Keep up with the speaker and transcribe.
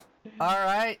All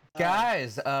right,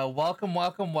 guys,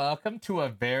 welcome to a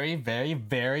very, very,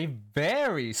 very,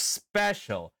 very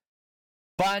special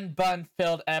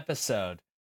filled episode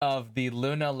of the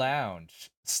Luna Lounge,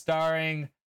 starring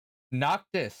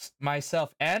Noctis,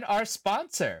 myself, and our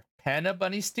sponsor,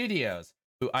 PandaBunnyStudios,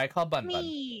 who I call Bun.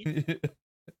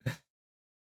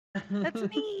 That's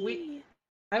me.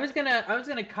 I was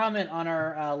gonna comment on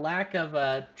our lack of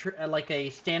like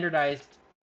a standardized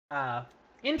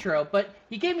intro, but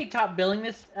you gave me top billing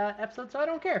this episode, so I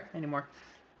don't care anymore.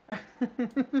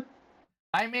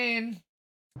 I mean,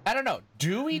 I don't know.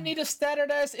 Do we need a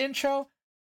standardized intro?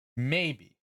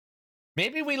 Maybe.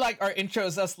 Maybe we like our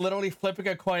intros us literally flipping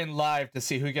a coin live to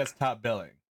see who gets top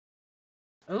billing.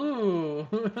 Ooh.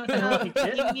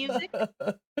 Theme music?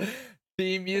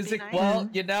 Theme music. Nice. Well,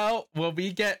 you know,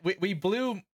 we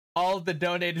blew all the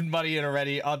donated money in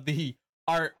already on the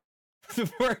art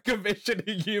for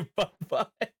commissioning you, Bun.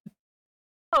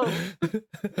 Oh.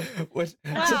 Which,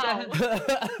 Wow.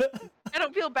 I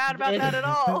don't feel bad about that at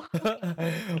all.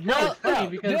 No, it's funny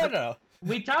because no.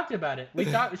 we talked about it.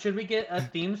 Should we get a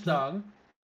theme song,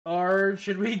 or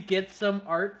should we get some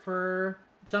art for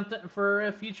something for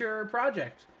a future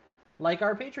project, like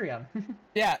our Patreon?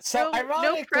 Yeah, so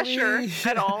ironically, no pressure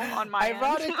at all on my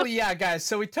ironically, yeah, guys.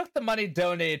 So we took the money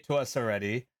donated to us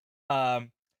already,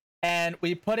 and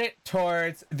we put it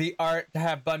towards the art to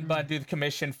have Bun do the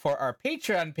commission for our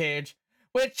Patreon page,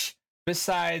 which,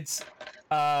 besides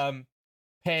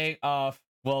paying off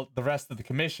the rest of the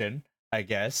commission, I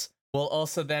guess, will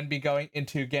also then be going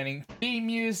into getting theme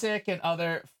music and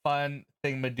other fun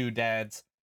thingamadoodads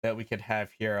that we could have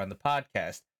here on the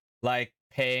podcast, like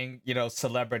paying,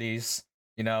 celebrities,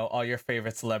 all your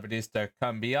favorite celebrities to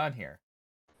come be on here.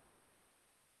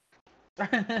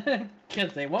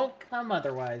 Because they won't come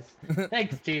otherwise.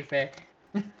 Thanks, Chief.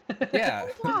 Yeah.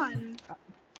 Come on.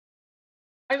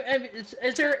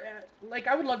 Is there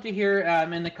I would love to hear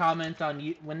in the comments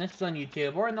when this is on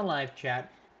YouTube or in the live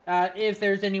chat if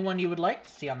there's anyone you would like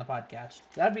to see on the podcast.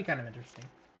 That'd be kind of interesting.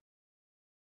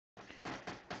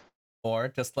 Or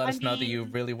just let us know that you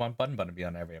really want Bun to be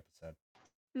on every episode.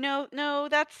 No,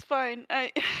 that's fine.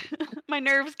 My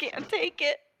nerves can't take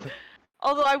it.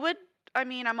 Although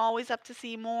I'm always up to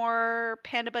see more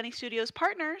PandaBunnyStudios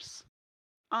partners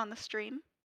on the stream.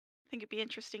 I think it'd be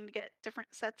interesting to get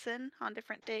different sets in on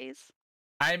different days.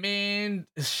 I mean,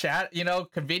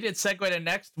 convenient segue to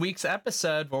next week's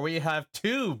episode where we have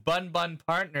two Bun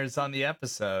partners on the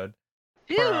episode.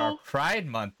 For our Pride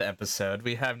Month episode,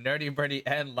 we have Nerdy Birdie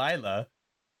and Lila.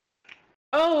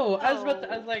 Oh, I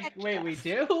was like, wait, we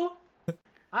do?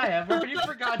 I have already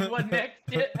forgotten what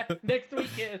next week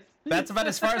is. That's about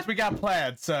as far as we got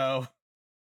planned, so.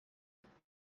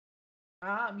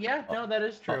 Yeah, no, that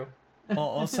is true. Well,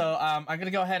 also, I'm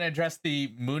gonna go ahead and address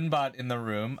the Moonbot in the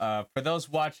room. For those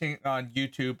watching on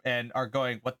YouTube and are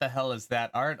going, what the hell is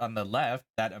that art on the left?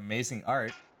 That amazing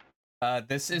art.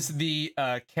 This is the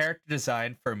character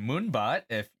design for Moonbot,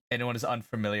 if anyone is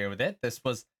unfamiliar with it. This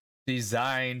was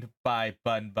designed by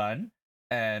Bun,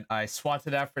 and I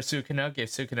swatted out for Sukino, gave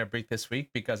Sukino a break this week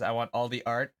because I want all the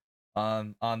art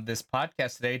on this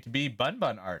podcast today to be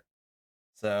Bun art.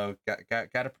 So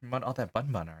gotta promote all that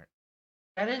Bun art.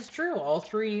 That is true. All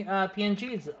three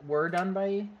PNGs were done by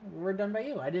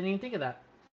you. I didn't even think of that.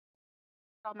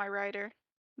 On my writer,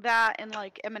 that and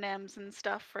like M&Ms and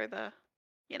stuff for the,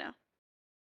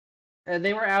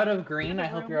 They were out of green. I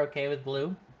hope you're okay with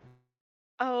blue.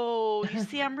 Oh, you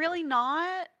see, I'm really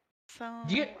not. So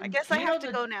I guess I have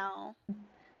to go now.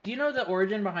 Do you know the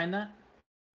origin behind that?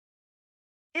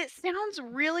 It sounds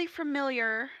really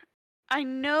familiar. I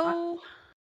know.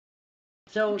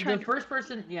 So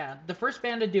the first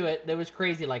band to do it that was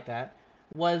crazy like that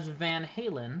was Van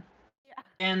Halen. Yeah.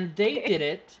 And they did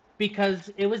it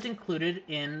because it was included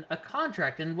in a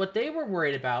contract. And what they were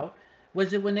worried about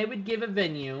was that when they would give a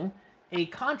venue a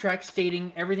contract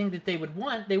stating everything that they would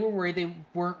want, they were worried they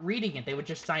weren't reading it. They would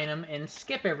just sign them and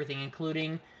skip everything,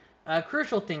 including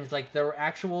crucial things like the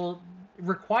actual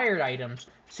required items,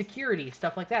 security,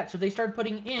 stuff like that. So they started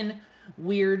putting in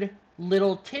weird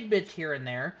little tidbits here and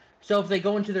there. So if they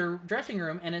go into their dressing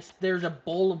room and there's a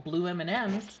bowl of blue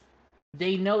M&Ms,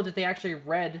 they know that they actually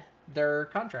read their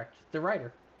contract, the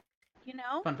writer.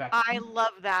 Fun fact. I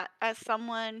love that as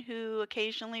someone who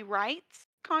occasionally writes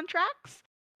contracts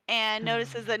and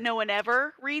notices that no one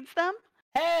ever reads them.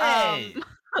 Hey!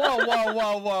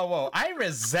 Whoa. I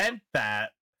resent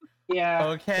that. Yeah.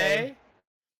 Okay?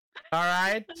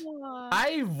 Alright?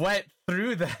 I went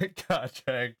through that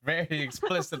contract very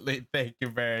explicitly, thank you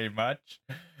very much.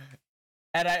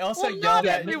 And I also Well, yelled not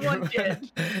at everyone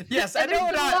did. Yes, I And there's know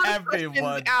been a not lot of everyone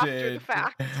questions after the did.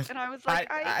 fact, and I was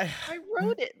like, I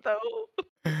wrote it though.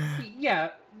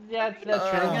 Yeah, that's true.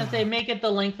 I was gonna say make it the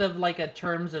length of like a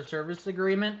terms of service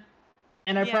agreement,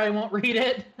 and I probably won't read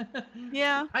it.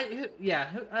 Yeah.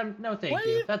 No, thank What?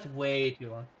 you. That's way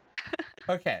too long.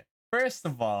 Okay, first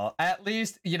of all, at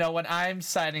least, when I'm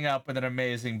signing up with an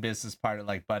amazing business partner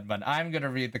like Bun, I'm going to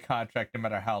read the contract no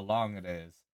matter how long it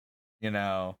is, you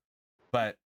know?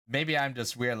 But maybe I'm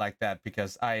just weird like that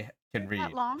because I can read.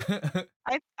 That long?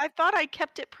 I thought I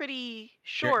kept it pretty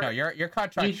short. Your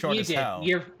contract's short You as did. hell.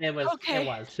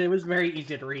 Okay. It was very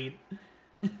easy to read.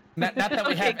 Not that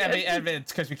we Okay, have any good.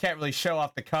 evidence because we can't really show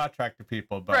off the contract to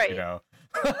people, but Right. No,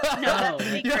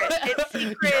 that's secret. It's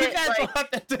secret. You guys will Like,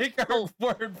 have to take our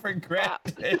word for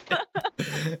granted.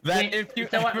 That Wait, if you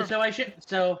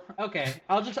okay.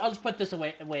 I'll just put this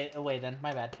away then.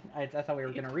 My bad. I thought we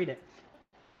were gonna read it.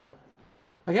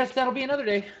 I guess that'll be another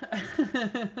day.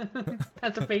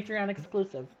 That's a Patreon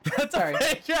exclusive. Sorry.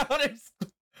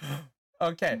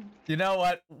 Okay, you know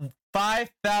what?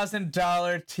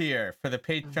 $5,000 tier for the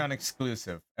Patreon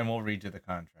exclusive, and we'll read you the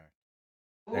contract.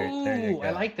 There you go. I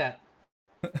like that.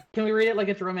 Can we read it like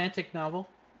it's a romantic novel?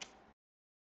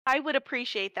 I would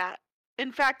appreciate that.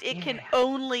 In fact, it can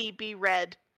only be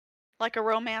read like a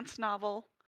romance novel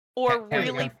or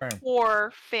really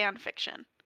poor fan fiction.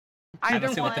 Either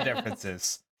one. See what the difference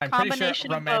is. I'm pretty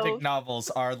sure romantic novels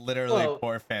are literally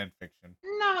poor fan fiction.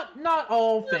 Not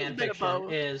all fan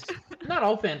fiction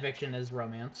is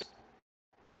romance.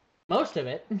 Most of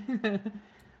it,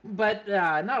 but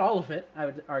not all of it. I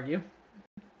would argue.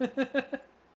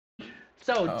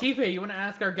 So, Tifa, you want to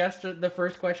ask our guest the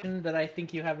first question that I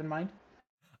think you have in mind?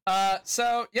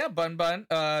 So yeah, Bun.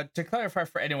 To clarify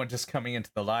for anyone just coming into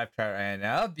the live chat right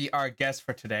now, our guest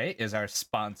for today is our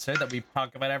sponsor that we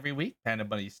talk about every week,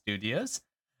 PandaBunnyStudios.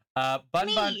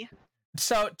 Bun.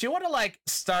 So, do you want to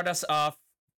start us off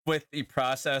with the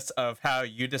process of how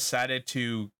you decided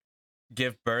to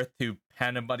give birth to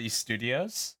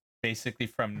PandaBunnyStudios, basically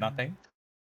from nothing?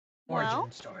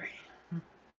 Origin story.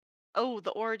 Oh,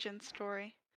 the origin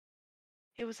story.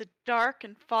 It was a dark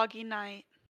and foggy night.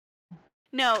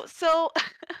 No, so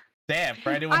damn,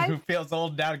 for anyone who feels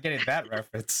old now getting that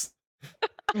reference.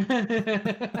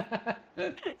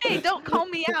 Hey, don't call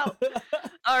me out.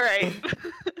 All right.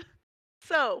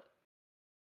 So,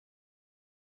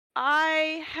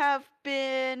 I have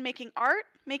been making art,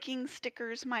 making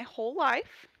stickers my whole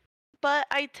life, but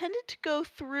I tended to go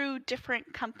through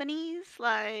different companies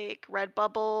like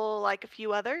Redbubble, like a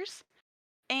few others.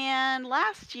 And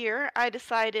last year, I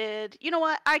decided, you know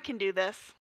what, I can do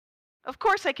this. Of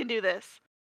course I can do this.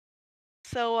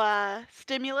 So,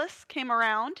 stimulus came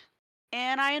around,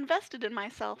 and I invested in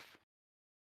myself.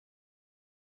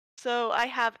 So I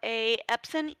have a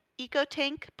Epson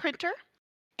EcoTank printer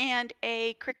and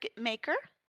a Cricut Maker,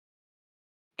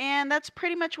 and that's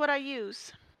pretty much what I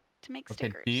use to make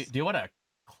stickers. Do you want to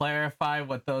clarify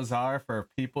what those are for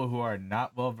people who are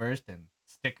not well versed in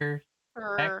stickers?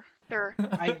 Sure.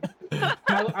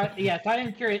 Yes, I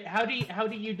am curious. How do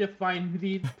you define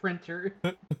the printer?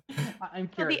 I'm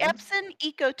curious. So the Epson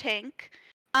EcoTank,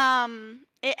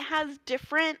 it has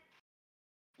different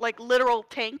literal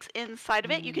tanks inside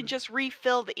of it. You can just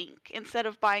refill the ink instead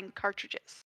of buying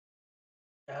cartridges.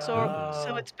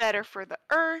 So it's better for the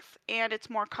earth and it's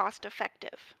more cost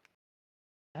effective.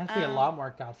 That's a lot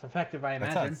more cost effective, I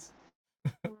imagine.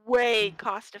 Way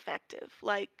cost effective.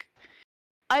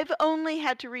 I've only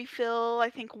had to refill, I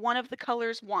think, one of the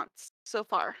colors once so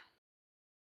far.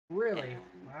 Really?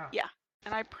 Wow. Yeah,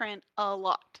 and I print a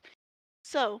lot.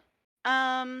 So,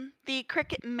 the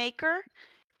Cricut Maker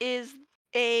is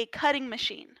a cutting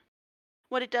machine.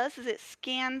 What it does is it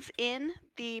scans in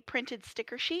the printed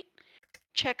sticker sheet,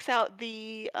 checks out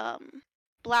the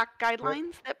black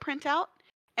guidelines that print out,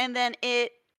 and then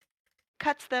it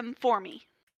cuts them for me,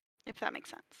 if that makes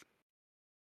sense.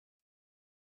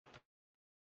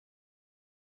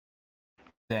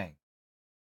 Dang.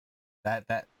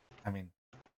 I mean,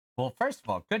 well, first of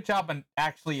all, good job on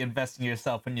actually investing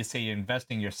yourself when you say you're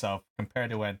investing yourself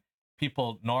compared to when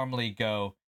people normally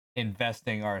go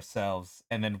investing ourselves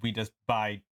and then we just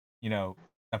buy, a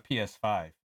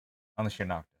PS5. Unless you're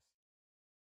Noctis.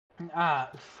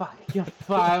 Fuck.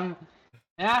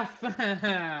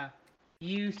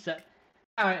 You suck.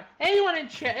 Alright,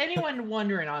 anyone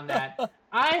wondering on that?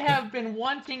 I have been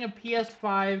wanting a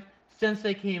PS5 since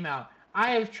they came out.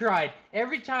 I have tried.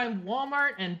 Every time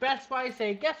Walmart and Best Buy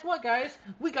say, guess what, guys?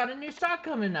 We got a new stock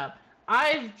coming up.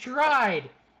 I've tried.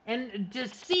 And to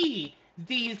see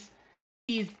these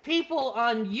people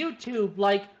on YouTube,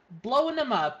 blowing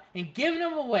them up and giving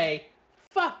them away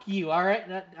Fuck you. All right.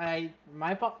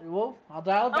 Well, I'll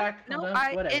dial it back. No,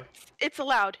 Whatever. it's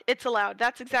allowed. It's allowed.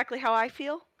 That's exactly how I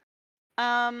feel.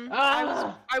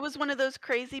 Ah! I was one of those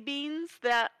crazy beans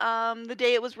that the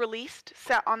day it was released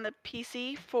sat on the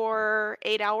PC for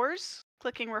 8 hours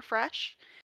clicking refresh.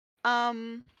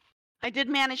 I did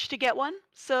manage to get one,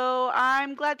 so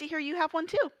I'm glad to hear you have one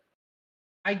too.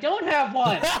 I don't have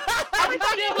one. I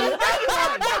thought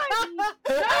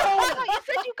you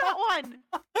said you got one.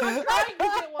 I'm trying to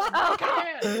get one. I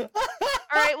can't.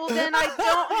 All right, well then I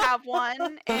don't have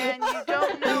one, and you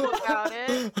don't know about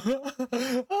it.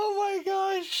 Oh my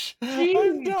gosh! Jeez,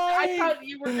 I'm dying. I thought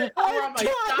you were on my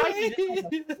side. You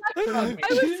didn't flex on me.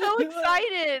 I was so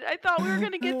excited. I thought we were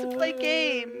gonna get to play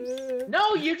games.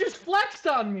 No, you just flexed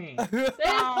on me.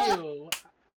 Thank you.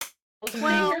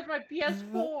 Well- Here's my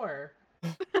PS4.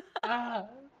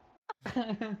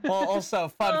 Well, also,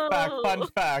 fun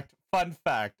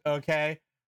fact, okay?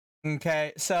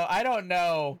 Okay, so I don't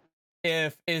know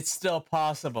if it's still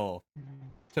possible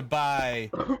to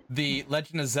buy the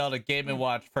Legend of Zelda Game &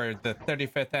 Watch for the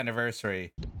 35th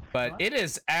anniversary, but it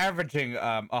is averaging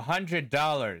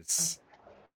 $100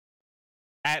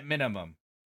 at minimum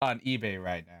on eBay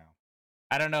right now.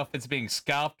 I don't know if it's being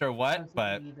scalped or what,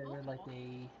 but Either like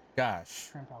a gosh,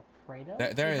 shrimp Alfredo,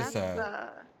 there is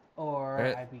or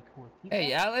there- I'd be cool with pizza.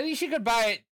 Hey, at least you could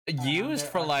buy it used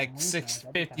there for are like some movies,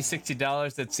 that'd be kinda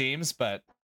 $60 it seems, but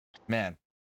man.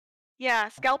 Yeah,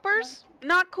 scalpers?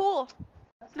 Not cool.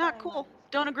 That's Not fine. cool.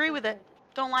 Don't agree with it.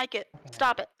 Don't like it.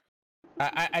 Stop it.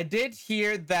 I did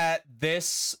hear that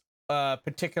this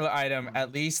particular item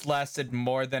at least lasted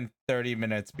more than 30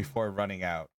 minutes before running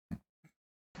out.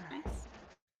 Nice.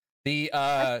 The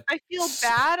I feel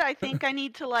bad. I think I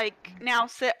need to like now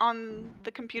sit on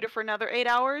the computer for another 8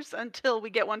 hours until we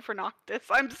get one for Noctis.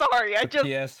 I'm sorry. I just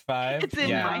PS5. it's in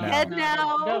yeah, my no. head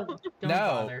now.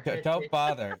 Don't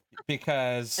bother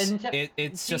because And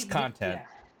it's see, just content. yeah.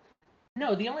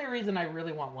 No, the only reason I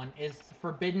really want one is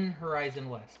Forbidden Horizon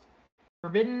West.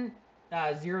 Forbidden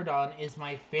Zero Dawn is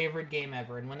my favorite game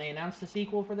ever, and when they announced the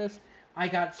sequel for this, I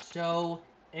got so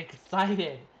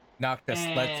excited. Noctis,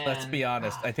 let's be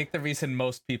honest. I think the reason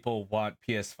most people want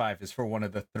PS5 is for one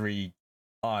of the 3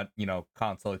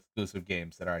 console exclusive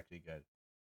games that are actually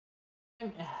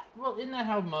good. Well, isn't that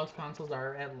how most consoles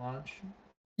are at launch?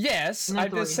 Yes, Isn't that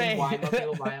I'm the just reason saying. why most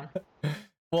people buy them?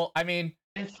 Well, I mean,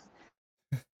 It's-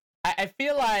 I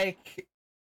feel like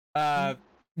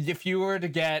if you were to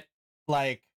get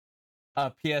like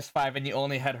a PS5 and you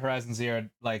only had Horizon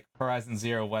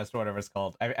Zero West or whatever it's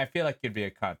called, I feel like you'd be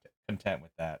content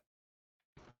with that.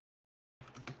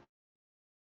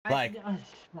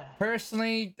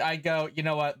 Personally, I go, you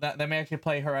know what? Let me actually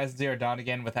play Horizon Zero Dawn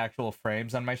again with actual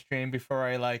frames on my stream before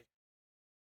I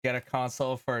get a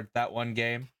console for that one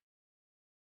game.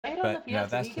 You can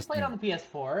play it on the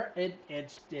PS4. It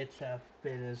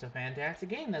is a fantastic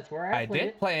game. That's where I played did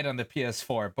it. play it on the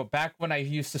PS4, but back when I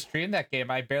used to stream that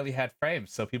game, I barely had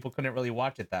frames, so people couldn't really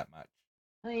watch it that much.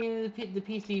 I mean, the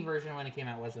PC version when it came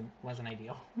out wasn't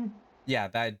ideal. Yeah,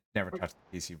 I never touched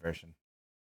the PC version.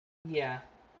 Yeah.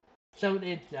 So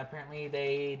it's apparently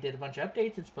they did a bunch of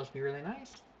updates. It's supposed to be really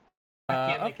nice. I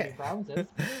can't make any promises.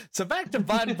 So back to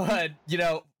Bun,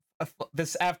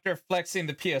 this after flexing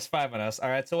the PS5 on us. All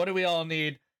right, so what do we all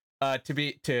need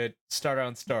to start our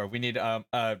own store? We need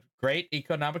a great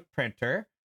economic printer,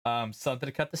 something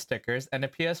to cut the stickers, and a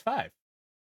PS5.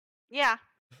 Yeah.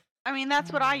 I mean,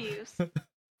 that's what I use.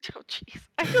 Oh, jeez.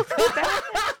 I feel so bad.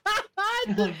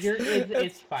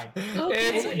 It's fine.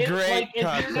 It's great if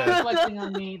content. you're not flexing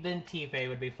on me, then T-Fay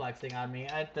would be flexing on me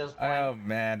at this point. Oh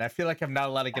man, I feel like I'm not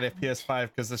allowed to get a PS5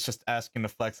 because it's just asking to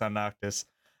flex on Noctis.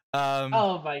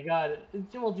 Oh my god.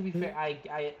 Well, to be fair,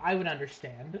 I would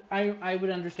understand. I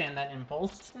would understand that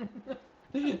impulse.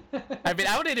 I mean,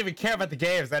 I wouldn't even care about the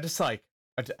games. I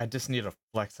just need to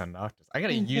flex on Noctis. I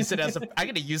gotta use it as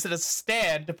a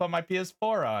stand to put my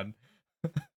PS4 on.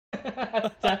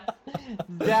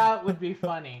 that would be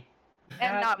funny.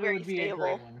 And That not very would be a stable.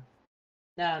 great one.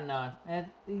 No.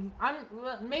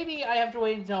 Maybe I have to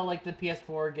wait until like the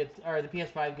PS4 gets or the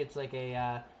PS5 gets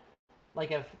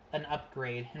an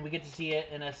upgrade, and we get to see it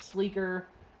in a sleeker,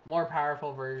 more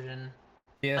powerful version.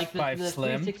 PS5 like the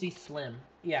Slim. 360 Slim.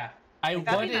 Yeah. I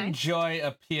That'd would be nice. enjoy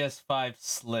a PS5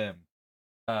 Slim.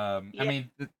 I Yeah.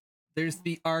 mean, there's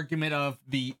the argument of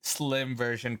the Slim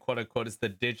version, quote unquote, is the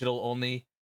digital only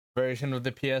version of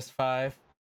the PS5.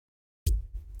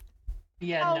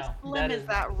 Yeah. How no. slim is that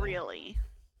not slim. really?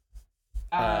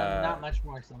 Not much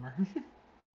more slimmer.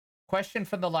 Question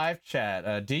from the live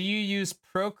chat: do you use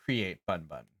Procreate, Bun?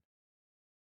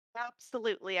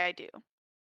 Absolutely, I do.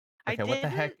 Okay, what the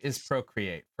heck is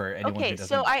Procreate for anyone who Okay, doesn't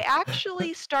so know? I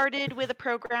actually started with a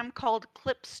program called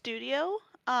Clip Studio,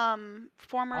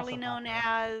 formerly Also known popular.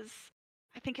 as,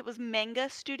 I think it was Manga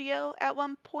Studio at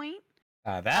one point.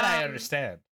 That I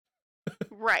understand.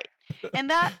 Right. And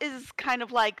that is kind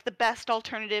of like the best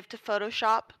alternative to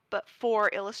Photoshop, but for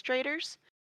illustrators.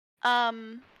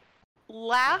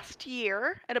 Last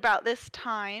year, at about this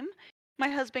time, my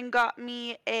husband got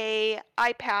me a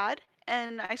iPad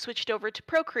and I switched over to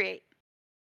Procreate.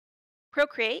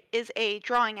 Procreate is a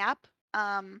drawing app.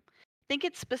 I think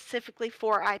it's specifically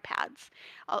for iPads.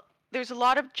 There's a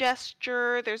lot of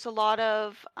gesture, there's a lot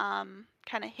of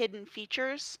kind of hidden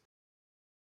features.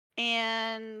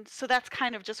 And so that's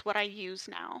kind of just what I use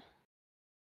now.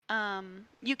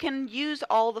 You can use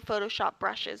all the Photoshop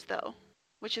brushes though,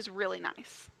 which is really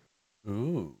nice.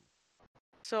 Ooh.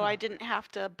 So I didn't have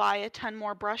to buy a ton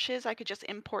more brushes. I could just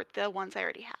import the ones I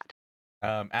already had.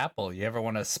 Apple, you ever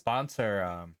want to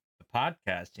sponsor the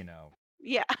podcast?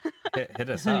 Yeah. Hit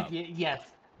us up. Yes,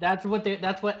 that's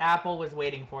what Apple was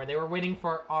waiting for. They were waiting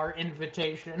for our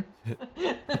invitation.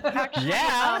 Actually,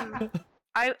 Yeah.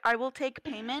 I will take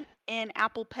payment in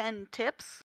Apple Pen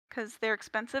tips because they're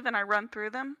expensive and I run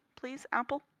through them. Please,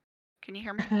 Apple, can you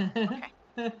hear me?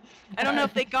 Okay. I don't know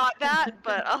if they got that,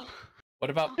 but What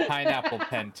about pineapple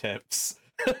pen tips?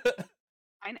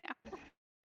 pineapple.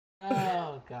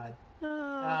 Oh God.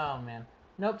 Oh man.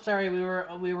 Nope. Sorry,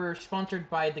 we were sponsored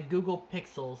by the Google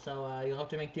Pixel, so you'll have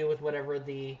to make do with whatever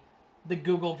the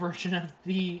Google version of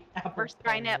the Apple Or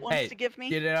Pen Skynet is. wants to give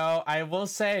me. I will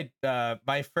say,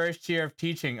 my first year of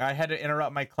teaching, I had to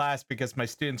interrupt my class because my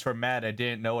students were mad I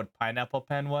didn't know what pineapple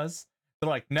pen was. They're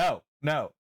like, no,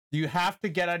 you have to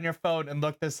get on your phone and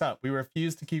look this up. We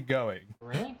refuse to keep going.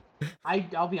 Really?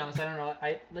 I'll be honest. I don't know.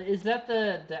 Is that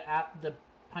the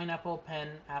pineapple pen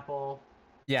Apple?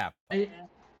 Yeah. I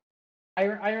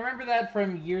remember that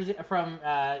from years from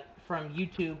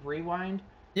YouTube Rewind.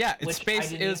 Yeah, it's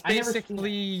basically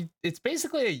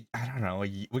I don't know.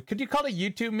 Could you call it a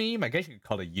YouTube meme? I guess you could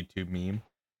call it a YouTube meme.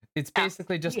 It's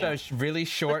basically just a really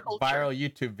short viral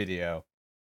YouTube video.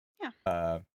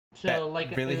 Yeah. So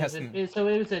like really it was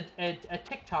a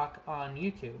TikTok on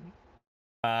YouTube.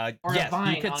 Or yes, a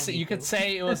Vine you could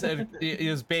say it was it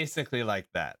was basically like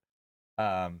that.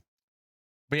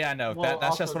 But yeah, no, Well,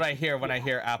 that's just also, what I hear when I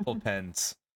hear Apple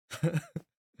Pens.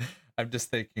 I'm just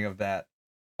thinking of that.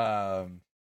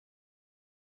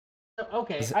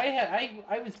 Okay, I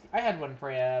had one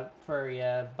for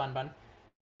you, Bun Bun.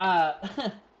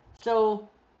 So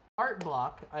art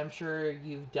block, I'm sure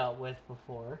you've dealt with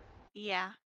before. Yeah.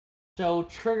 So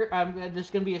trigger, there's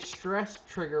gonna be a stress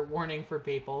trigger warning for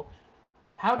people.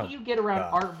 How do you get around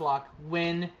art block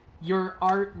when your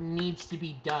art needs to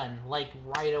be done like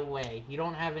right away? You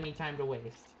don't have any time to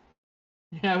waste.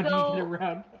 How do you get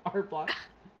around art block?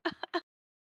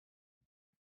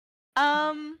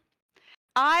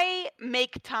 I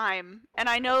make time, and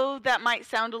I know that might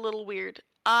sound a little weird.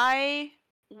 I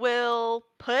will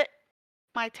put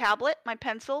my tablet, my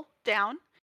pencil down,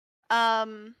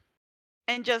 and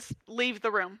just leave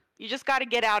the room. You just got to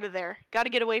get out of there. Got to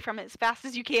get away from it as fast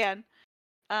as you can.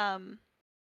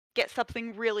 Get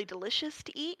something really delicious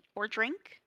to eat or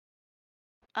drink.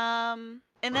 And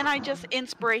then I just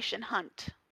inspiration hunt.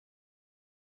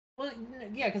 Well,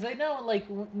 yeah, because I know, like,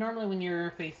 normally when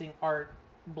you're facing art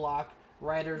block,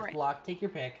 writer's block, take your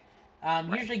pick.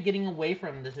 Usually getting away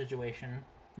from the situation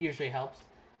usually helps.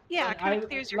 Yeah, it kind of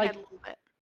clears your head a little bit.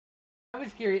 I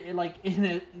was curious, like,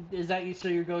 is that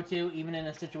your go-to, even in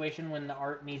a situation when the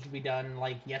art needs to be done,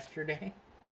 like, yesterday?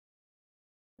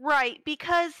 Right,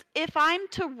 because if I'm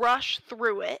to rush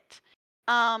through it,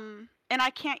 and I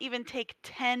can't even take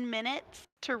 10 minutes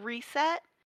to reset,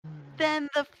 then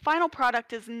the final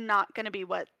product is not going to be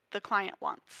what the client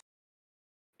wants.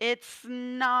 It's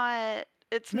not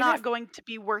going to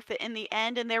be worth it in the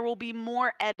end, and there will be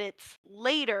more edits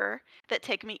later that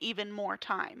take me even more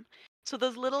time. So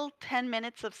those little 10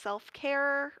 minutes of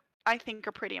self-care, I think,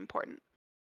 are pretty important.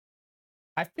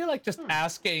 I feel like just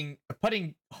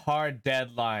putting hard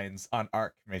deadlines on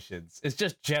art commissions is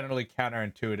just generally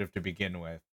counterintuitive to begin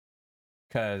with.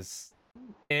 Because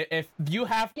if you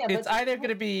have, it's either going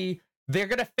to be, they're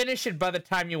going to finish it by the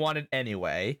time you want it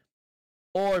anyway,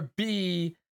 or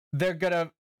B, they're going to,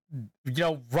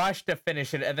 rush to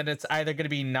finish it, and then it's either going to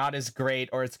be not as great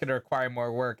or it's going to require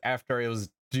more work after it was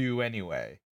due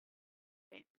anyway.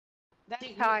 That's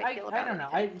how I feel about it. I don't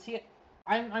know.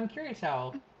 I'm curious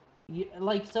how...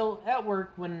 so at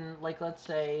work, when, like, let's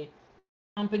say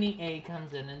company A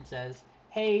comes in and says,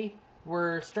 hey,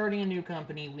 we're starting a new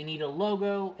company, we need a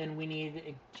logo, and we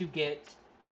need to get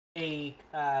a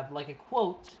like a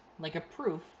quote, like a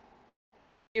proof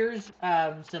here's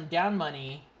some down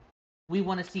money. We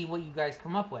want to see what you guys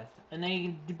come up with. And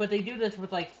they do this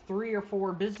with like 3 or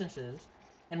 4 businesses,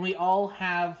 and we all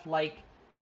have like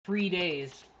 3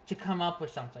 days to come up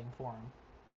with something for them.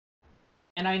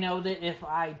 And I know that if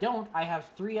I don't, I have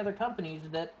 3 other companies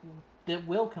that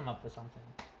will come up with something.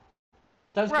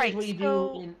 That's Right. what you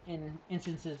So, do in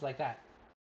instances like that.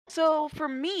 so for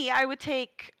me, I would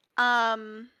take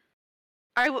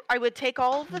I would take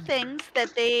all of the things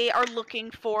that they are looking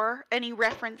for, any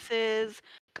references,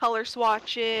 color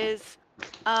swatches,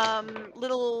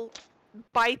 little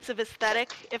bites of aesthetic.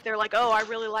 If they're like, oh, I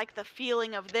really like the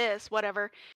feeling of this,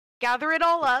 whatever. Gather it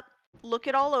all up, look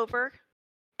it all over,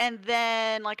 and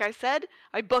then, like I said,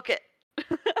 I book it.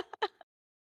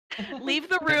 Leave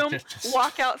the room,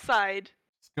 walk outside.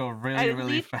 Just go really, I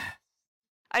really leave fast.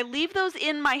 I leave those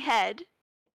in my head,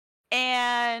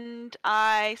 and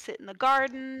I sit in the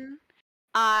garden.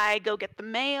 I go get the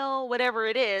mail, whatever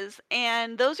it is,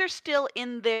 and those are still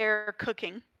in there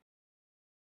cooking.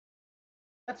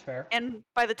 That's fair. And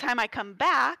by the time I come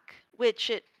back, which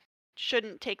it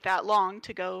shouldn't take that long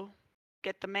to go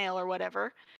get the mail or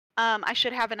whatever, I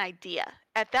should have an idea.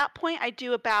 At that point, I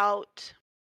do about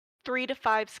 3 to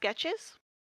 5 sketches.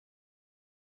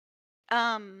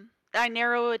 I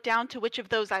narrow it down to which of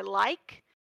those I like.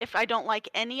 If I don't like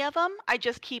any of them, I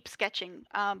just keep sketching.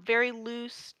 Very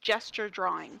loose gesture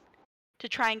drawing to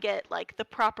try and get like the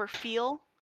proper feel.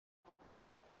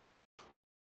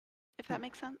 If that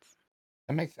makes sense.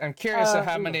 I'm curious of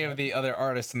how A many little of bit. the other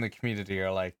artists in the community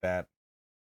are like that.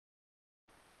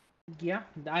 Yeah,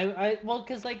 well,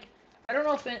 cause like I don't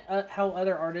know if how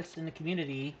other artists in the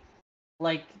community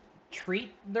like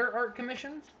treat their art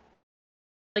commissions.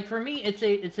 Like for me, it's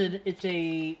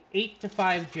a 8 to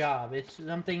 5 job. It's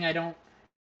something I don't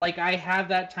like. I have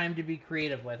that time to be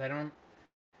creative with. I don't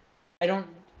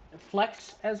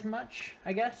flex as much,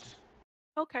 I guess.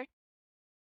 Okay.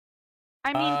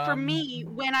 I mean, for me,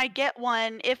 Um, when I get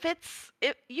one, if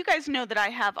you guys know that I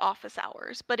have office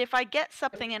hours, but if I get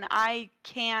something and I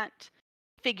can't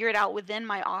figure it out within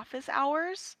my office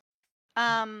hours,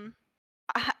 um,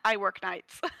 I work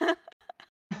nights.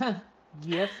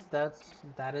 Yes,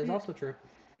 that is N- also true.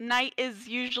 Night is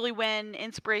usually when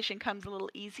inspiration comes a little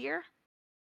easier.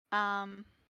 Um,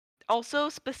 Also,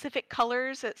 specific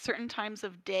colors at certain times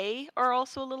of day are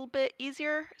also a little bit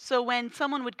easier. So when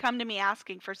someone would come to me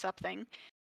asking for something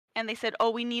and they said, "Oh,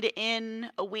 we need it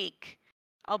in a week,"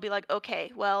 I'll be like,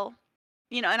 "Okay, well,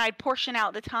 and I'd portion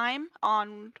out the time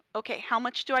on, okay, how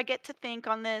much do I get to think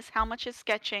on this? How much is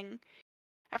sketching?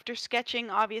 After sketching,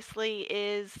 obviously,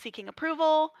 is seeking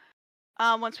approval.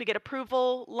 Once we get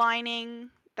approval, lining,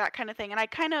 that kind of thing. And I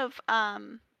kind of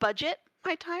budget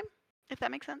my time, if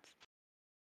that makes sense.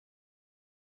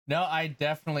 no, I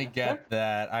definitely That's fair. get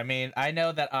that. I mean, I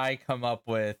know that I come up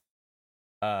with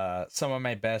some of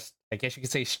my best, I guess you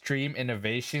could say, stream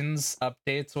innovations,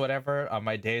 updates, whatever, on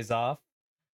my days off.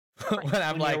 Right. When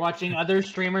I'm When you're like, watching other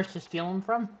streamers to steal them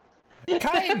from.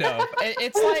 kind of.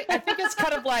 It's like, I think it's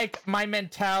kind of like my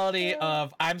mentality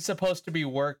of I'm supposed to be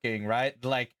working, right?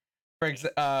 Like,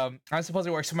 I'm supposed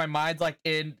to work, so my mind's like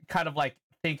in kind of like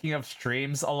thinking of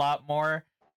streams a lot more,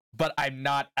 but I'm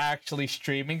not actually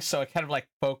streaming, so I kind of like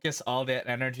focus all that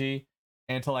energy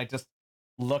into like just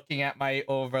looking at my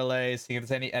overlays, seeing if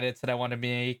there's any edits that I want to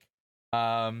make.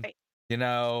 Um, Right.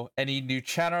 any new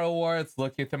channel awards,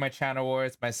 looking through my channel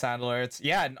awards, my sound alerts.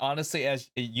 Yeah, and honestly, as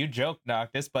you joke,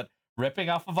 Noctis, but ripping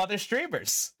off of other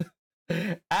streamers.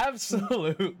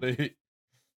 Absolutely.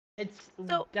 It's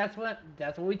So, that's what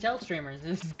we tell streamers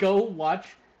is go watch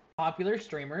popular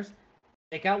streamers,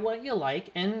 pick out what you like,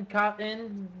 and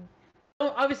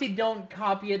obviously don't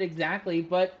copy it exactly,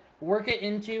 but work it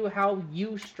into how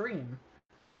you stream.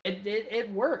 It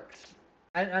works.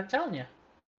 I'm telling you.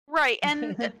 right.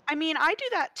 And I mean, I do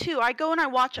that too. I go and I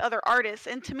watch other artists,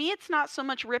 and to me, it's not so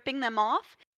much ripping them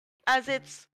off as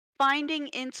it's finding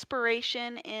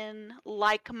inspiration in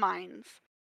like minds.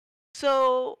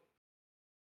 So,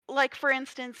 like for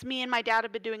instance, me and my dad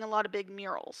have been doing a lot of big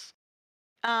murals.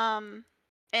 Um,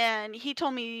 and he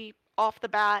told me off the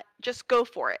bat, just go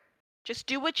for it. Just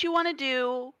do what you want to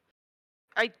do.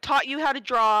 I taught you how to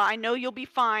draw. I know you'll be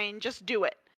fine. Just do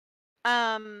it.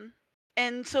 Um,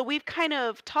 and so we've kind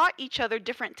of taught each other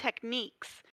different techniques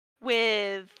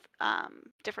with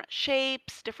different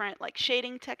shapes, different like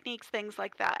shading techniques, things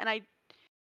like that. And I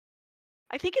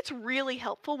think it's really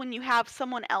helpful when you have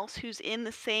someone else who's in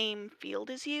the same field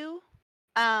as you,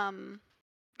 um,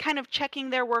 kind of checking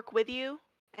their work with you,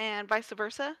 and vice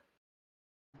versa.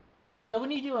 So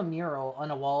when you do a mural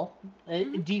on a wall,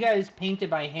 Hmm. do you guys paint it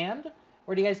by hand,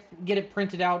 or do you guys get it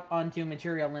printed out onto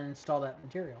material and install that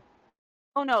material?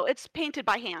 Oh no, it's painted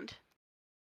by hand.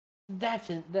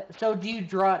 So do you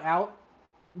draw it out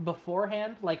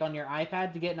beforehand, like on your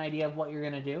iPad, to get an idea of what you're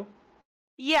gonna do?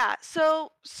 Yeah,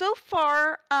 so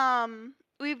far,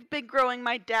 we've been growing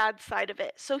my dad's side of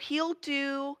it. So he'll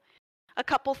do a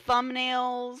couple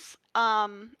thumbnails,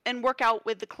 and work out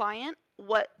with the client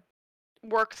what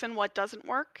works and what doesn't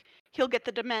work. He'll get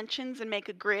the dimensions and make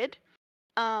a grid.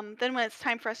 Then when it's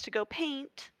time for us to go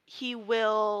paint, he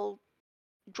will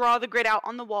draw the grid out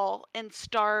on the wall and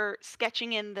start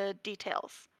sketching in the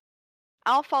details.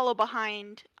 I'll follow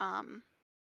behind,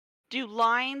 do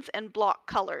lines and block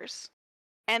colors.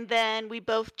 And then we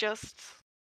both just,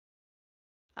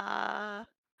 I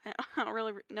don't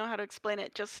really know how to explain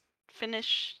it, just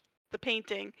finish the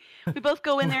painting. We both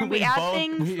go in there and we add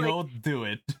things. We Like, both do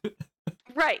it.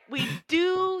 right, we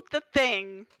do the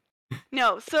thing.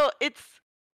 No, so it's,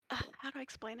 how do I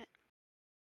explain it?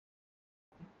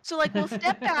 So, like, we'll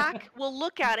step back, we'll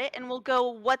look at it, and we'll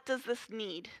go, what does this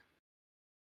need?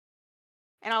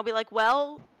 And I'll be like,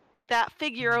 well, that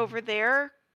figure over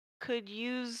there could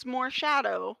use more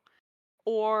shadow.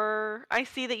 Or I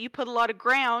see that you put a lot of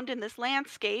ground in this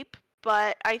landscape,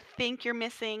 but I think you're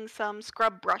missing some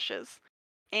scrub brushes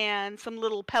and some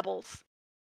little pebbles.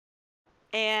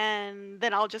 And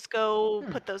then I'll just go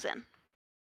put those in.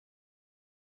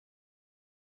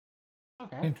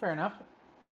 Okay, fair enough.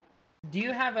 Do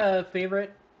you have a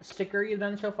favorite sticker you've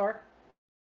done so far?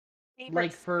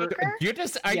 Favorite for sticker?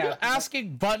 Are you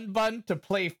asking Bun Bun to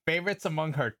play favorites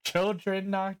among her children,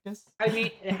 Noctis? I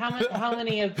mean, how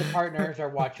many of the partners are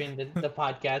watching the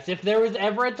podcast? If there was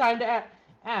ever a time to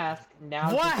ask,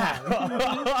 now's the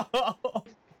time.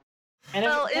 And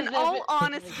well, in all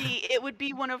honesty, it would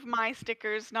be one of my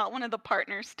stickers, not one of the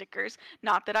partner stickers.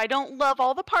 Not that I don't love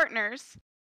all the partners,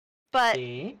 but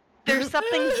there's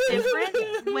something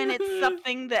different when it's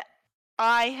something that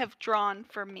I have drawn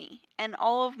for me, and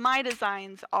all of my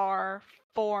designs are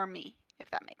for me, if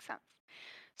that makes sense.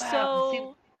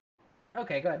 So,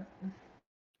 okay, go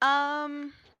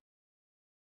ahead.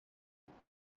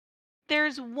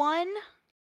 There's one.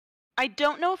 I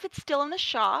don't know if it's still in the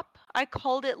shop. I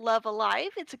called it Love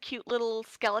Alive. It's a cute little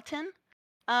skeleton,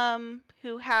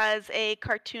 who has a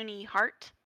cartoony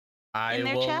heart in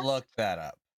their chest. I will look that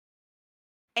up.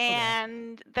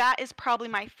 And that is probably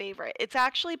my favorite. It's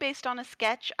actually based on a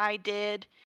sketch I did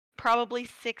probably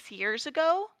 6 years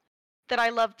ago that I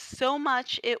loved so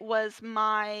much. It was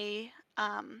my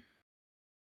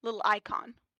little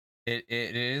icon. It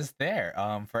is there.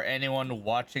 For anyone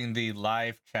watching the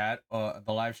live chat, the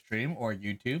live stream or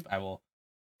YouTube, I will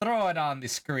throw it on the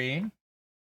screen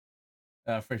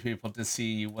for people to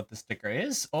see what the sticker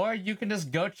is, or you can just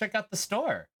go check out the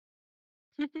store.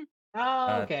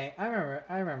 Okay. I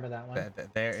remember that one.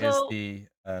 There is the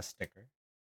sticker.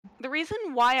 The reason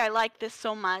why I like this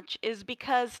so much is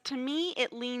because to me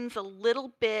it leans a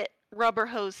little bit rubber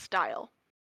hose style,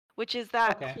 which is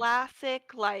that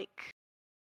classic, like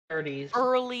 30s,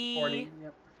 early 40s,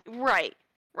 yep. Right.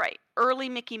 Early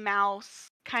Mickey Mouse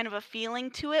kind of a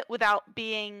feeling to it without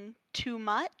being too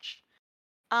much.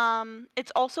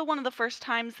 It's also one of the first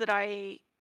times that I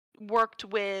worked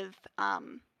with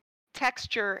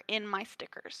texture in my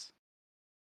stickers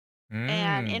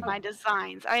and in my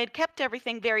designs. I had kept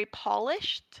everything very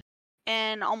polished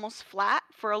and almost flat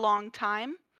for a long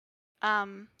time,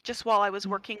 just while I was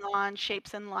working on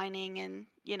shapes and lining and,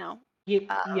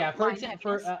 for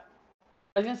example, I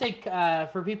was gonna say,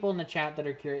 for people in the chat that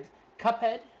are curious,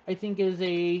 Cuphead, I think, is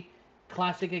a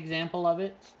classic example of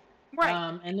it.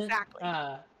 Right. And exactly.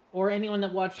 Then, or anyone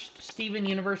that watched Steven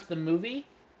Universe the movie.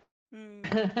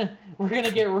 We're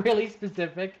gonna get really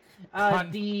specific.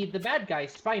 The bad guy,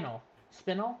 Spinal,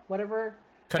 whatever.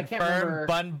 Confirmed.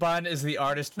 Bun Bun is the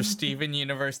artist for Steven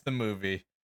Universe the movie.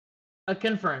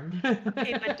 Confirmed.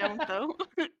 Okay, but don't though.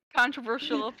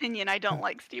 Controversial opinion. I don't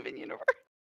like Steven Universe.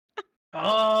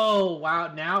 Oh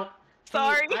wow! Now,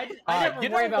 sorry. I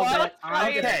never worry about what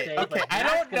I'm gonna say. Okay.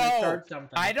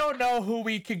 I don't know who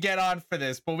we could get on for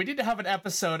this, but we need to have an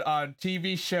episode on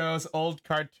TV shows, old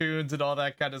cartoons, and all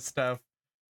that kind of stuff.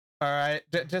 All right,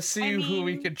 just see who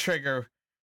we can trigger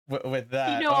with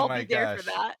that. I'll be there for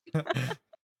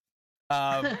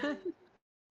that.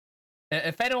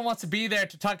 If anyone wants to be there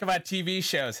to talk about TV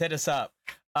shows, hit us up.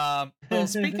 Well,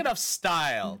 speaking of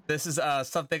style, this is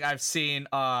something I've seen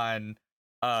on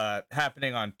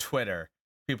happening on Twitter.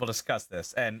 People discuss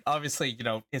this, and obviously,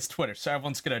 it's Twitter, so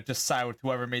everyone's gonna just side with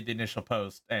whoever made the initial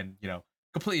post, and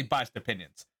completely biased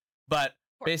opinions. But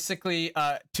basically,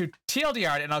 to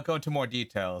TLDR, and I'll go into more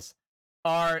details.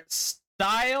 Are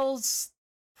styles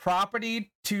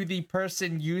property to the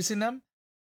person using them?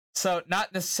 So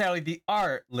not necessarily the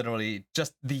art, literally,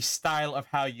 just the style of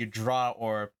how you draw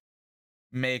or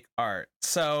make art.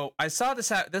 So I saw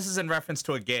this. This is in reference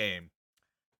to a game.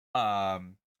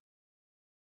 Um,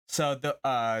 so there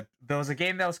was a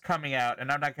game that was coming out, and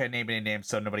I'm not gonna name any names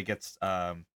so nobody gets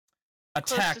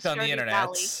attacked on the Stardew internet.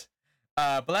 Valley.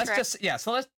 But let's Correct. just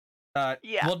so let's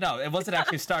Yeah. well, no, it wasn't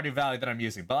actually Stardew Valley that I'm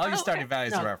using, but I'll use Okay. Stardew Valley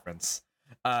as a No. reference.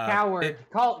 Coward.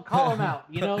 Call him out.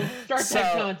 You know, start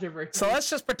that controversy. So let's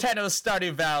just pretend it was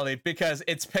Stardew Valley because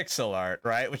it's pixel art,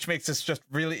 right? Which makes this just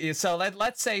really so.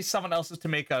 Let's say someone else is to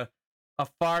make a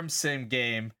farm sim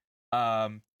game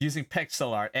using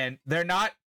pixel art, and they're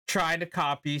not trying to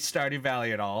copy Stardew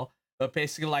Valley at all, but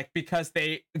basically like because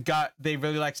they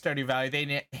really like Stardew Valley,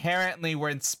 they inherently were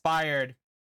inspired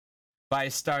by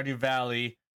Stardew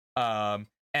Valley, and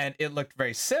it looked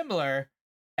very similar,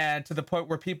 and to the point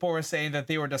where people were saying that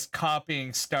they were just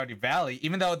copying Stardew Valley,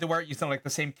 even though they weren't using like the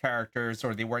same characters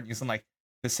or they weren't using like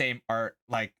the same art,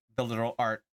 like the literal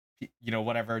art,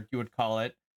 whatever you would call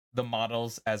it, the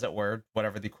models, as it were,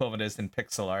 whatever the equivalent is in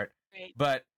pixel art. Right.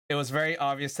 But it was very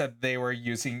obvious that they were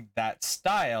using that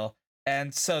style,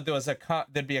 and so there was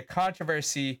there'd be a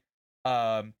controversy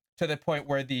to the point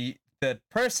where the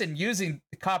person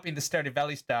copying the Stardew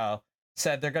Valley style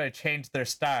said they're going to change their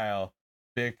style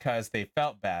because they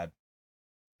felt bad.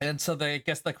 And so I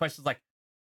guess the question is like,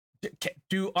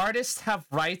 do artists have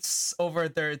rights over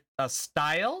their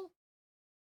style?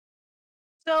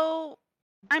 So,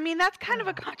 I mean, that's kind of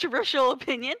a controversial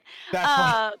opinion.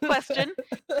 That's Question.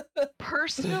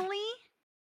 Personally,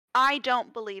 I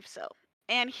don't believe so.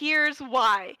 And here's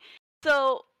why.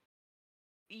 So,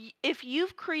 if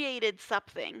you've created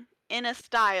something in a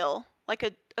style, like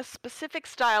a specific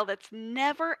style that's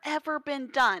never ever been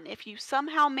done, if you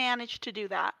somehow manage to do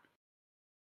that,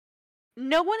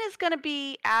 no one is going to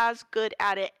be as good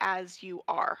at it as you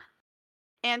are.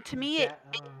 And to me, it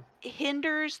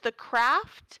hinders the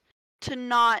craft to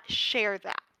not share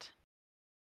that.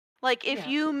 Like, if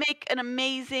you make an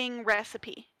amazing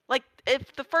recipe, like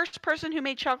if the first person who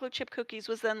made chocolate chip cookies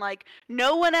was then like,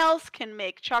 no one else can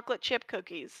make chocolate chip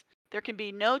cookies. There can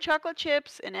be no chocolate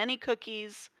chips in any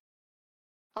cookies.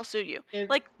 I'll sue you.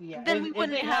 Then we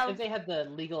wouldn't have. If they had the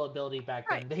legal ability back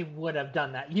Right. then, they would have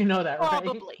done that. You know that,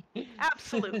 Probably. right?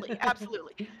 Absolutely.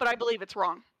 Absolutely. But I believe it's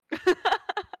wrong.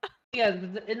 Yeah,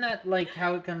 isn't that like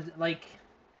how it comes, like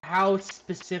how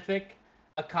specific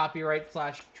a copyright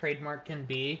 / trademark can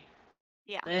be?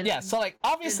 Yeah. And yeah, so like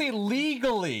obviously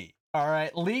legally, all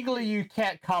right, legally you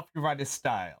can't copyright a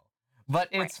style, but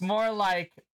it's more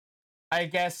like, I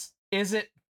guess, is it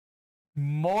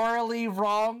morally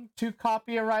wrong to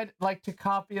copy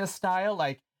a style?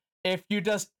 Like if you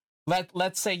just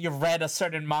let's say you've read a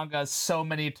certain manga so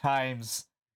many times,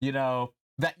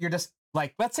 that you're just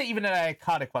like, let's say even an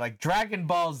iconic one like Dragon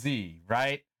Ball Z,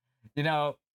 right?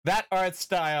 That art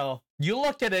style, you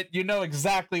look at it, you know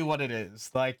exactly what it is.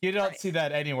 Like you don't see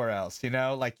that anywhere else,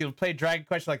 like you'll play Dragon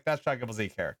Quest, like that's Dragon Ball Z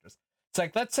characters. It's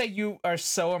like, let's say you are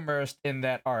so immersed in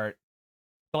that art,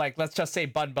 like let's just say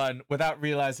Bun, without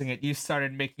realizing it, you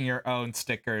started making your own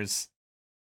stickers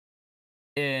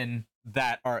in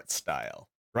that art style,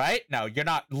 right? Now you're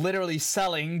not literally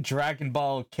selling Dragon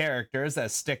Ball characters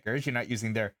as stickers, you're not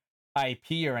using their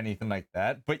IP or anything like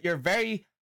that, but you're very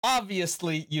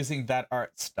obviously using that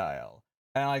art style.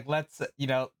 And like let's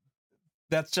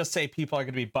just say people are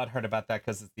going to be butthurt about that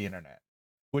because it's the internet.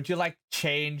 Would you like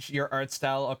change your art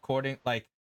style according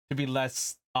to be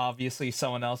less obviously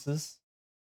someone else's?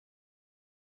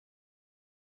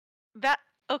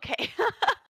 Okay.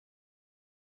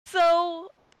 So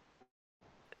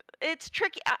it's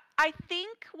tricky. I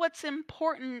think what's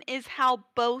important is how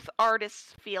both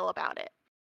artists feel about it.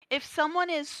 If someone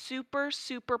is super,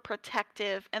 super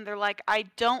protective and they're like, I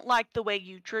don't like the way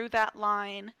you drew that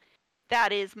line,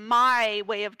 that is my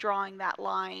way of drawing that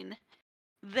line,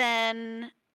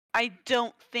 then I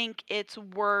don't think it's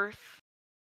worth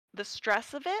the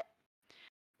stress of it.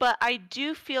 But I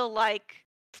do feel like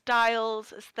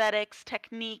styles, aesthetics,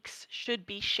 techniques should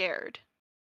be shared.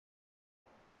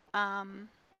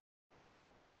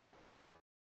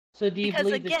 So do you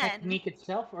believe the technique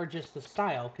itself or just the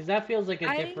style? Because that feels like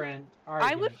a different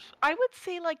argument. I would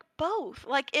say like both.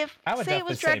 Like if say it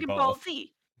was Dragon say Ball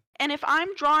Z, and if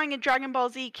I'm drawing a Dragon Ball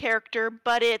Z character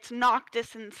but it's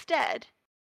Noctis instead,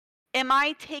 am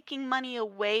I taking money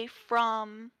away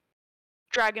from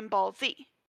Dragon Ball Z?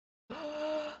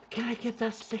 Can I get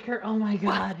that sticker? Oh my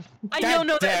god! I don't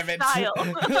know that style.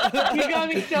 You got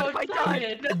me so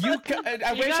excited.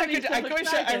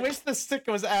 I wish the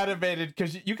sticker was animated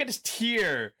because you can just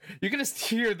hear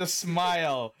the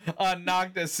smile on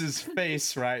Noctis's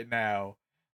face right now.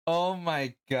 Oh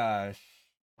my gosh.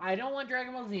 I don't want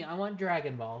Dragon Ball Z. I want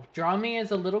Dragon Ball. Draw me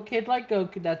as a little kid like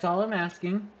Goku. That's all I'm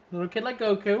asking. Little kid like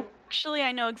Goku. Actually,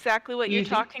 I know exactly what you're Easy.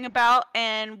 talking about,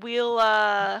 and we'll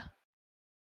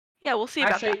we'll see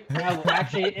about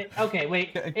that. Okay,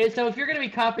 wait. So if you're gonna be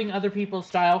copying other people's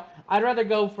style, I'd rather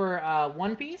go for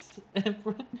One Piece.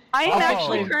 I am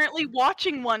actually Oh. currently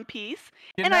watching One Piece,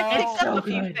 You and I know, picked up so a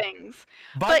few good. things.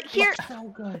 but But here, It's so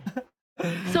good.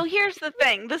 so here's the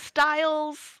thing: the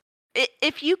styles.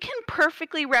 If you can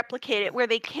perfectly replicate it where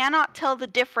they cannot tell the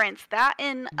difference, that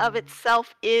in of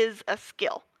itself is a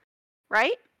skill,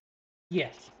 right?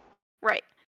 Yes. Right.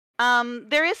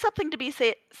 There is something to be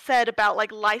said about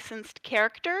like licensed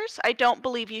characters. I don't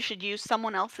believe you should use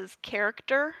someone else's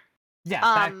character, yeah,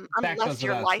 that unless goes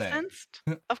you're without saying. licensed,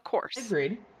 of course.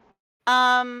 Agreed.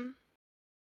 Um,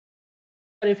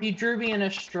 But if you drew me in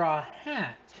a straw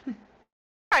hat.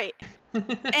 right.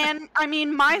 And I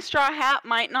mean, my straw hat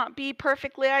might not be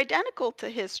perfectly identical to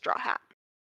his straw hat.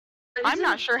 I'm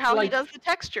not sure how he does the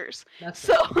textures.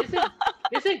 So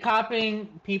isn't copying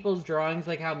people's drawings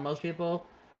like how most people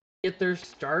get their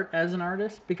start as an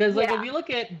artist? Because like if you look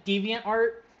at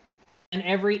DeviantArt and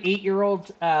every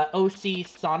 8-year-old's OC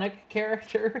Sonic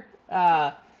character,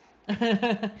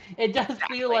 it does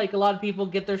feel like a lot of people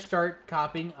get their start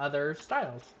copying other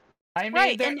styles. I mean,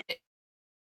 right.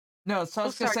 no, so I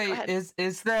was gonna sorry, say,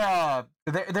 is there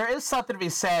there is something to be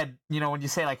said, when you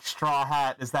say like straw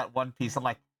hat is that One Piece, I'm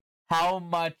like, how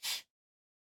much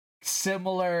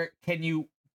similar can you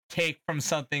take from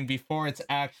something before it's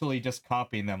actually just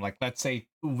copying them? Like, let's say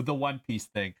the One Piece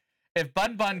thing. If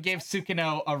Bun Bun gave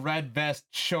Sukino a red vest,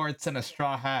 shorts, and a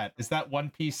straw hat, is that One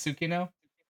Piece Sukino?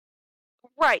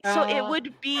 Right. So it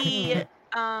would be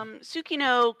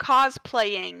Sukino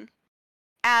cosplaying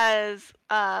as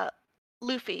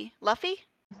Luffy. Luffy.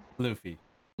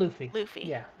 Luffy.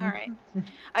 Yeah. All right.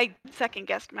 I second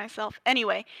guessed myself.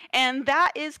 Anyway, and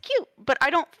that is cute, but I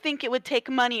don't think it would take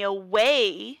money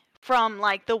away from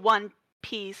like the One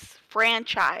Piece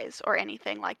franchise or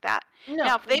anything like that. No,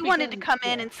 now, if they wanted to come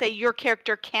in and say your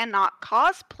character cannot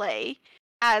cosplay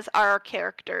as our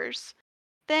characters,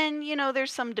 then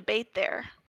there's some debate there.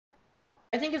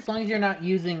 I think as long as you're not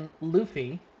using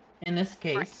Luffy in this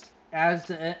case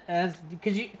as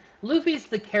because Luffy's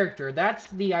the character, that's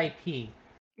the IP.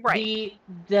 Right.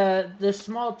 The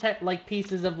small like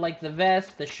pieces of like the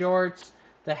vest, the shorts,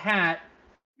 the hat.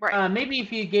 Right. Maybe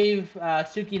if you gave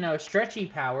Sukino stretchy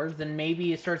powers, then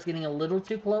maybe it starts getting a little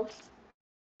too close.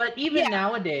 But even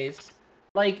nowadays,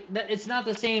 like it's not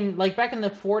the same. Like back in the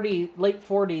late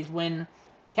 40s, when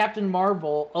Captain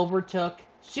Marvel overtook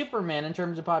Superman in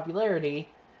terms of popularity,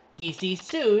 DC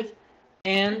sued,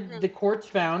 and the courts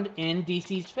found in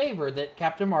DC's favor that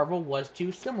Captain Marvel was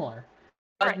too similar.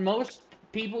 But most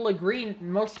people agree,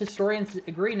 most historians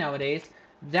agree nowadays,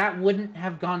 that wouldn't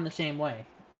have gone the same way.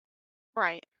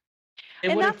 Right.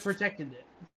 It would have protected it.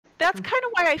 That's kind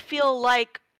of why I feel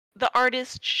like the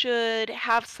artist should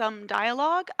have some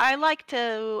dialogue. I like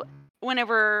to,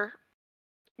 I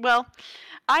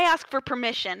ask for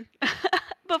permission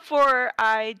before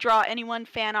I draw anyone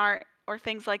fan art or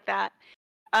things like that.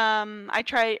 I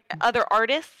try other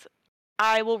artists.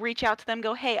 I will reach out to them,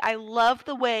 go, hey, I love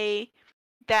the way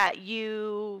that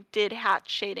you did hat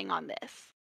shading on this.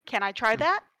 Can I try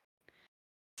that?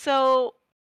 So,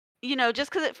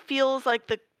 just because it feels like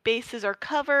the bases are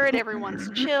covered, everyone's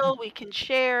chill, we can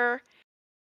share.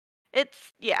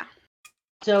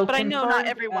 So, but I know not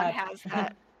everyone has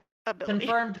that ability.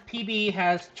 Confirmed PB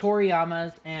has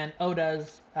Toriyama's and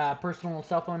Oda's personal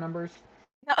cell phone numbers.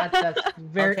 That's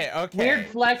very weird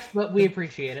flex, but we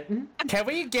appreciate it. Can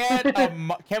we get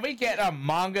a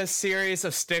manga series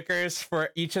of stickers for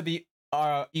each of the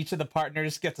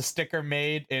partners gets a sticker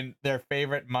made in their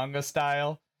favorite manga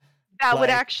style? That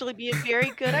would actually be a very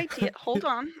good idea. Hold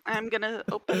on, I'm gonna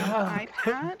open up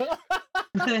the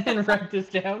iPad and write this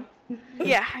down.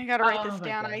 Yeah, I gotta write this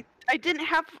down.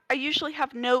 I usually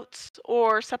have notes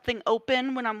or something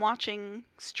open when I'm watching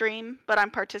stream, but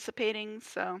I'm participating,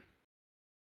 so.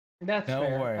 That's no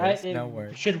fair. worries. No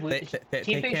worries. Should we?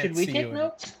 Should we take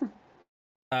notes?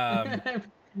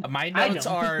 My notes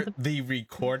are the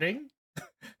recording.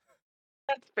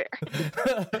 That's fair.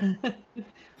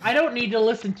 I don't need to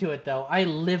listen to it though. I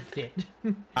lived it.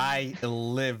 I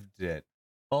lived it.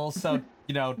 Also,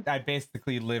 I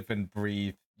basically live and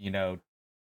breathe,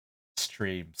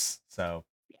 streams. So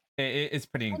it's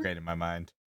pretty ingrained in my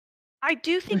mind. I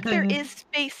do think there is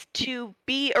space to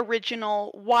be original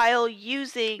while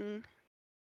using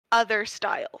other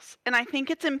styles. And I think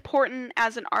it's important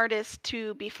as an artist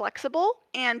to be flexible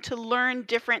and to learn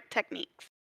different techniques.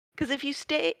 Because if you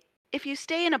stay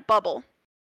in a bubble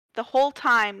the whole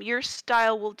time your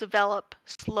style will develop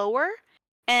slower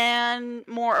and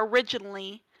more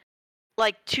originally,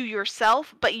 like to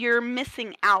yourself, but you're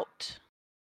missing out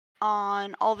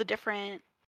on all the different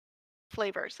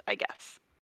flavors, I guess,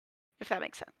 if that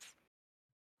makes sense.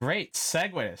 Great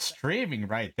segue to streaming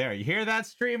right there. You hear that,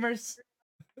 streamers?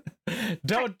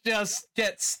 Don't just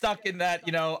get stuck in that,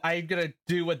 I'm gonna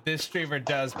do what this streamer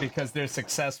does because they're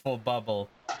successful bubble.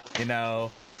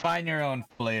 Find your own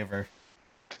flavor.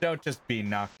 Don't just be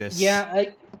Noctis. Yeah,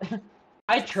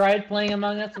 I tried playing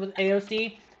Among Us with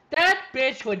AOC. That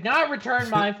bitch would not return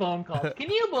my phone calls. Can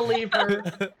you believe her?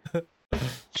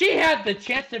 She had the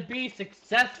chance to be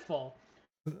successful.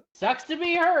 Sucks to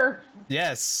be her.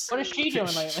 Yes. What is she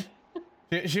doing lately?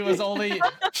 She was only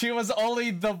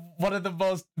the one of the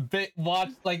most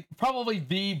watched, like probably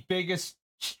the biggest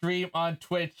stream on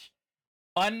Twitch,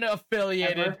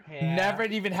 unaffiliated, never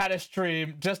even had a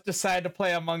stream, just decided to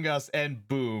play Among Us, and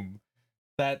boom,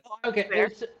 that. Okay.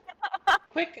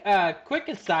 Quick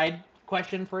aside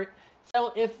question for it.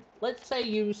 So if let's say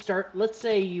you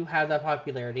have the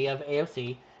popularity of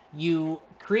AOC, you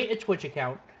create a Twitch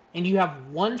account and you have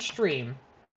one stream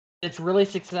that's really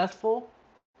successful.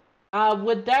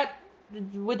 Would that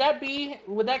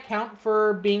count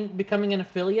for becoming an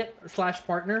affiliate /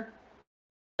 partner?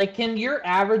 Like, can your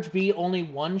average be only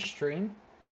one stream?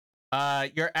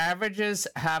 Your averages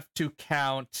have to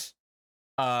count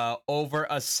over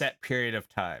a set period of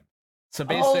time. So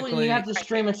basically, and you have to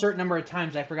stream a certain number of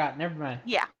times. I forgot. Never mind.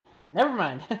 Yeah. Never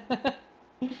mind.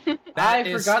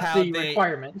 I forgot the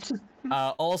requirements.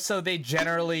 Also, they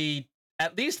generally,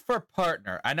 at least for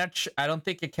partner, I don't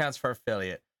think it counts for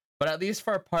affiliate, but at least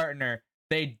for a partner,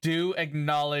 they do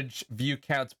acknowledge view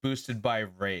counts boosted by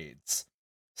raids.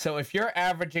 So if you're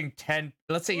averaging 10,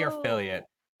 let's say you're affiliate,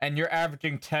 and you're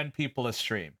averaging 10 people a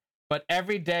stream, but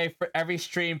every day for every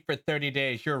stream for 30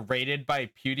 days, you're rated by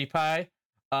PewDiePie,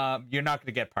 you're not going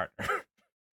to get partner.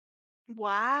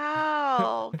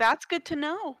 Wow, that's good to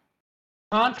know.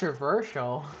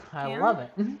 Controversial. I love it.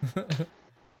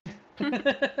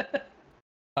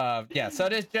 Yeah, so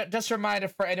it is just a reminder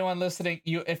for anyone listening,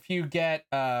 if you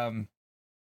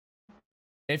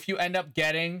end up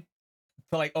getting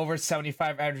to like over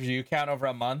 75 average view count over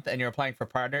a month and you're applying for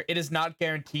partner, it is not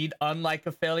guaranteed, unlike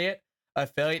affiliate.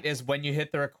 Affiliate is when you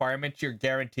hit the requirement, you're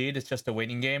guaranteed. It's just a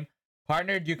waiting game.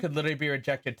 Partnered, you could literally be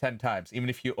rejected 10 times, even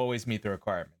if you always meet the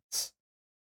requirements.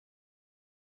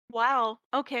 Wow.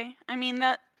 Okay. I mean,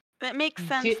 that makes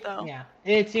sense, though. Yeah.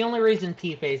 It's the only reason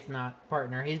T-Face's not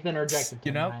partner. He's been rejected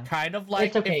 10 times. Kind of like...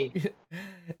 It's okay.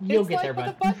 You'll get there,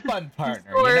 bud. Bun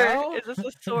partner, Is this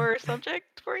a sore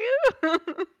subject for you?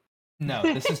 No,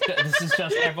 this is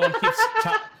just everyone keeps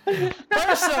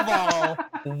First of all,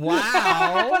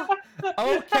 wow.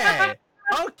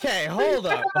 Okay, hold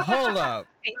up.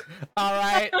 All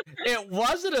right, it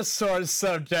wasn't a sore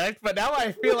subject, but now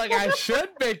I feel like I should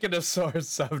make it a sore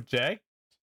subject.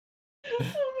 Oh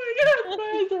my god,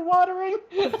 my eyes are watering.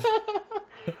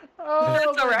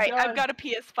 That's all right. God. I've got a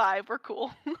PS5. We're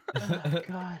cool. Oh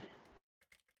god.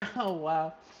 Oh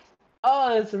wow.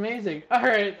 Oh, that's amazing. All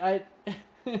right,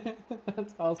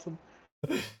 that's awesome.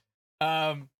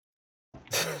 I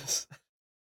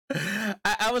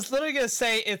was literally gonna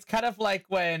say it's kind of like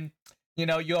when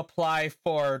you apply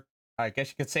for, I guess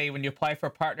you could say when you apply for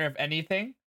a partner of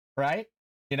anything, right?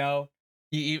 You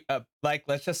like,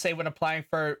 let's just say when applying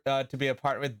for to be a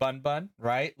partner with Bun,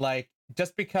 right? Like,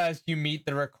 just because you meet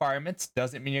the requirements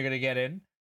doesn't mean you're gonna get in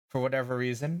for whatever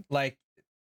reason. Like,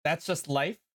 that's just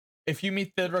life. If you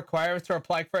meet the requirements for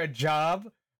applying for a job,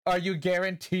 are you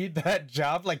guaranteed that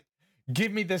job? Like,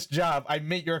 give me this job. I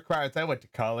meet your requirements. I went to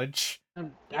college.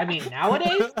 I mean,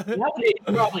 nowadays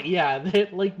probably, yeah.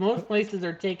 Like, most places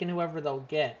are taking whoever they'll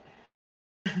get.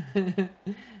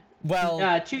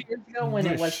 Well, 2 years ago when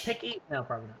it was picky, no,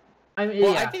 probably not. I mean,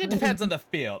 well, yeah. I think it depends on the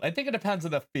field.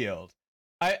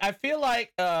 I feel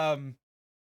like,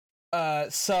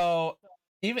 so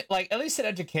even like, at least in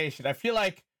education, I feel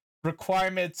like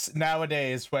requirements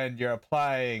nowadays when you're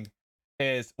applying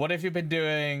is, what have you been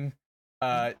doing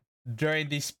during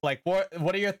these, like, what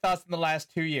are your thoughts in the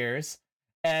last 2 years,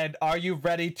 and are you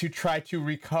ready to try to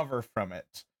recover from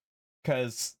it?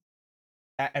 Because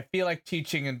I feel like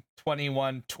teaching in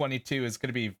 21, 22 is going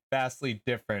to be vastly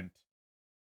different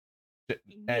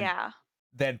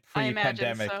than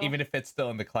pre-pandemic, so. Even if it's still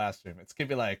in the classroom. It's going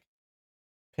to be like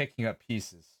picking up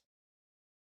pieces.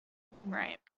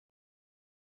 Right.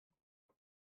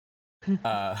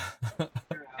 I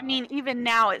mean, even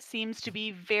now it seems to be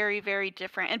very, very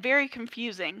different and very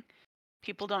confusing.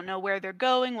 People don't know where they're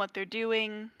going, what they're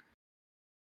doing.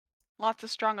 Lots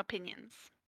of strong opinions.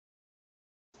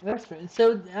 That's fine.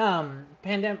 So,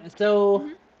 pandemic.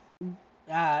 So,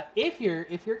 Mhm. if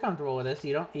you're comfortable with this,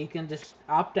 you can just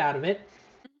opt out of it.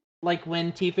 Like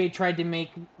when Tifa tried to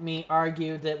make me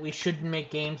argue that we shouldn't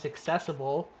make games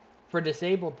accessible for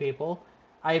disabled people.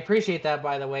 I appreciate that,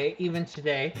 by the way, even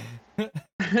today.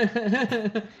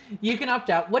 You can opt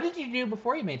out. What did you do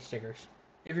before you made stickers?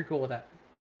 If you're cool with that.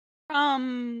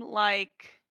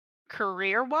 Like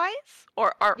career-wise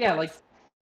or Yeah, like art-wise?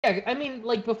 yeah, I mean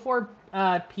like before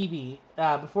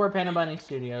before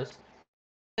PandaBunnyStudios.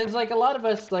 It's like a lot of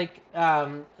us, like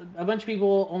a bunch of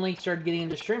people only started getting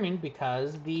into streaming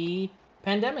because the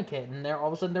pandemic hit, and they're all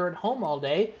of a sudden they're at home all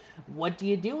day. What do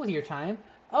you do with your time?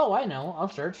 Oh, I know. I'll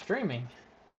start streaming.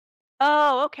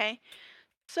 Oh, okay.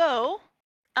 So,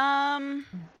 um,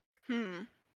 hmm.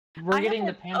 We're I have getting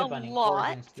the had Panda a Bunny lot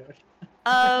origin story.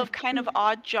 of kind of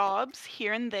odd jobs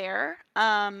here and there.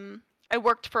 I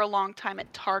worked for a long time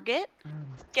at Target,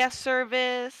 guest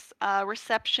service,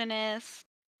 receptionist,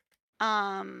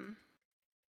 um,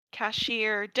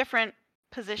 cashier, different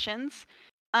positions.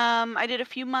 I did a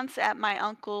few months at my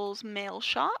uncle's mail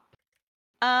shop.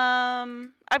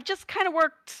 I've just kind of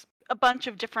worked a bunch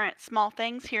of different small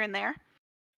things here and there.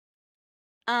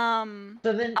 Um,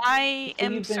 So then, I so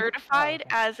am you've been. Oh, certified okay.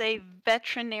 as a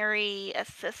veterinary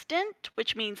assistant,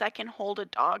 which means I can hold a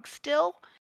dog still.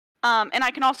 And I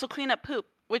can also clean up poop,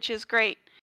 which is great.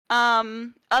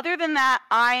 Other than that,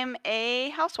 I'm a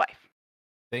housewife.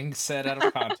 Things said out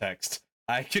of context.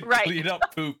 I can Right. clean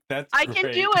up poop. That's I great.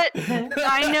 can do it.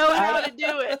 I know how to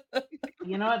do it.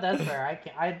 You know what? That's fair.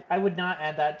 I would not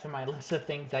add that to my list of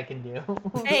things I can do.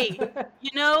 Hey,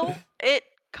 it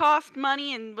cost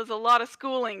money and was a lot of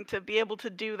schooling to be able to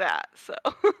do that. So,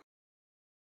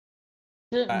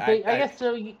 But I, I I, guess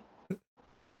so.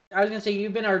 I was gonna say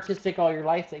you've been artistic all your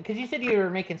life, because you said you were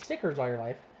making stickers all your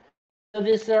life. So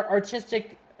this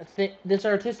artistic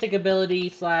ability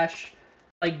slash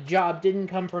like job didn't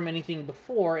come from anything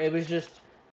before. It was just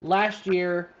last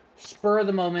year, spur of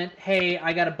the moment. Hey,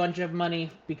 I got a bunch of money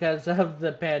because of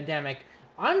the pandemic.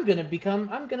 I'm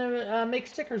gonna make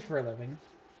stickers for a living.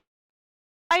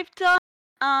 I've done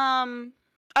um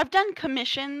I've done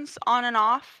commissions on and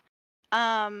off.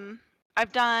 Um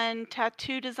I've done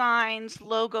tattoo designs,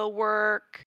 logo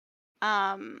work.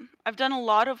 I've done a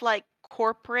lot of like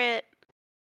corporate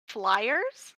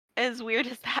flyers, as weird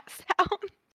as that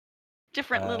sounds.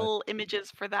 Different little images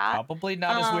for that. probably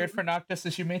not as weird Um for Noctis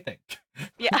as you may think.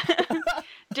 yeah.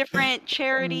 Different Mm.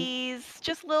 charities,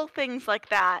 just little things like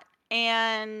that.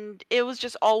 And it was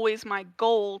just always my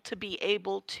goal to be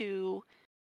able to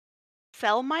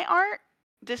sell my art,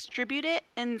 distribute it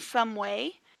in some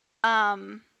way.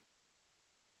 Um,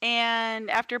 and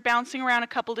after bouncing around a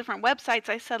couple different websites,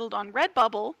 I settled on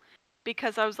Redbubble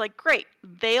because I was like, great,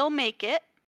 they'll make it.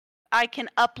 I can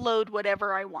upload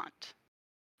whatever I want.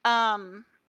 Um,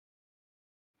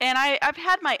 and I've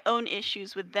had my own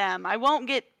issues with them. I won't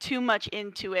get too much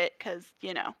into it because,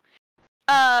 No,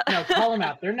 call them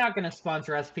out. They're not gonna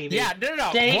sponsor us, PB. Yeah,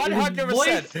 no, Say 100%.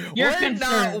 voice your We're not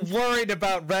concerns. worried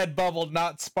about Redbubble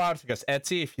not sponsoring us.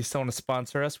 Etsy, if you still want to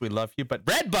sponsor us, we love you. But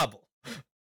Redbubble,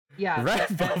 Yeah,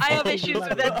 Redbubble. I have we issues love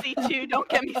with you. Etsy too. Don't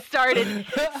get me started.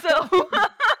 So,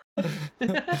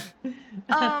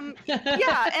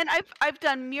 yeah, and I've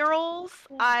done murals.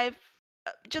 I've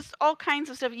just all kinds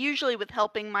of stuff. Usually with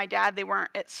helping my dad, they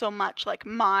weren't so much like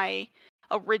my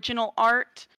original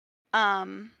art,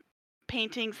 um,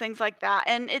 paintings, things like that,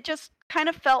 and it just kind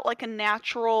of felt like a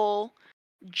natural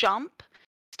jump.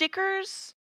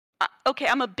 Stickers. Okay,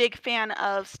 I'm a big fan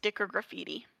of sticker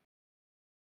graffiti.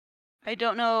 I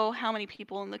don't know how many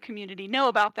people in the community know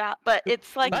about that, but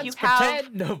it's like you Let's have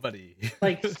pretend nobody.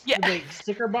 Like, yeah, wait,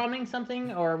 sticker bombing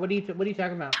something, or what are you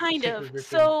talking about? kind Sticker of. graffiti.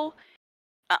 So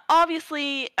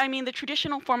obviously, I mean, the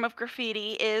traditional form of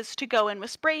graffiti is to go in with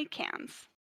spray cans.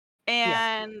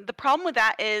 Yeah. And the problem with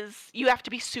that is you have to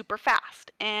be super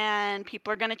fast and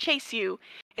people are going to chase you.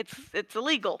 It's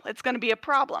illegal. It's going to be a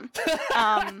problem.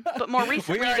 But more We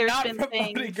recently are there's not been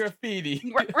promoting things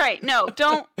graffiti. right. No,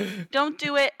 don't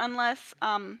do it unless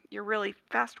you're really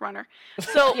fast runner.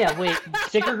 So Yeah, wait,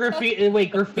 sticker graffiti.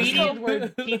 Wait, graffiti so is where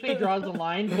Tifa draws the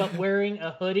line, but wearing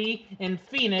a hoodie in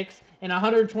Phoenix in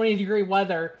 120-degree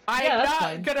weather. I Yeah, am that's not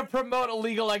fine. going to promote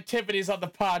illegal activities on the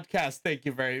podcast. Thank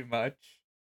you very much.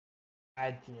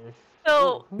 I just.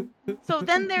 so Ooh. so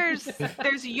then there's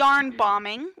yarn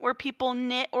bombing where people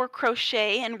knit or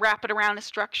crochet and wrap it around a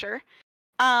structure.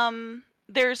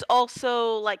 There's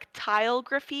also like tile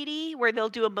graffiti where they'll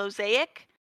do a mosaic.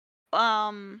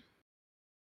 Um,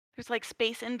 there's like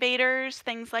Space Invaders,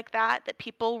 things like that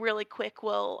people really quick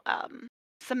will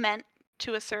cement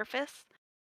to a surface.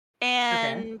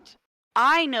 Okay. And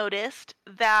I noticed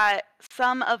that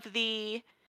some of the,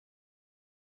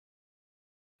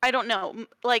 I don't know,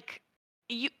 like,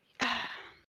 you, how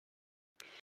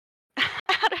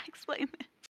to explain this?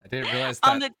 I didn't realize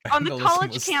On that the vandalism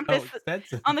college was so campus,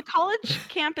 expensive. on the college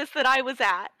campus that I was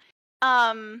at,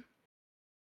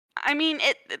 I mean,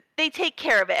 they take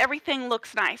care of it. Everything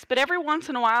looks nice, but every once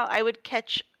in a while, I would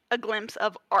catch a glimpse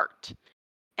of art,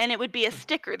 and it would be a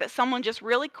sticker that someone just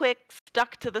really quick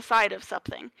stuck to the side of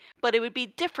something, but it would be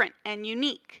different and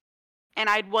unique. And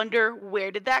I'd wonder,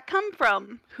 where did that come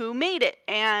from? Who made it?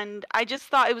 And I just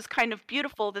thought it was kind of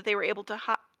beautiful that they were able to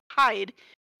hide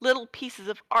little pieces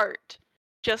of art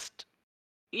just,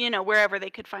 wherever they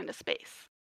could find a space.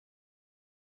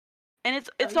 And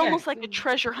it's Yeah. almost like a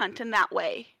treasure hunt in that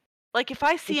way. Like, if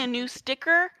I see a new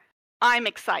sticker, I'm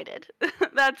excited.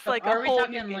 That's like a Are we whole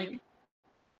new talking like game.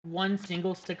 one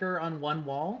single sticker on one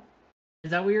wall?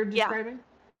 Is that what you're Yeah. describing?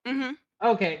 Mhm.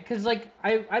 Okay, because like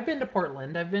I've been to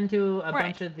Portland. I've been to a Right.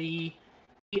 bunch of the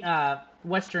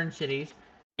western cities,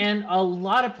 and a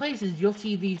lot of places you'll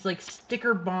see these like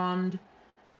sticker bombed.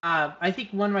 I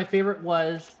think one of my favorite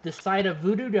was the side of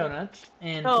Voodoo Donuts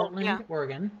in Oh, yeah. Portland,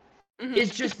 Oregon. Mhm.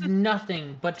 It's just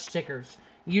nothing but stickers.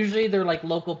 Usually they're like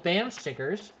local band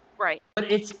stickers, Right.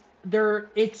 but it's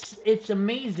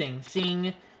amazing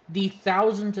seeing the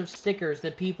thousands of stickers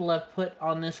that people have put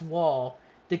on this wall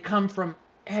that come from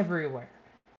everywhere.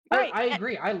 Right. I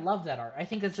agree. I love that art. I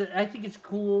think it's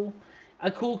cool,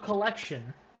 a cool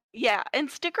collection. Yeah, and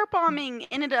sticker bombing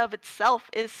in and of itself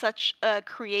is such a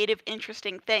creative,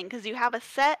 interesting thing because you have a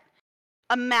set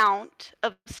amount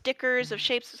of stickers of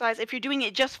shapes and size if you're doing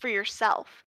it just for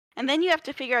yourself. And then you have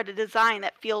to figure out a design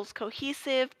that feels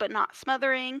cohesive but not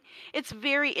smothering. It's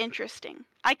very interesting.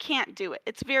 I can't do it.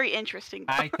 It's very interesting.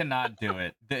 I cannot do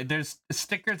it. There's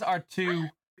stickers are too.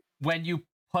 When you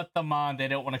put them on, they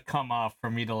don't want to come off for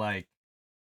me to like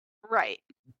Right.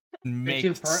 make.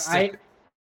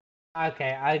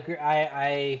 Okay, I agree.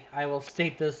 I will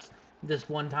state this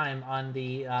one time on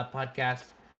the podcast.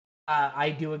 I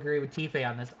do agree with Tife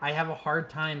on this. I have a hard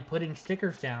time putting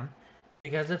stickers down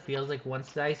because it feels like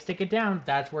once I stick it down,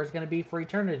 that's where it's going to be for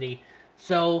eternity.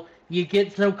 So you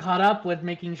get so caught up with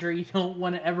making sure you don't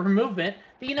want to ever move it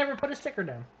that you never put a sticker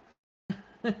down.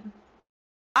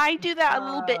 I do that a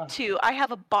little bit too. I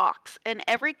have a box, and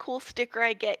every cool sticker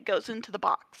I get goes into the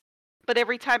box. But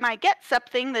every time I get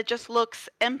something that just looks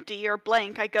empty or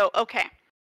blank, I go, okay,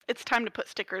 it's time to put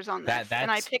stickers on this.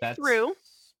 And I pick through.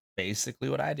 Basically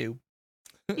what I do.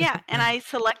 Yeah, and I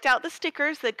select out the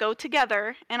stickers that go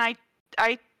together, and I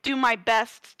do my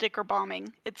best sticker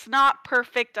bombing. It's not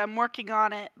perfect. I'm working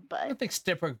on it, I but don't think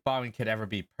sticker bombing could ever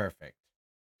be perfect.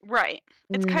 right.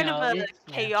 It's kind of No, a it's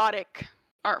chaotic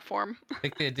art form. I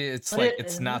think the idea it's But like it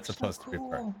it's not looks so supposed to be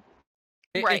perfect. cool.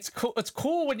 Right. It's cool. It's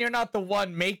cool when you're not the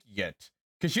one making it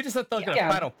because you just have to look at Yeah.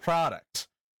 a final product.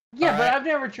 Yeah, All but right? I've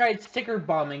never tried sticker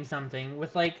bombing something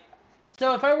with like.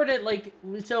 So if I were to like,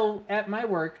 so at my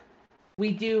work,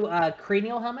 we do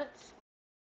cranial helmets.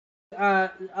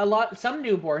 Some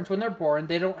newborns when they're born,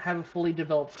 they don't have a fully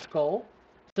developed skull,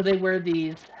 so they wear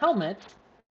these helmets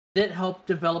that help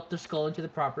develop the skull into the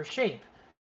proper shape.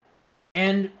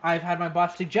 And I've had my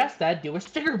boss suggest that do a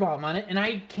sticker bomb on it, and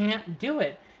I can't do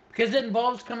it because it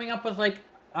involves coming up with like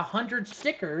 100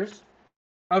 stickers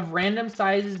of random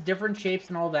sizes, different shapes,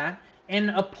 and all that,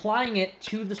 and applying it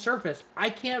to the surface. I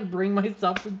can't bring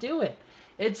myself to do it.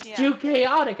 It's too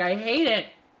chaotic. I hate it.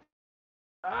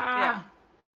 Yeah.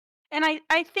 And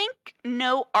I think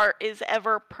no art is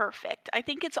ever perfect. I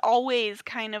think it's always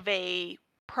kind of a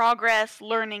progress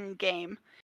learning game.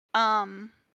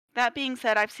 That being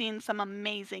said, I've seen some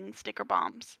amazing sticker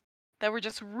bombs that were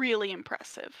just really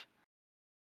impressive.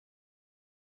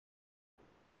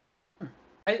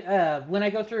 When I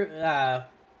go through,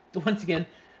 once again,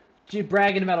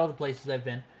 bragging about all the places I've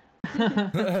been.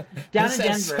 Down in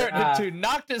Denver. To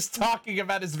Noctis talking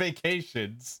about his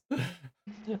vacations.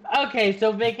 Okay,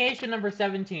 so vacation number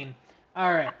 17.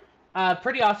 All right.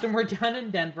 Pretty awesome. We're down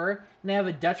in Denver, and they have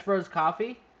a Dutch Bros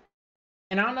coffee.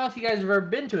 And I don't know if you guys have ever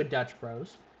been to a Dutch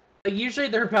Bros, but usually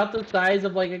they're about the size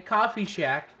of like a coffee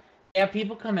shack. They have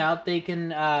people come out. They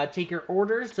can take your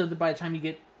orders, so that by the time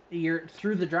you're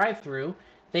through the drive-through,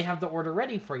 they have the order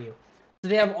ready for you. So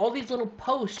they have all these little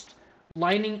posts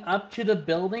lining up to the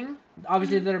building,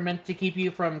 obviously that are meant to keep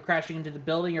you from crashing into the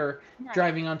building or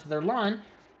driving onto their lawn.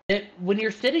 That when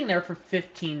you're sitting there for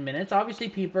 15 minutes, obviously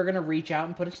people are going to reach out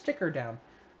and put a sticker down.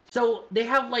 So they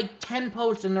have like 10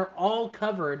 posts, and they're all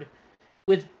covered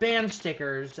with band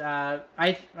stickers. I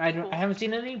haven't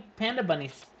seen any Panda Bunny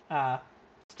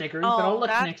stickers, but I'll look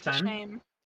next time. Shame.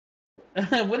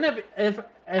 Wouldn't that be,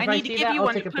 If I I need to see give that, you I'll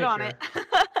one take to a put on it.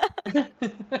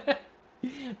 picture.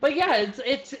 But yeah,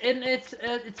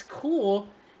 it's cool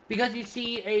because you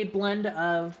see a blend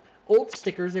of old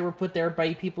stickers that were put there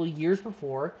by people years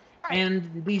before, Right.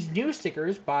 and these new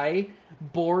stickers by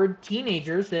bored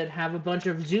teenagers that have a bunch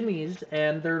of zoomies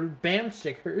and they're band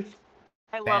stickers.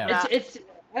 I love Bam. that. It's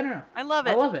I don't know. I love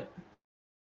I it. love it.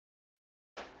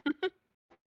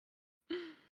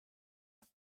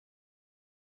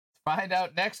 Find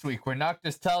out next week where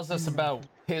Noctis tells us about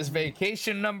his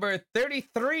vacation number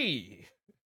 33.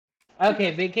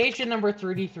 Okay, vacation number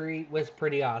 33 was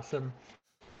pretty awesome.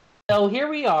 So here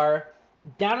we are,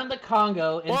 down in the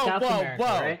Congo in South America,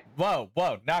 right?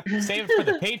 Whoa. Now save it for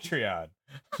the Patreon.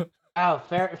 Oh,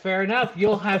 fair enough.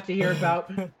 You'll have to hear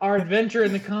about our adventure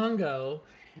in the Congo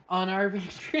on our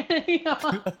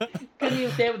Patreon. Couldn't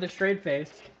even say it with a straight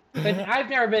face. But I've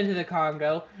never been to the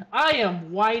Congo. I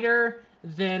am whiter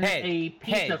than a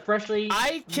piece of freshly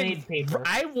made paper.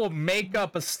 I will make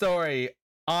up a story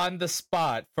on the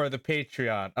spot for the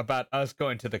Patreon about us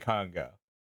going to the Congo.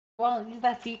 Well,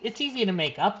 it's easy to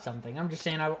make up something. I'm just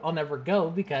saying I'll never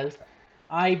go because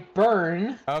I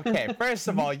burn. Okay, first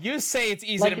of all, you say it's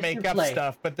easy Like to a make up souffle.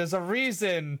 stuff, but there's a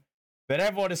reason that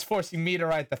everyone is forcing me to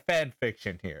write the fan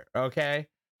fiction here, okay?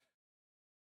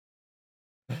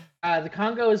 The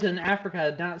Congo is in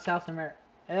Africa, not South America.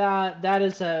 That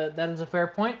is a fair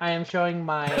point. I am showing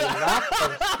my lack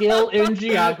of skill in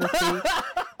geography.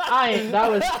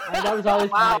 That was always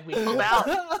my weakness.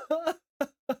 Wow.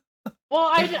 Well,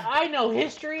 I know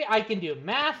history. I can do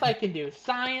math. I can do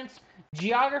science.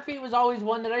 Geography was always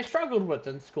one that I struggled with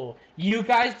in school. You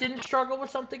guys didn't struggle with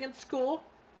something in school?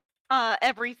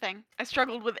 Everything. I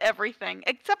struggled with everything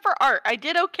except for art. I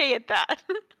did okay at that.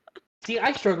 See,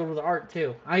 I struggled with art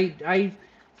too.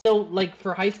 So like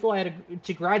for high school, I had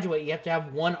to graduate. You have to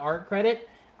have one art credit.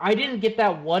 I didn't get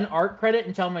that one art credit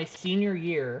until my senior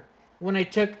year when I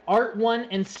took Art 1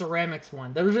 and Ceramics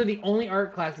 1. Those are the only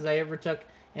art classes I ever took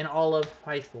in all of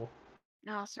high school.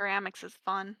 No, ceramics is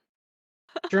fun.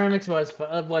 Ceramics was a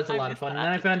I lot of miss fun. And that.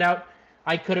 then I found out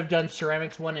I could have done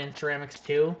Ceramics 1 and Ceramics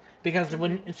 2 because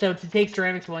to take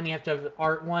Ceramics 1 you have to have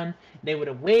Art 1. They would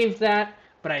have waived that,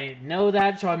 but I didn't know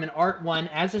that, so I'm in Art 1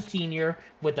 as a senior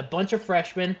with a bunch of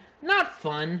freshmen. Not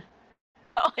fun.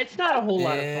 Oh, It's not a whole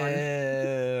lot of fun.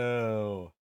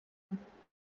 Ew.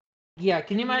 Yeah,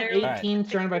 can you imagine No. 18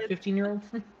 surrounded by 15-year-olds?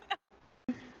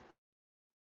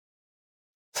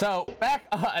 So, back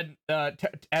on,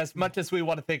 as much as we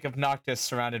want to think of Noctis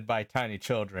surrounded by tiny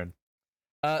children.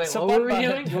 Wait, So what were we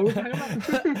Bun doing? What were we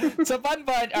talking about? So Bun,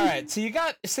 all right.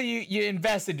 So you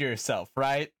invested yourself,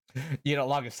 right?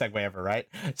 Longest segue ever, right?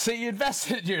 So you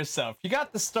invested yourself. You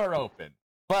got the store open,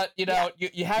 but you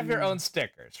have your own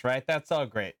stickers, right? That's all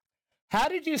great. How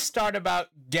did you start about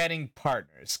getting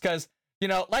partners? Because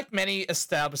like many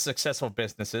established successful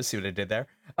businesses, see what I did there?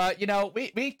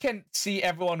 We can see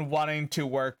everyone wanting to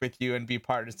work with you and be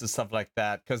partners and stuff like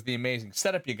that because the amazing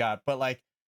setup you got. But like,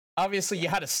 obviously, you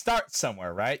had to start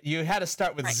somewhere, right? You had to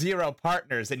start with 0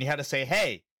 partners, and you had to say,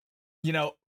 hey, you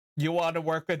want to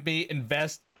work with me?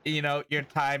 Invest, your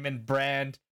time and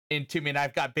brand into me, and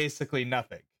I've got basically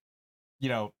nothing,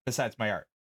 besides my art.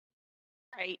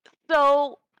 Right.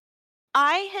 So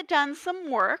I had done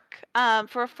some work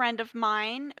for a friend of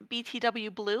mine,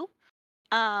 BTW Blue.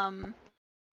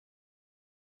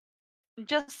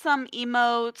 Just some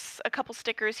emotes, a couple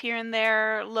stickers here and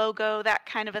there, logo, that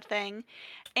kind of a thing.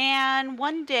 And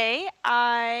one day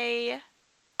I'd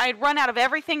run out of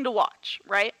everything to watch,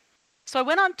 right? So I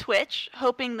went on Twitch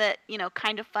hoping that,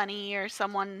 Kind of Funny or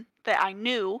someone that I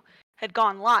knew had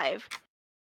gone live.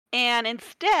 And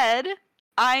instead,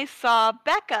 I saw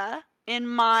Becca in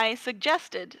my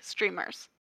suggested streamers.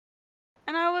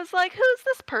 And I was like, who's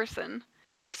this person?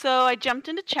 So I jumped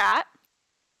into chat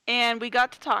and we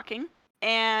got to talking.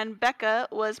 And Becca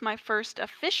was my first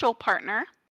official partner.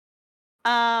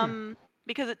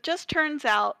 Because it just turns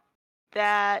out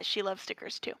that she loves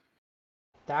stickers too.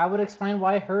 That would explain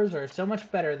why hers are so much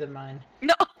better than mine.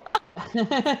 No.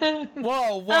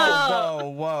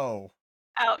 Whoa.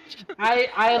 Ouch.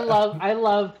 I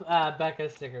love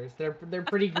Becca's stickers. They're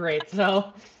pretty great.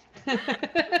 So.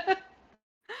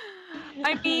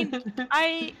 I mean,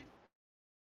 I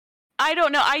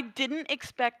don't know. I didn't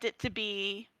expect it to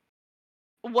be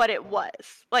what it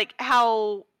was. Like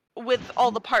how with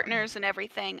all the partners and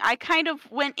everything. I kind of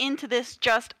went into this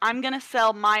just I'm going to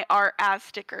sell my art as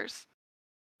stickers.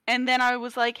 And then I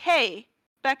was like, "Hey,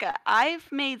 Becca,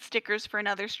 I've made stickers for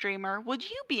another streamer. Would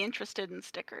you be interested in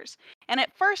stickers?" And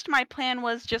at first my plan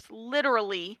was just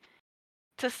literally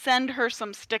to send her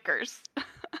some stickers.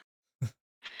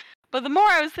 But the more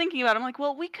I was thinking about it, I'm like,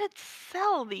 well, we could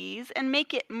sell these and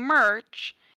make it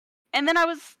merch. And then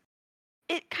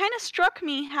it kind of struck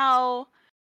me how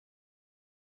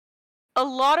a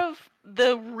lot of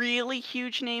the really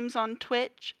huge names on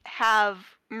Twitch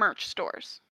have merch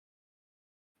stores.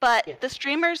 But Yes. the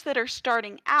streamers that are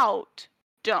starting out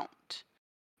don't.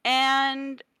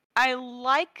 And I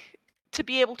like to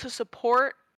be able to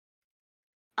support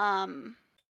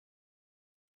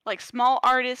like small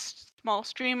artists, small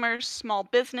streamers, small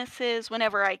businesses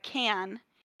whenever I can,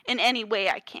 in any way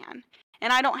I can.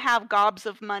 And I don't have gobs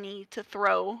of money to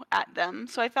throw at them.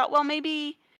 So I thought, well,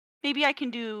 maybe I can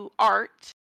do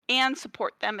art and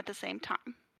support them at the same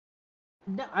time.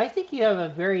 No, I think you have a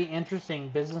very interesting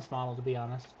business model, to be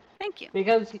honest. Thank you.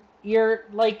 Because you're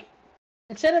like,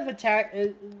 instead of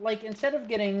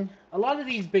getting a lot of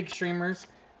these big streamers,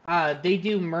 they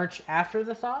do merch after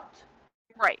the thought.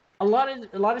 Right. A lot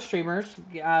of streamers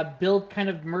build kind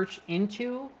of merch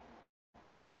into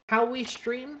how we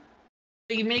stream.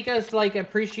 They make us like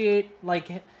appreciate like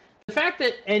the fact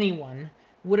that anyone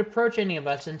would approach any of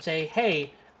us and say,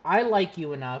 "Hey, I like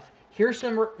you enough. Here's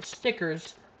some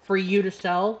stickers for you to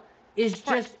sell." Is just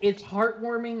Right. it's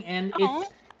heartwarming and Aw.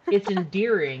 it's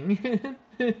endearing.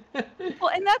 Well,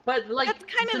 and But like, that's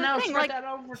kind so of the now thing, spread like- that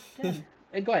over.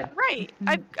 Go ahead. right.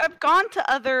 I've gone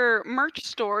to other merch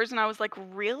stores and I was like,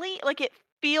 really? Like it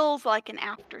feels like an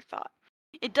afterthought.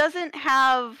 It doesn't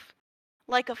have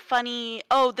like a funny,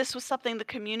 oh, this was something the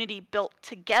community built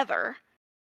together.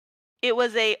 It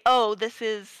was this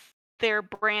is their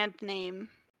brand name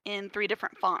in 3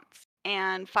 different fonts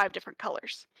and 5 different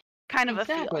colors. Kind of a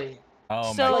feel. Exactly.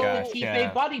 Oh So- my Like gosh, the yeah.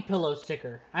 Tife body pillow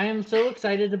sticker. I am so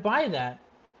excited to buy that.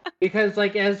 Because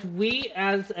like as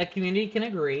a community can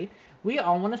agree, we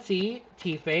all want to see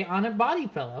Tife on a body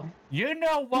pillow. You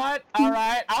know what? All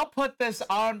right, I'll put this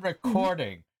on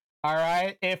recording. All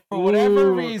right, if for whatever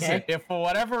Ooh, reason, okay.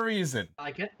 I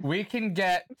like it. we can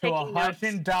get to Taking notes.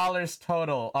 $100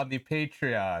 total on the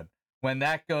Patreon when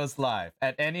that goes live.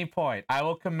 At any point, I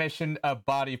will commission a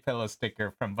body pillow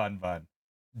sticker from Bun Bun.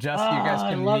 Just so you guys Oh, I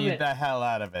can love need it. the hell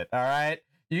out of it. All right.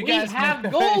 You We guys have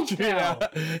make the goals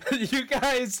Patreon. You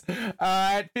guys, all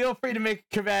right. Feel free to make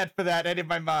a command for that. Any of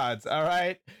my mods. All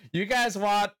right. You guys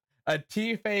want a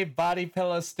Tife body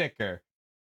pillow sticker.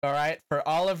 All right, for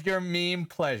all of your meme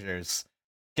pleasures,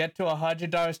 get to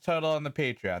 $100 total on the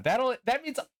Patreon. That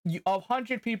means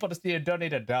 100 people just need to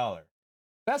donate $1.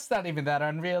 That's not even that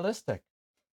unrealistic.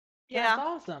 Yeah. That's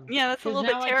awesome. Yeah, that's a 'Cause little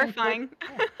bit now I can put- terrifying.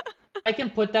 yeah. I can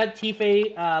put that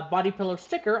Tife body pillow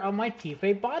sticker on my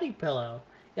Tife body pillow.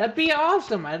 That'd be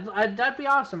awesome. That'd be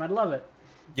awesome. I'd love it.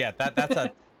 Yeah, that's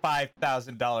a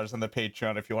 $5,000 on the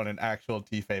Patreon if you want an actual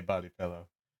Tife body pillow.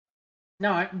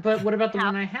 No, but what about the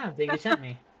one I have that you sent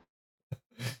me?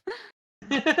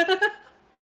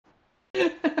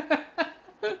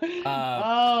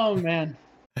 Oh man.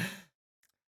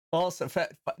 Also,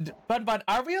 Bun Bun,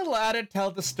 are we allowed to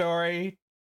tell the story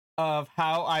of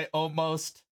how I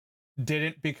almost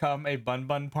didn't become a Bun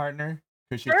Bun partner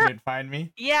because you Sure. couldn't find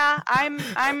me? Yeah, I'm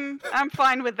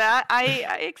fine with that. I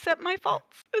accept my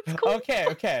faults. It's cool.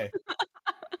 Okay.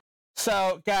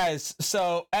 So, guys,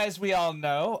 as we all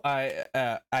know,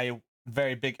 I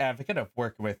very big advocate of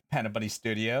working with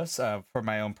PandaBunnyStudios for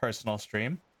my own personal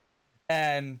stream,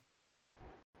 and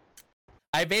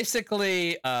I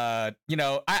basically, I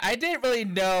didn't really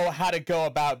know how to go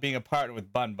about being a partner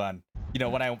with Bun Bun. You know,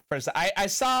 when I first, I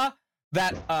saw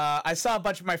that I saw a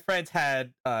bunch of my friends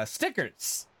had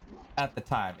stickers at the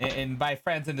time, and by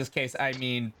friends in this case, I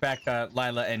mean Becca,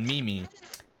 Lila, and Mimi.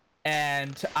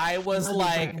 And I was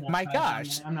like, my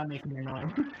gosh, I'm not making your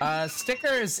noise.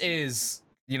 stickers is,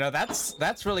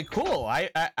 that's really cool. I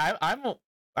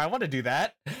want to do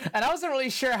that, and I wasn't really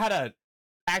sure how to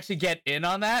actually get in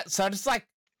on that. So I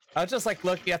was just like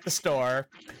looking at the store,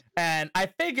 and I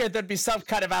figured there'd be some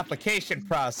kind of application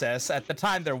process. At the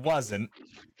time, there wasn't.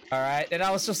 All right, and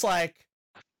I was just like,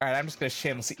 all right, I'm just gonna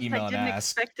shamelessly email I and didn't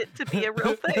ask. expect it to be a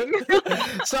real thing.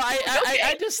 So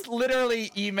I just literally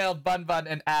emailed Bun Bun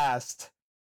and asked,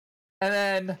 and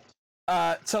then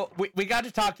so we got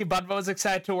to talking. Bun Bun was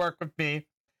excited to work with me,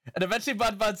 and eventually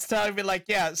Bun Bun's telling me like,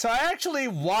 yeah, so I actually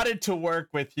wanted to work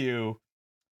with you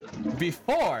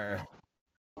before,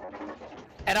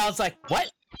 and I was like,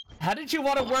 what? How did you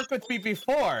want to work with me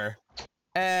before?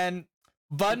 And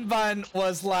Bun Bun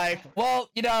was like, well,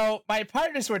 my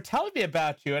partners were telling me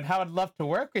about you and how I'd love to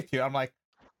work with you. I'm like,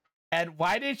 and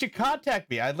why didn't you contact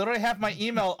me? I literally have my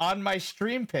email on my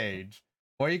stream page,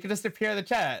 or you can just appear in the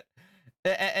chat.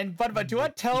 And Bun Bun, do you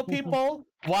want to tell people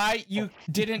why you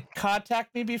didn't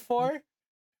contact me before?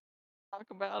 Talk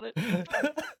about it.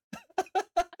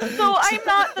 So I'm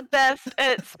not the best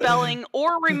at spelling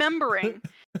or remembering.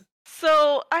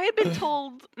 So I had been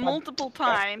told multiple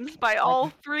times by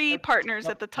all 3 partners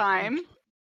at the time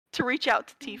to reach out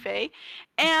to Tife,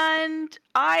 and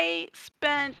I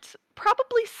spent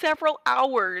probably several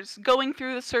hours going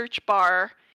through the search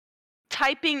bar,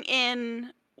 typing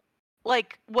in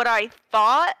like what I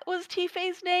thought was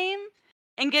Tife's name,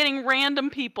 and getting random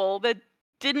people that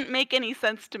didn't make any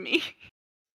sense to me.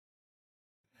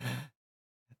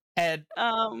 And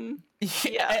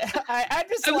Yeah. I'm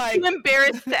just I was like too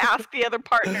embarrassed to ask the other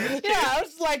partners. Yeah, I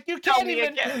was like, you tell can't me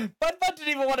even. again. Bun Bun didn't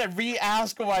even want to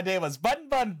re-ask what my name was. Bun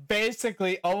Bun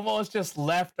basically almost just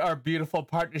left our beautiful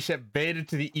partnership baited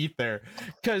to the ether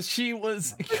because she couldn't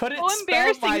so spell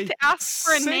embarrassing my to ask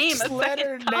for a name a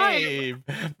six-letter second time. name.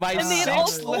 My And they had all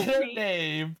told six-letter me.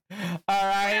 name. All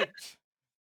right.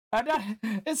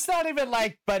 It's not even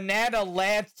like Banana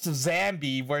Lance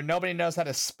Zambi where nobody knows how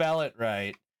to spell it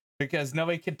right because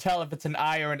nobody can tell if it's an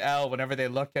I or an L whenever they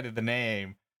look at the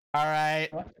name. All right,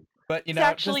 but you It's know,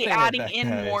 actually just think adding of that,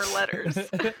 in more guys. letters.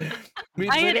 We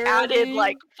I had added literally-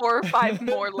 like 4 or 5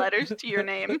 more letters to your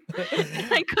name.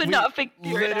 I could we not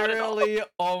figure it out at all. literally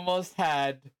almost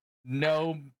had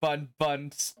no Bun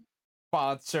Bun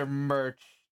sponsor merch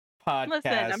podcast.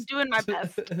 Listen, I'm doing my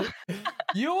best.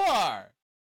 You are.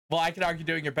 Well, I could argue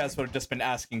doing your best would have just been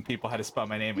asking people how to spell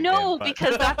my name No, again. But...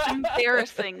 because that's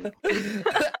embarrassing.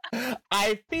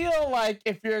 I feel like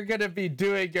if you're going to be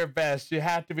doing your best, you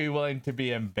have to be willing to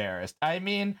be embarrassed. I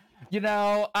mean, you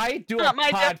know, I do Not a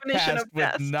my definition podcast of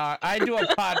with best. I do a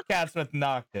podcast with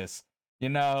Noctis. You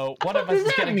know, one of What us does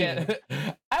is that gonna mean? get.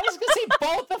 I was gonna say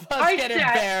both of us I get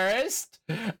sat- embarrassed.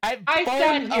 I both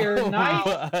sat here of nice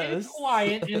and us.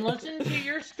 quiet and listened to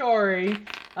your story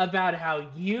about how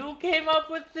you came up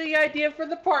with the idea for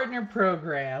the partner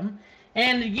program,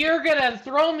 and you're gonna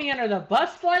throw me under the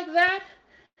bus like that?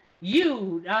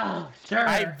 You, oh, sir.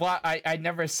 I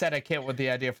never said I came up with the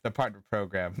idea for the partner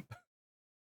program.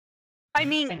 I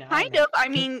mean, I know. kind of. I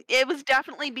mean, it was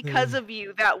definitely because of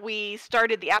you that we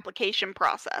started the application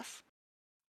process.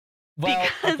 Well,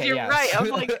 Because okay, you're yes. right. I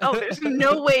was like, oh, there's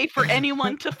no way for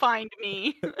anyone to find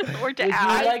me or to Would you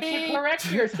add. like to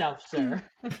correct yourself, sir?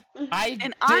 I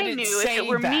knew if it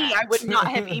were me, I would not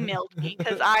have emailed me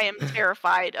because I am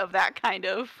terrified of that kind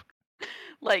of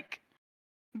like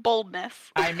boldness.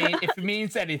 I mean, if it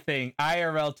means anything,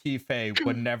 IRL Tife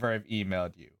would never have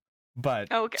emailed you.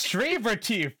 But Okay. Streamer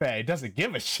Tife doesn't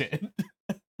give a shit.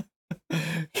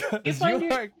 You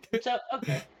find so,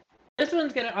 okay. This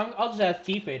one's gonna. I'll just ask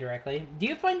Tife directly. Do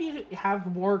you find you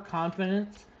have more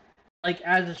confidence, like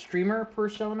as a streamer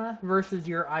persona versus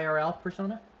your IRL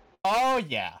persona? Oh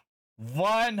yeah,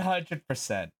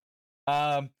 100%.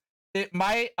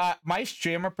 My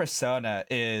streamer persona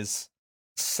is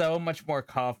so much more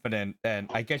confident, and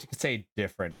I guess you could say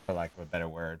different, for lack of a better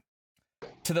word.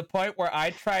 To the point where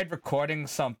I tried recording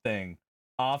something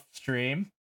off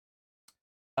stream,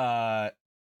 in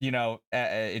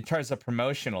terms of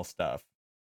promotional stuff,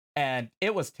 and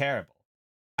it was terrible.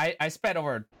 I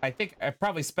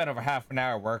probably spent over half an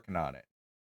hour working on it,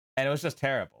 and it was just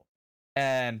terrible.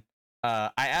 And I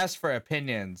asked for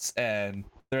opinions, and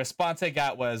the response I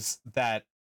got was that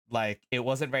like it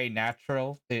wasn't very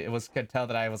natural. Could tell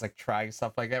that I was like trying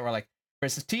stuff like that. We're like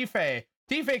versus Tife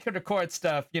could record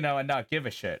stuff, and not give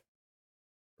a shit,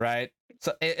 right?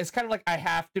 So it's kind of like I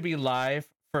have to be live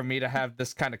for me to have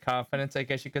this kind of confidence, I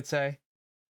guess you could say.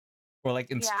 Or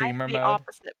like in streamer I have mode. the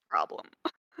opposite problem.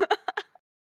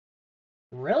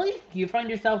 Really? Do you find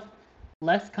yourself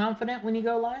less confident when you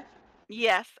go live?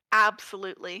 Yes,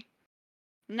 absolutely.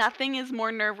 Nothing is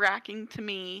more nerve-wracking to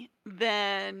me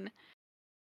than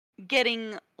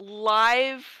getting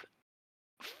live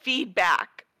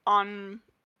feedback on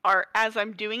art as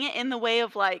I'm doing it in the way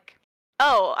of like,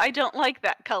 oh, I don't like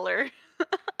that color.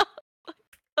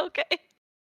 Okay.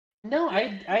 No,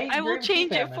 I I will agree with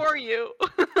change you, it for you.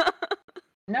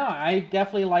 No, I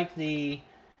definitely like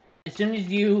as soon as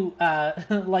you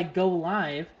like go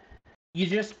live, you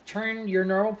just turn your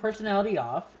normal personality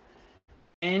off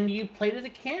and you play to the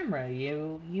camera.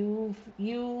 You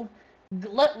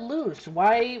let loose.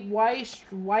 Why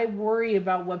worry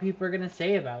about what people are gonna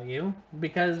say about you?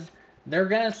 Because they're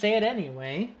gonna say it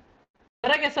anyway.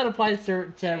 But I guess that applies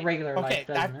to regular life,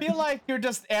 I doesn't feel it? like you're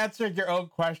just answering your own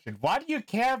question. Why do you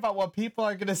care about what people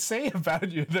are gonna say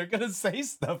about you? They're gonna say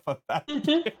stuff about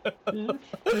you.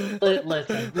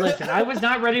 Listen. I was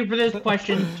not ready for this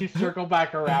question to circle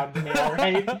back around to me,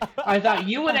 alright? I thought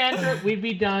you would answer it, we'd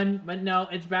be done, but no,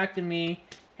 it's back to me,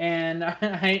 and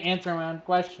I answer my own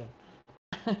question.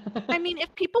 I mean,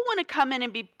 if people want to come in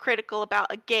and be critical about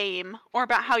a game or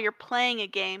about how you're playing a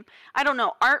game, I don't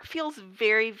know. Art feels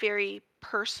very, very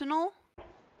personal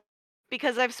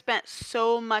because I've spent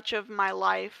so much of my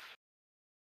life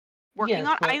working Yes,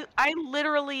 on. but I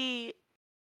literally,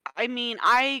 I mean,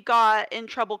 I got in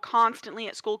trouble constantly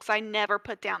at school because I never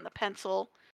put down the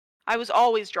pencil. I was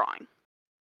always drawing.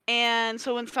 And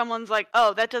so when someone's like,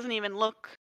 "Oh, that doesn't even look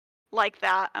like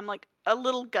that," I'm like a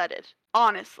little gutted.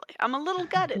 Honestly, I'm a little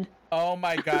gutted. Oh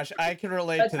my gosh, I can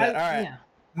relate to that. All right. yeah.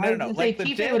 I No, was no, gonna say like Tifa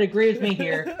would legit. agree with me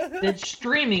here that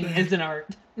streaming is an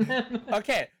art.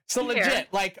 Okay, so Fair. legit,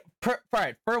 like,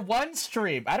 right, for one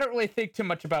stream, I don't really think too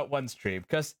much about one stream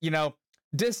because,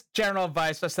 this general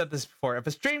advice, I've said this before. If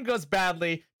a stream goes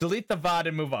badly, delete the VOD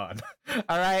and move on.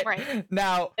 All right? Right.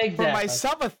 Now, for my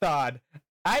Exactly. subathon,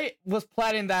 I was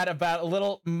planning that about a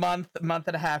little month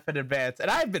and a half in advance,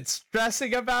 and I've been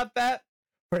stressing about that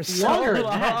for so Longer than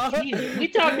long. that. Jeez, we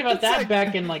talked about It's that like,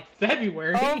 back in like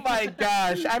February. oh my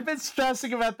gosh, I've been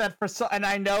stressing about that for and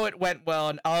I know it went well,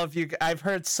 and all of you, I've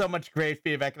heard so much great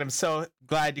feedback, and I'm so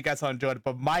glad you guys all enjoyed it,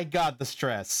 but my god, the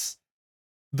stress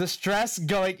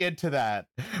going into that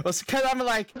was because I'm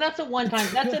like, That's a one-time.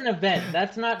 That's an event.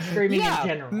 That's not streaming in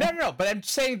general. no, but I'm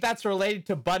saying that's related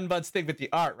to Bun's thing with the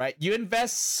art, right? You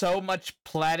invest so much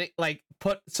planning, like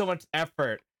put so much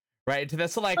effort, right, into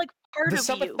this. So like part the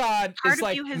of you, subathon part is of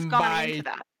like you has gone my into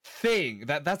that. thing.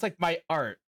 That's like my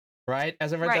art, right?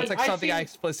 As a Right. that's like I've something I seen-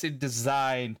 explicitly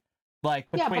designed, like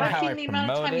Yeah, between but I've how I seen the amount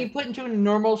of promote time you it. put into a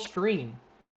normal stream.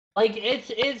 Like,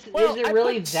 is Well, it I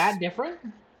really put- that different?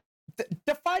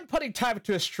 Define putting time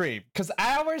into a stream, because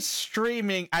hours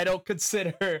streaming I don't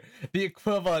consider the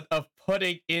equivalent of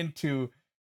putting into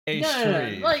a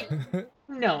stream. Like,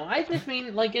 no, I just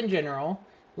mean like in general.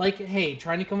 Like, hey,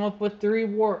 trying to come up with the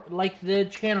reward, like the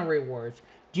channel rewards.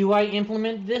 Do I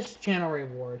implement this channel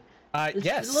reward? It's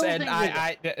Yes, little and things like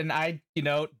I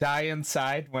die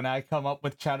inside when I come up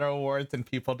with channel awards and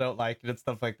people don't like it and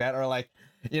stuff like that, or like,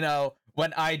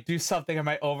 when I do something in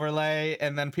my overlay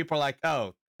and then people are like,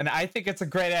 oh, and I think it's a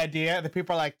great idea, and the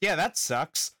people are like, yeah, that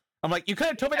sucks. I'm like, you could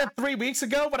have told me that 3 weeks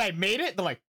ago when I made it. They're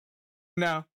like,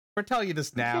 no, we're telling you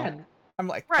this now. Yeah, I'm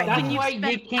like, Right, That's when you why you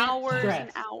spend can't hours stress.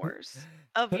 and hours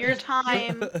of your Just-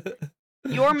 time,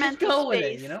 your just mental go with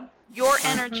space, it, you know. your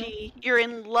energy, you're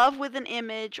in love with an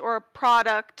image or a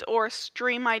product or a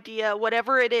stream idea,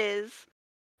 whatever it is,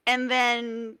 and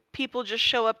then people just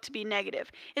show up to be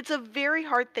negative. It's a very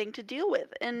hard thing to deal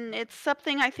with, and it's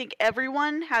something I think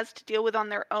everyone has to deal with on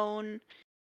their own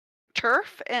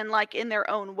turf and like in their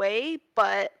own way.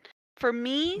 But for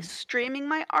me, streaming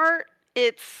my art,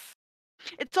 it's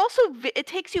also it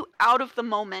takes you out of the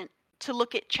moment to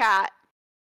look at chat,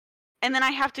 and then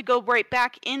I have to go right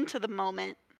back into the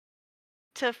moment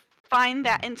to find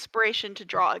that inspiration to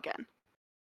draw again.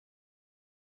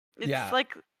 It's Yeah.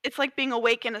 it's like being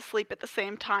awake and asleep at the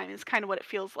same time is kind of what it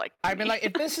feels like to I mean, me. like,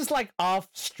 if this is like off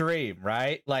stream,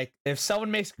 right? Like, if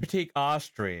someone makes a critique off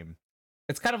stream,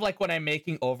 it's kind of like when I'm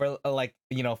making over, like,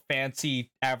 fancy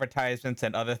advertisements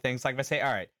and other things. Like, if I say,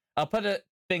 all right, I'll put a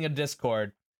thing in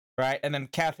Discord, right? And then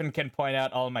Catherine can point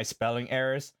out all of my spelling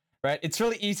errors, right? It's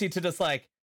really easy to just, like,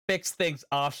 fix things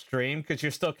off stream because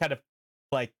you're still kind of,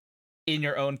 like, in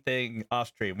your own thing off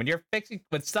stream.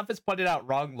 When stuff is pointed out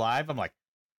wrong live, I'm like,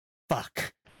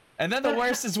 fuck. And then the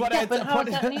worst is what yeah, I but how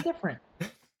is that any different?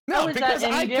 No, How is because that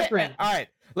any I can't. different? All right,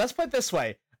 let's put it this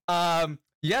way.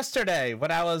 Yesterday when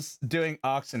I was doing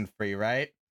Oxenfree,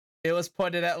 right, it was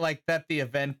pointed out like that the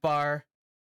event bar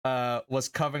was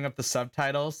covering up the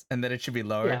subtitles and that it should be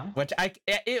lowered. Yeah. Which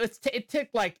it took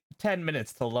like 10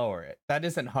 minutes to lower it. That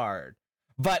isn't hard,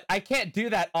 but I can't do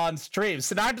that on stream.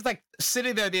 So now I'm just like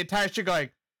sitting there the entire show going,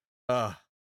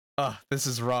 this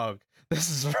is wrong. This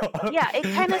is wrong. Yeah, it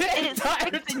kind of The is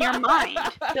entire fixed in your time. mind.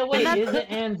 So wait, that's- is it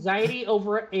anxiety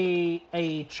over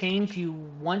a change you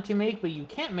want to make but you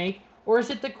can't make, or is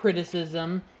it the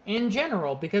criticism in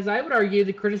general? Because I would argue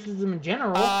the criticism in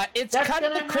general, it's that's kind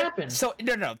of gonna the happen. So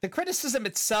no, the criticism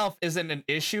itself isn't an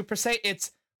issue per se.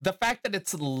 It's the fact that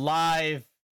it's live,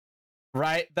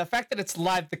 right? The fact that it's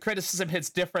live, the criticism hits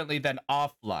differently than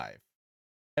off live.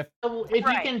 So if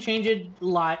Right. you can change it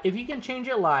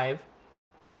live,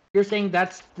 you're saying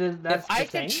that's the If I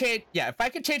same? can change, if I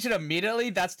can change it immediately,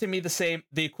 that's to me the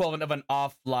equivalent of an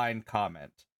offline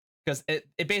comment, because it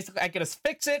basically I can just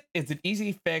fix it. It's an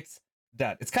easy fix,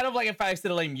 done. It's kind of like if I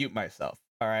accidentally mute myself.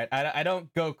 All right, I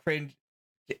don't go cringe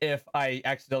if I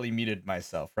accidentally muted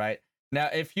myself. Right now,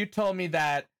 if you told me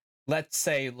that, let's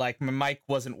say like my mic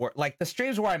wasn't like the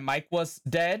streams where my mic was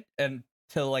dead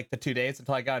until like the 2 days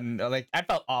until I got like I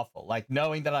felt awful, like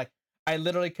knowing that I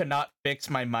literally could not fix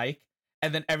my mic.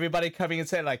 and then everybody coming and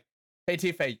saying like, "Hey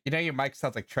Tifa, you know your mic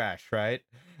sounds like trash, right?"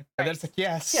 And then it's like,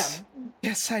 "Yes,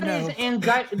 yes, I know."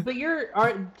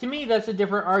 But to me, that's a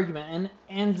different argument. And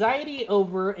anxiety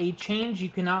over a change you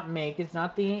cannot make is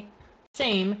not the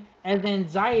same as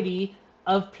anxiety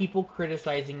of people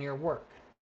criticizing your work.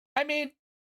 I mean,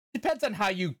 depends on how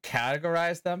you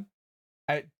categorize them.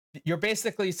 You're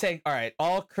basically saying, all right,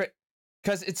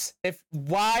 because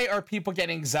why are people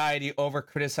getting anxiety over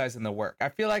criticizing the work? I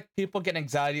feel like people get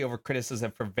anxiety over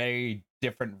criticism for very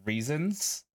different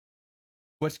reasons,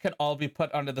 which can all be put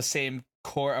under the same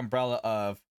core umbrella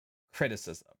of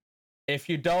criticism. If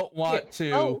you don't want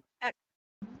to,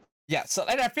 yeah. So,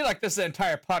 and I feel like this is an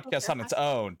entire podcast on its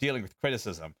own dealing with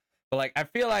criticism. But like, I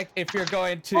feel like if you're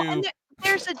going to, and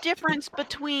there's a difference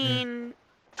between.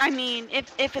 I mean,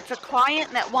 if it's a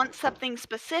client that wants something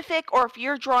specific, or if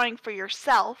you're drawing for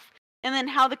yourself, and then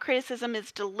how the criticism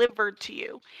is delivered to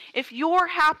you. If you're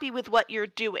happy with what you're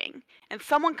doing, and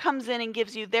someone comes in and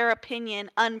gives you their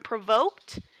opinion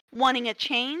unprovoked, wanting a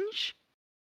change,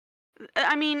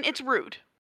 I mean, it's rude.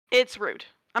 It's rude.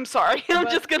 I'm sorry. I'm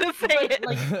just gonna say it.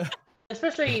 Like,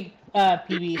 especially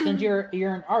PB, since you're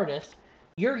an artist,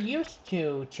 you're used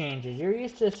to changes. You're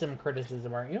used to some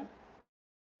criticism, aren't you?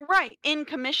 Right, in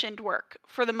commissioned work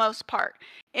for the most part.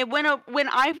 When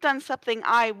I've done something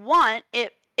I want,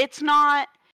 it's not.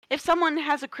 If someone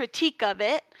has a critique of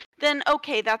it, then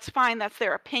okay, that's fine. That's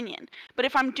their opinion. But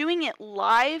if I'm doing it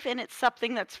live and it's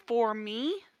something that's for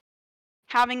me,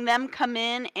 having them come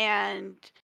in and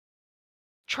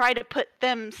try to put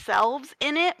themselves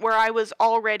in it where I was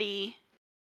already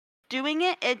doing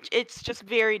it, it's just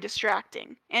very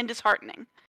distracting and disheartening.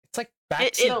 It's like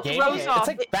backseat it throws off.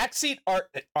 It's like backseat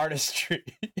artistry.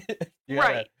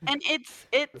 Right, and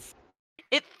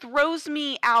it throws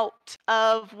me out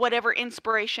of whatever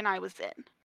inspiration I was in.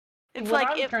 It's what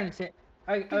like I was trying to say.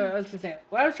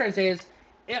 What I was trying to say is,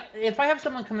 if I have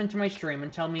someone come into my stream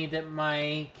and tell me that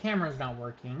my camera's not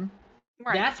working,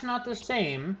 that's not the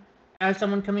same as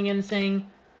someone coming in and saying,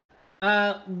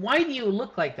 "Why do you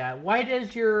look like that? Why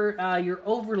does your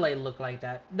overlay look like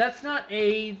that?" That's not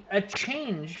a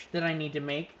change that I need to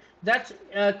make. That's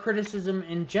a criticism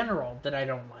in general that I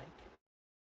don't like.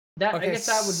 I guess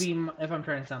that would be if I'm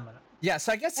trying to sum it up. Yeah,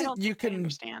 so I guess you can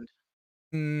understand.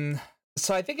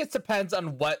 So I think it depends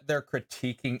on what they're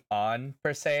critiquing on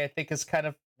per se. I think is kind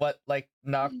of what like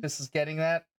Noctis is getting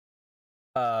at.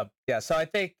 Yeah, so I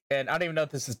think, and I don't even know if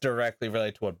this is directly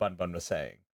related to what Bun Bun was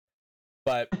saying,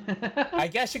 but I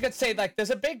guess you could say like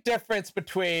there's a big difference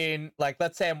between like,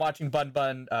 let's say I'm watching Bun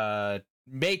Bun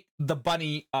make the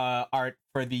bunny art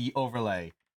for the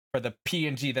overlay for the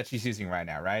PNG that she's using right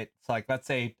now, right? So like, let's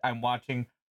say I'm watching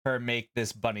her make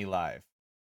this bunny live,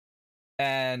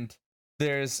 and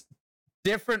there's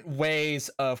different ways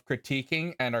of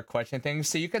critiquing and or questioning things.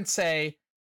 So you can say,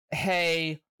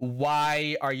 hey,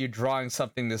 why are you drawing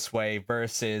something this way,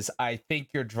 versus I think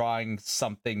you're drawing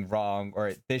something wrong,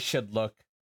 or this should look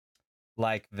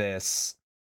like this.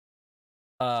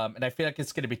 And I feel like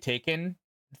it's going to be taken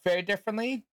very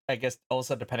differently, I guess,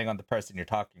 also depending on the person you're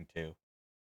talking to,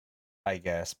 I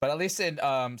guess. But at least in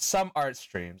some art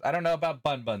streams, I don't know about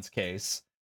Bun Bun's case,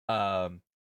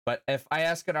 but if I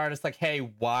ask an artist like, hey,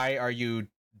 why are you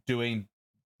doing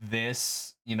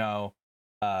this, you know,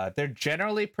 they're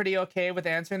generally pretty okay with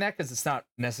answering that because it's not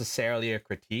necessarily a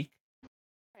critique.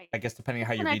 Right. I guess depending on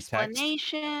how you read text.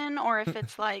 Explanation, or if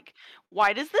it's like,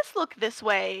 why does this look this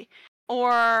way?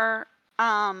 Or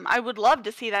I would love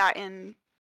to see that in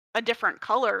a different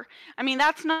color. I mean,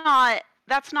 that's not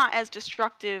as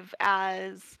destructive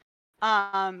as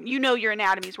you know your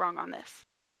anatomy's wrong on this,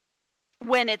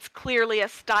 when it's clearly a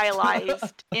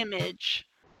stylized image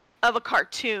of a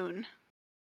cartoon.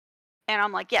 And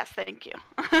I'm like, yes, thank you.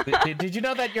 Did you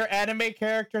know that your anime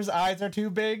character's eyes are too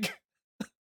big?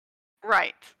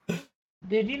 Right.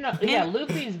 Did you know? Yeah,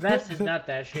 Luffy's vest is not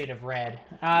that shade of red.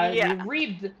 Yeah.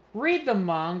 Read the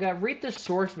manga. Read the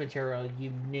source material,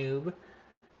 you noob.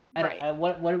 Right.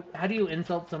 How do you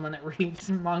insult someone that reads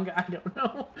manga? I don't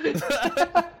know.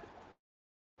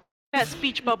 That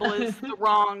speech bubble is the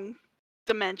wrong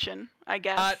dimension, I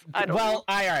guess. I don't know.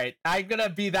 All right. I'm gonna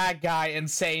be that guy and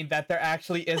saying that there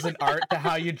actually is an art to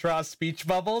how you draw speech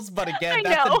bubbles, but again,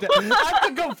 that's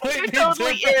a completely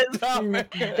different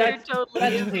topic. That's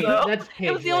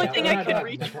it was the only thing I could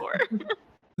reach for.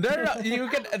 No. You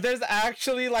can. There's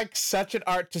actually like such an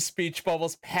art to speech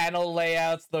bubbles, panel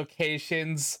layouts,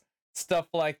 locations, stuff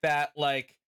like that.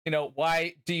 Like, you know,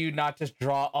 why do you not just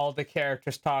draw all the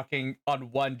characters talking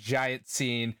on one giant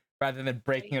scene rather than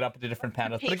breaking it up into different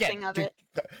panels. But again, pacing of it.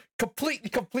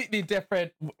 completely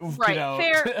different. Right.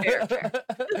 Fair.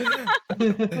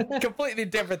 Completely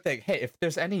different thing. Hey, if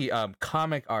there's any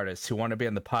comic artists who want to be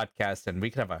on the podcast and we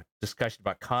can have a discussion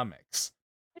about comics,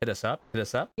 hit us up.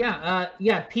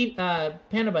 Yeah, Pete,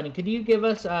 Panda Bunny, could you give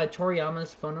us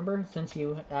Toriyama's phone number since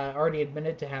you already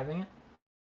admitted to having it?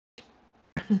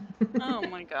 Oh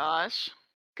my gosh.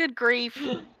 Good grief.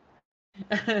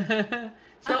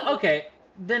 So okay,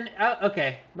 then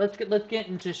let's get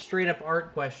into straight up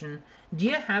art question. Do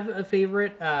you have a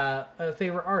favorite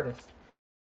artist?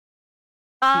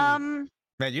 Man,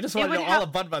 you just it want to would know all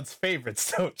of Bun's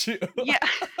favorites, don't you? Yeah.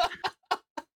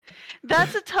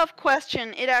 That's a tough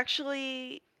question. It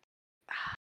actually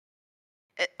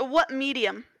what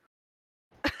medium?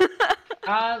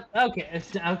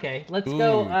 Okay. Let's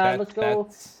go. Let's go.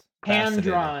 Hand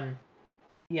drawn.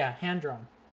 Yeah, hand drawn.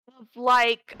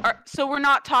 Like, so we're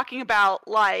not talking about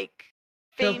like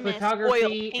famous photography, oil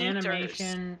painters.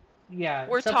 animation. Yeah,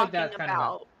 we're stuff talking like that,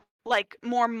 about like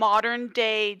more modern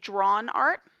day drawn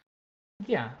art.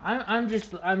 Yeah, I'm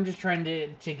just trying to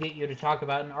get you to talk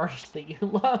about an artist that you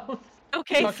love.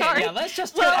 Okay, sorry. Yeah, let's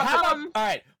just Well, all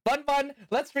right, Bun,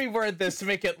 let's reword this to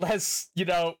make it less,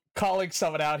 calling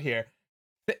someone out here.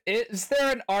 Is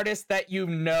there an artist that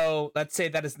let's say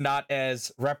that is not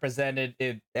as represented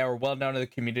or well known in the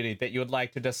community that you would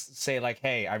like to just say like,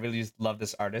 hey, I really love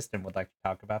this artist and would like to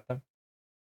talk about them?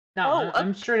 No,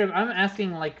 I'm straight up. I'm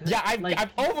asking like. Yeah, I'm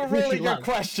overruling your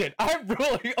question. I'm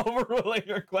really overruling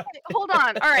your question. Hold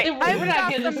on. All right, we're not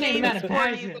getting the same amount of for you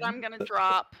passion. that I'm gonna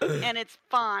drop, and it's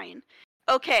fine.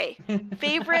 Okay,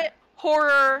 favorite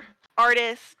horror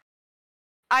artist.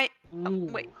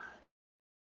 Wait.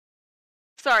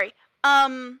 Sorry.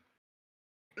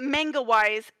 Manga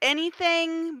wise,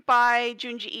 anything by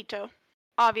Junji Ito,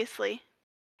 obviously.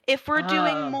 If we're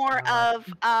doing more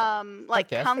of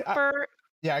comfort.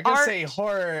 Yeah, I gotta say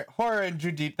horror and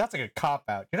Junji. That's like a cop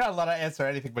out. You're not allowed to answer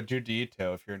anything but Junji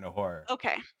Ito if you're into horror.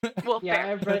 Okay, well,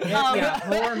 fair.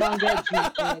 Horror manga.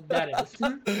 That is.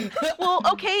 Well,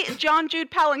 okay, John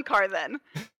Jude Palancar then.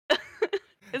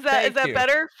 Is that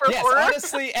better for horror? Yes,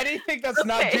 honestly, anything that's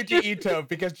not Junji Ito,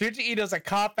 because Junji Ito's a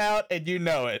cop out and you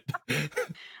know it.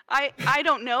 I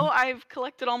don't know. I've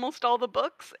collected almost all the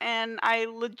books and I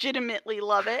legitimately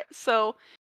love it. So,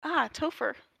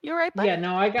 Topher, you're right, buddy. Yeah,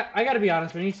 no, I got to be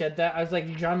honest. When you said that, I was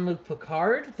like, Jean-Luc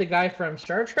Picard, the guy from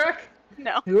Star Trek.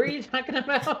 No. Who are you talking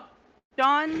about?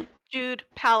 John Jude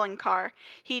Palancar.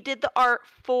 He did the art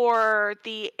for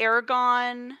the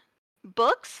Aragon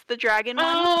books, the dragon one.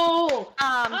 Oh,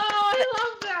 I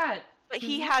love that. But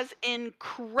he has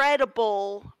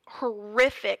incredible,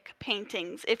 horrific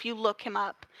paintings. If you look him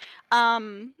up,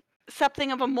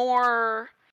 something of a more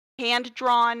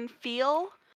hand-drawn feel.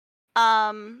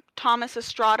 Thomas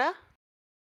Estrada,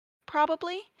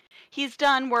 probably. He's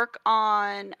done work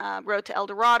on Road to El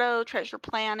Dorado, Treasure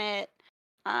Planet,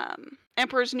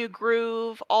 Emperor's New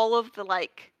Groove, all of the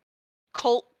like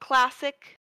cult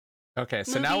classic. Okay,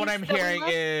 so now what I'm hearing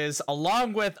is,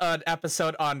 along with an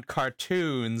episode on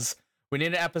cartoons, we need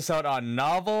an episode on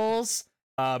novels,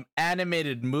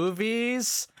 animated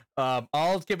movies.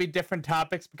 All give me different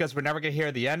topics because we're never gonna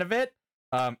hear the end of it.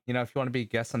 If you want to be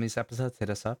guests on these episodes, hit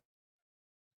us up.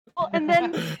 Well, and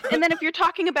then if you're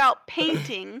talking about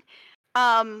painting,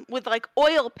 with like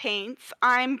oil paints,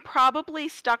 I'm probably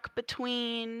stuck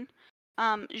between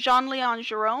Jean-Leon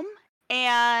Jerome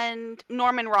and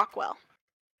Norman Rockwell.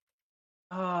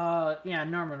 Yeah,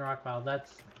 Norman Rockwell.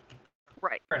 That's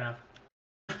right. Fair enough.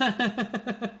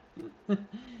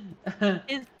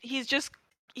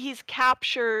 He's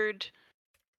captured,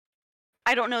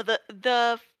 I don't know,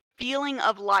 the feeling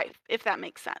of life, if that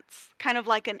makes sense. Kind of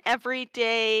like an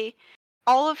everyday,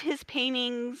 all of his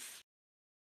paintings,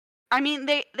 I mean,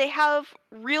 they have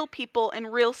real people in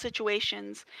real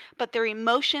situations, but their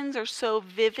emotions are so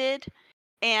vivid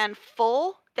and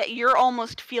full that you're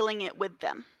almost feeling it with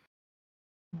them.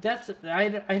 I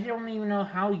don't even know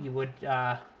how you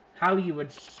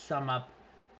would sum up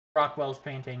Rockwell's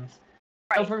paintings.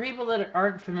 Right. So for people that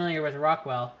aren't familiar with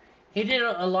Rockwell, he did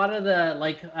a lot of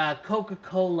the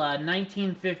Coca-Cola,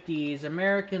 1950s,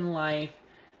 American life.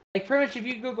 Like pretty much if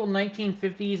you Google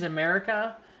 1950s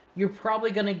America, you're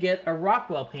probably gonna get a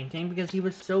Rockwell painting because he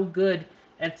was so good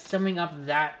at summing up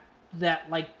that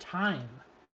time.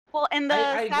 Well, and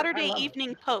the Saturday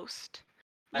Evening Post.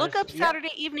 Look up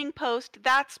Saturday Evening Post.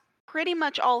 That's pretty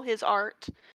much all his art.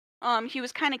 He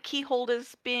was kind of keyholed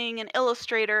as being an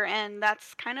illustrator, and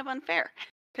that's kind of unfair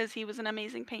because he was an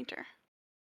amazing painter.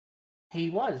 He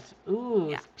was. Ooh.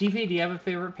 Yeah. DP, do you have a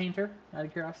favorite painter, out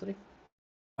of curiosity?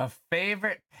 A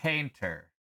favorite painter?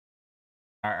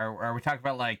 Are we talking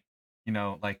about like,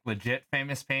 like legit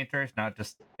famous painters, not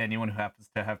just anyone who happens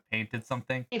to have painted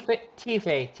something?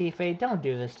 Tifa, don't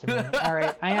do this to me. All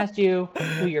right, I asked you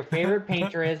who your favorite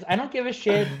painter is. I don't give a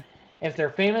shit if they're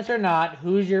famous or not.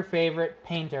 Who's your favorite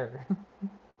painter?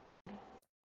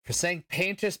 For saying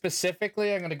painter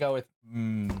specifically, I'm gonna go with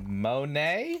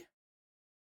Monet.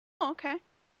 Oh, okay.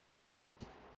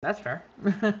 That's fair.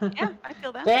 Yeah, I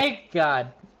feel that. Thank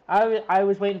God. I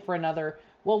was waiting for another.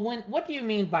 Well, what do you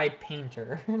mean by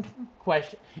painter?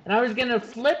 Question. And I was gonna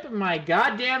flip my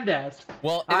goddamn desk.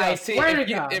 Well, I see, swear to if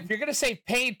God. you're gonna say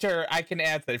painter, I can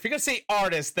answer that. If you're gonna say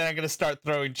artist, then I'm gonna start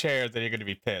throwing chairs, and you're gonna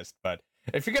be pissed. But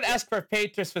if you're gonna ask for a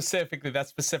painter specifically, that's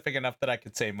specific enough that I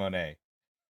could say Monet.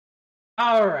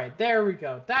 All right, there we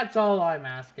go. That's all I'm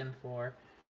asking for.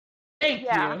 Thank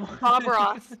you. Bob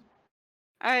Ross.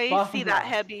 I Bob see that,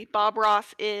 Ross. Hebby. Bob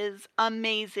Ross is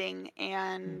amazing,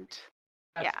 and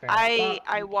That's yeah, fair.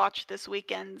 I watched this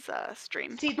weekend's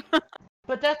stream. See,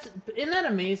 but isn't that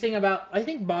amazing about? I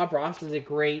think Bob Ross is a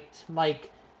great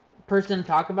person to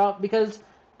talk about because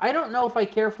I don't know if I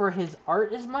care for his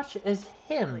art as much as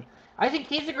him. I think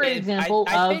he's a great example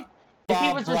I of think if he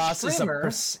Bob was Ross a streamer.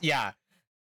 yeah,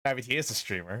 I mean he is a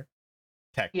streamer.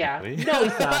 Yeah. Technically. No,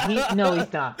 he's not. No,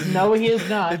 he's not. No, he is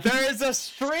not. There is a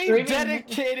stream Streaming-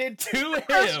 dedicated to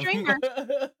A him. streamer.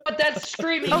 But that's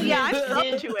streaming. Oh, yeah, I'm up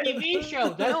his to it. TV show.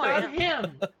 That's No, I not am.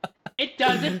 him. It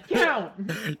doesn't count.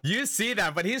 You see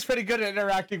that, but he's pretty good at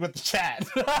interacting with the chat.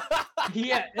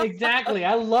 Yeah, exactly.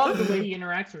 I love the way he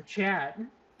interacts with chat.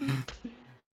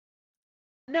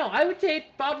 No, I would say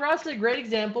Bob Ross is a great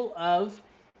example of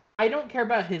I don't care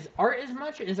about his art as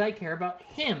much as I care about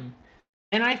him.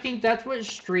 And I think that's what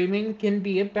streaming can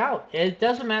be about. It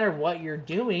doesn't matter what you're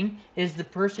doing, is the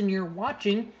person you're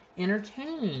watching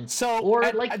entertaining or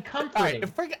comforting. All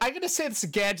right, I'm gonna say this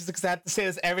again just because I have to say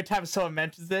this every time someone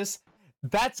mentions this.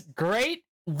 That's great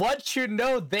once you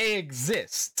know they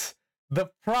exist. The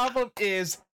problem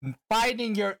is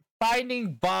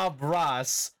finding Bob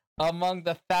Ross among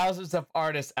the thousands of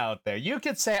artists out there. You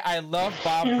could say I love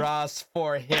Bob Ross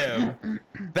for him.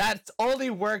 That only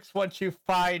works once you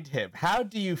find him. How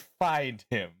do you find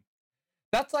him?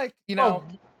 That's like,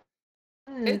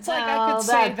 it's like I could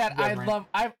say that different.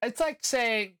 It's like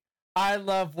saying I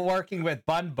love working with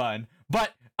Bun Bun,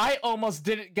 but I almost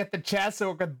didn't get the chance to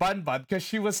work with Bun Bun because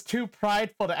she was too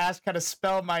prideful to ask how to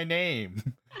spell my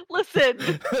name.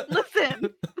 Listen.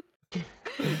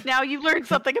 Now you've learned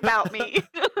something about me.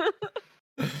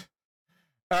 All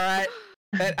right.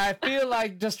 And I feel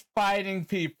like just finding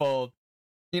people,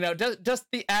 just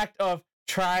the act of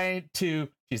trying to.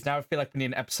 Geez, now I feel like we need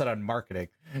an episode on marketing.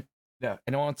 Yeah.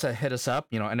 Anyone wants to hit us up?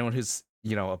 Anyone who's,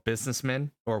 a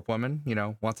businessman or woman,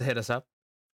 wants to hit us up.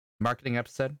 Marketing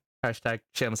episode.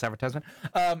 # shameless advertisement.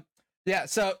 Yeah.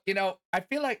 So, I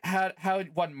feel like how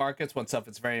one markets oneself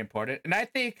is very important. And I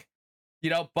think,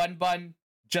 Bun Bun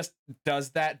just does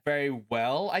that very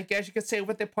well, I guess you could say,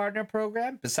 with the partner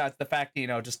program, besides the fact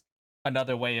that, just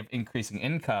another way of increasing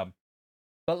income.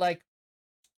 But like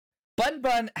Bun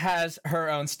Bun has her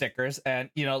own stickers and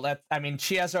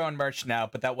she has her own merch now,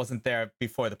 but that wasn't there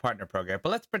before the partner program.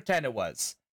 But let's pretend it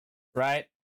was, right?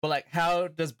 But like, how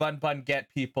does Bun Bun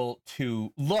get people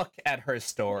to look at her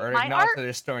store or acknowledge that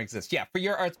her store exists? Yeah, for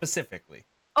your art specifically.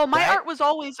 Oh, my art was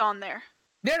always on there.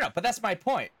 No, but that's my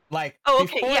point. Like,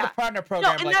 okay, before the partner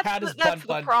program, how does Bun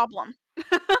Bun... the problem.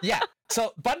 Yeah,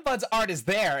 so Bun Bun's art is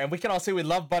there, and we can all say we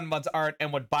love Bun Bun's art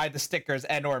and would buy the stickers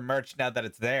and or merch now that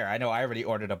it's there. I know I already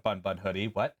ordered a Bun Bun hoodie.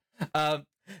 What?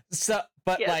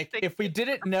 If we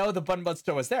didn't know the Bun Bun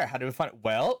store was there, how do we find it?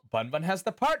 Well, Bun Bun has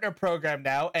the partner program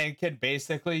now and can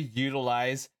basically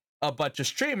utilize a bunch of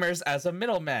streamers as a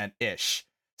middleman-ish.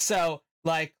 So,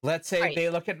 like, let's say they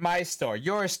look at my store,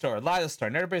 your store, Lila's store,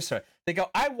 and everybody's store. They go,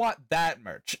 I want that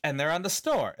merch. And they're on the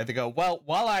store. And they go, well,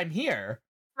 while I'm here,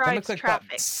 let me click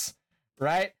buttons.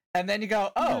 Right? And then you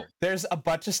go, oh, there's a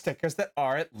bunch of stickers that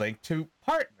aren't linked to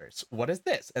partners. What is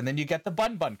this? And then you get the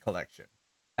Bun Bun collection.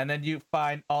 And then you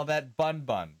find all that Bun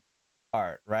Bun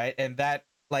art, right? And that,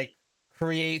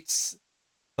 creates,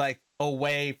 a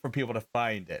way for people to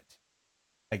find it.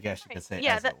 I guess you could say.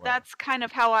 Yeah, that's kind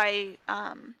of how I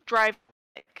drive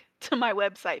to my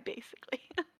website, basically.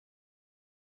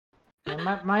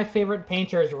 Yeah, my favorite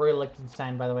painter is Roy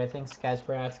Lichtenstein, by the way. Thanks, guys,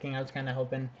 for asking. I was kind of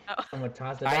hoping someone would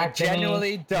toss it back I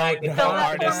genuinely don't know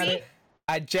artists.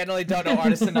 I genuinely don't know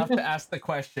artists enough to ask the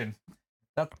question.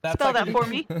 Spell that for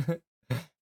me.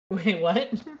 Wait,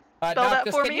 what? spell that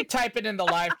Noctis, for can me? you type it in the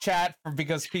live chat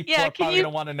because people Yeah, are probably gonna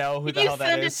want to know who Can the you hell that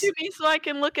send it is? to me so I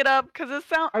can look it up? Because it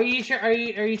sounds. Are you sure? Are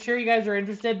you sure you guys are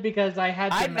interested? Because I had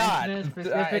to I'm not. mention it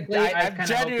specifically. I'm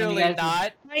kind of hoping you genuinely guys would-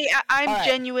 not. I'm All right.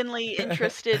 genuinely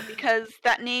interested because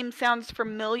that name sounds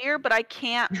familiar, but I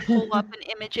can't pull up an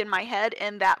image in my head,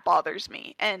 and that bothers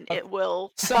me, and it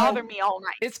will bother me all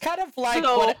night. It's kind of like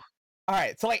So- all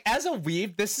right, so like as a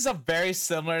weeb, this is a very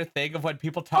similar thing of when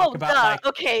people talk about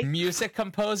like music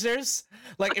composers.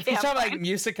 Like if you talk about like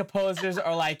music composers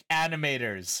or like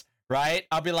animators, right?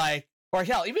 I'll be like, or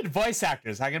hell, even voice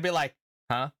actors. I'm gonna be like,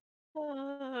 huh?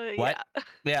 What?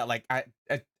 Yeah, like I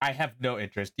have no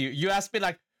interest. You ask me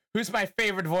like, who's my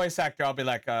favorite voice actor? I'll be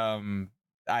like,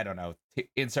 I don't know,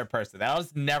 insert person. I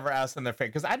was never asked on their face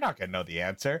because I'm not gonna know the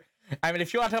answer. I mean,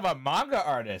 if you want to talk about manga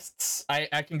artists,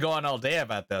 I can go on all day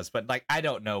about those, but like I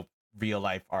don't know real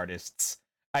life artists.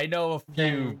 I know a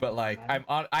few, but like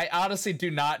I honestly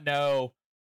do not know.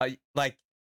 Like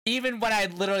even when I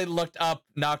literally looked up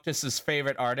Noctis's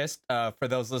favorite artist, for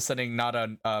those listening not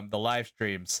on the live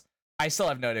streams, I still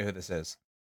have no idea who this is.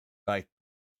 Like,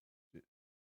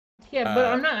 yeah, but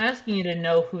I'm not asking you to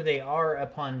know who they are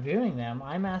upon viewing them.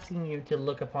 I'm asking you to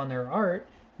look upon their art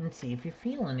and see if you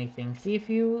feel anything. See if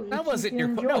you. That wasn't your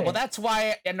no. Well, that's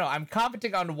why. No, I'm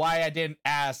commenting on why I didn't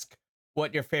ask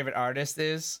what your favorite artist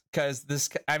is, because this.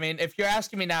 I mean, if you're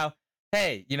asking me now,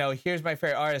 hey, here's my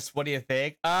favorite artist. What do you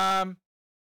think? I'd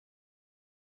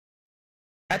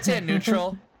say a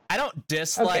neutral. I don't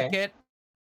dislike it.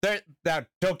 Now,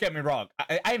 don't get me wrong.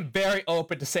 I'm very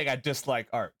open to saying I dislike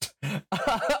art.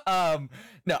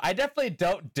 No, I definitely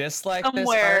don't dislike this art.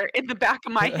 Somewhere in the back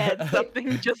of my head,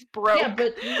 something just broke. Yeah,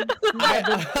 but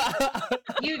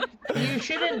you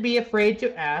shouldn't be afraid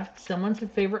to ask someone's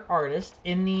favorite artist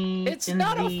in the. It's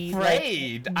not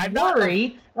afraid. I'm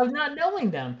worry of not knowing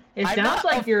them. It sounds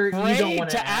like you don't want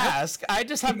to ask. I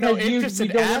just have no interest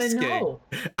in asking.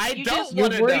 I don't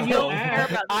want to know. You don't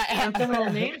ask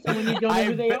someone names when you don't know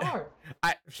who they are.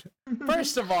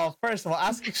 First of all,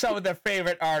 asking someone their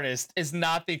favorite artist is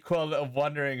not the equivalent of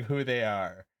wondering who they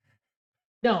are.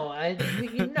 No,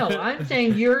 I'm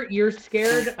saying you're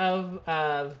scared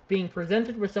of being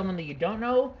presented with someone that you don't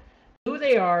know who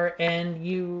they are, and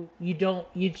you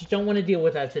just don't want to deal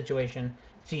with that situation,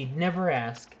 so you'd never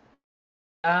ask.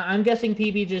 I'm guessing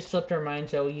PB just slipped her mind,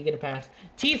 so you get a pass.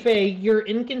 Tifa, you're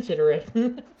inconsiderate.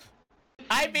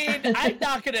 I mean, I'm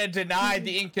not going to deny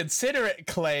the inconsiderate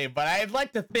claim, but I'd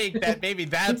like to think that maybe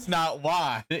that's not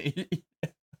why.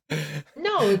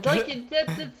 No, it's like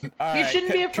you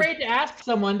shouldn't be afraid to ask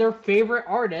someone their favorite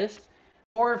artist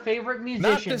or favorite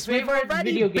musician, favorite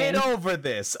video game. We've already been over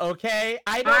this, okay?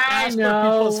 I don't ask for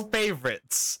people's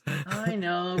favorites. I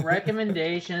know,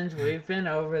 recommendations. We've been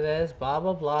over this. Blah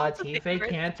blah blah. Tifa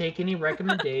can't take any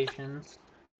recommendations.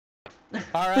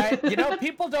 All right,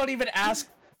 people don't even ask.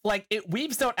 Like,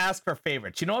 weebs don't ask for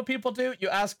favorites. You know what people do? You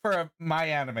ask for a My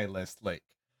Anime List link.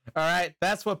 All right,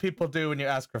 that's what people do when you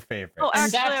ask for favorites. Oh,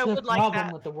 actually, I would like that. That's the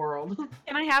problem with the world.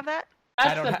 Can I have that?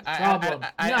 That's the problem.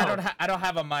 I don't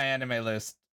have a My Anime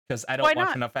List because I don't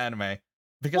watch enough anime.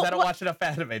 Because I don't watch enough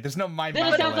anime. There's no My Anime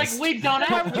List. That sounds like weebs don't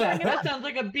have that. That sounds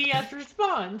like a BS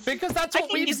response. Because that's what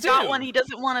weebs do. He's got one. He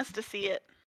doesn't want us to see it.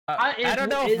 I don't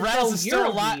know if Rels is still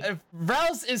alive. If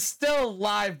Rels is still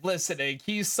live listening,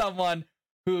 he's someone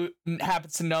who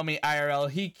happens to know me IRL.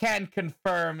 He can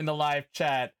confirm in the live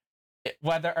chat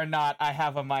whether or not I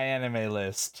have a My Anime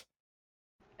List.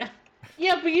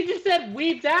 Yeah, but you just said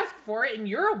weebs ask for it, and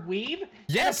you're a weeb.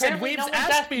 Yes, and weebs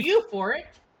ask me you for it.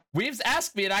 Weebs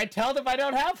ask me, and I tell them I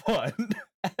don't have one.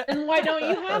 And why don't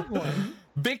you have one?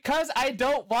 Because I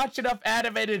don't watch enough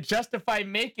anime to justify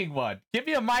making one. Give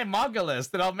me a My Manga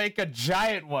List, and I'll make a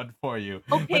giant one for you.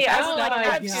 Okay, that's not a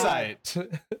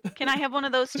website. Can I have one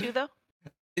of those too, though?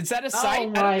 Is that a site?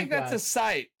 I don't think that's a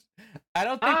site. I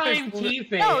don't think I'm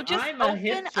Tifa. No, just I'm a open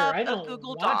hipster. up I don't a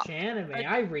Google watch Doc. anime.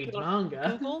 I read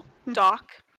manga. Google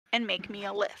Doc and make me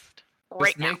a list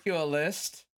right now. Make you a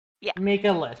list? Yeah. Make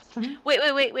a list.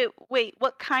 Wait.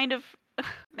 What kind of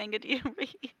manga do you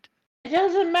read? It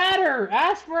doesn't matter.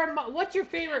 Ask for what's your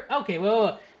favorite? Okay,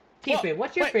 well, Tifa,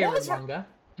 what's your favorite manga?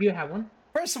 Do you have one?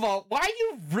 First of all, why are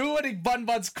you ruining Bun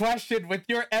Bun's question with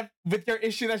your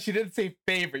issue that she didn't say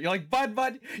favorite? You're like,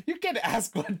 Bun, you can't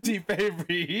ask what Tifa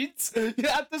reads. You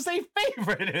have to say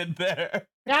favorite in there.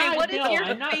 Okay, what is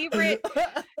your favorite?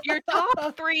 Your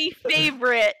top 3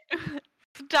 favorite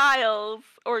styles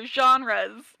or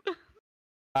genres?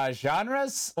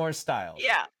 Genres or styles?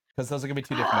 Yeah. Because those are gonna be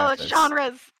 2 different answers.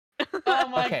 Genres. Oh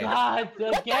my Okay. god!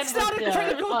 Again That's not with a the,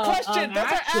 critical question.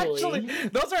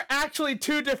 Those are actually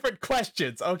two different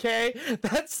questions. Okay,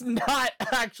 that's not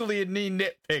actually me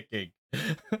nitpicking.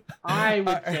 I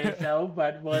would say so,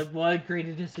 but we'll agree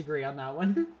to disagree on that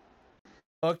one.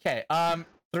 Okay.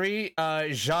 Three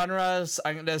genres.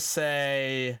 I'm gonna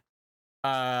say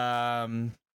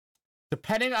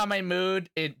depending on my mood,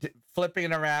 flipping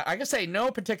it around. I can say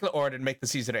no particular order to make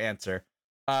this easier to answer.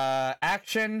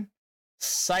 Action,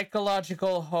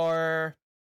 psychological horror,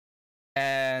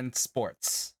 and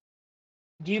sports.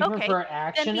 Do you Okay, prefer Send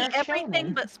action me or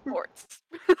everything shonen? but sports.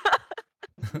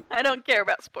 I don't care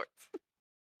about sports.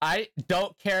 I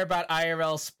don't care about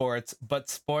IRL sports, but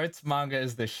sports manga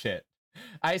is the shit.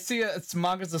 I see it's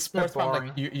manga's a sports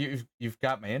manga. Like you've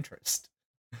got my interest.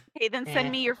 Okay, then Eh.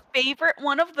 send me your favorite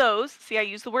one of those. See, I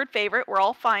use the word favorite. We're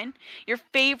all fine. Your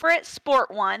favorite sport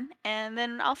one, and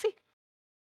then I'll see.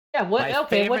 Yeah. What? My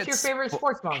Okay. What's your favorite favorite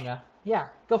sports manga? Yeah.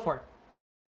 Go for it.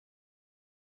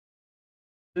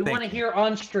 We want to hear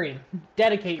on stream.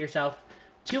 Dedicate yourself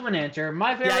to an answer.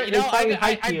 My favorite is probably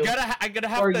Haikyuu.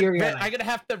 I'm gonna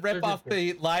have to rip off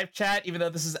the live chat, even though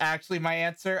this is actually my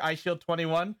answer. I Shield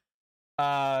 21.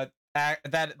 That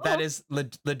is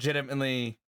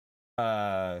legitimately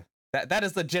that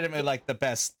is legitimately like the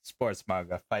best sports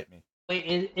manga. Fight me.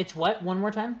 Wait, it's what? One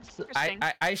more time?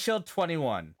 I Shield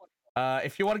 21.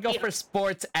 If you want to go for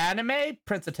sports anime,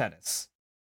 Prince of Tennis.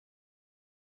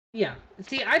 Yeah.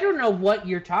 See, I don't know what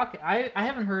you're talking. I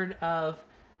haven't heard of.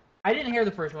 I didn't hear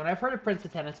the first one. I've heard of Prince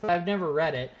of Tennis, but I've never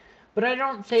read it. But I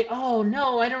don't say, oh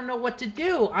no, I don't know what to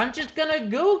do. I'm just gonna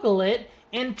Google it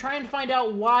and try and find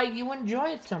out why you enjoy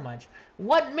it so much.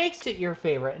 What makes it your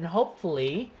favorite? And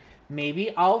hopefully,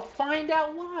 maybe I'll find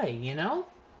out why. You know,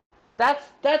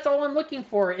 that's all I'm looking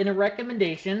for in a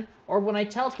recommendation or when I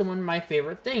tell someone my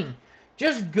favorite thing.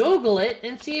 Just Google it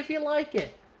and see if you like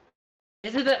it.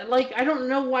 Is it like I don't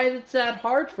know why it's that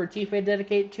hard for Tifa to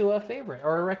dedicate to a favorite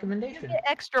or a recommendation? You get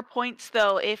extra points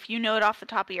though if you know it off the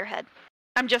top of your head.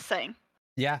 I'm just saying.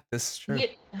 Yeah, this is true. Yeah,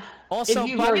 also, if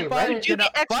you've already read it, you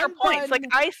get extra points. Like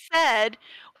I said,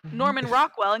 Norman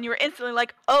Rockwell, and you were instantly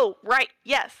like, "Oh, right,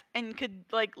 yes," and could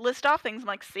like list off things. I'm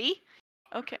like, "See,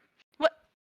 okay, what?"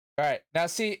 All right, now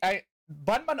see,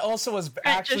 Bun also was Trent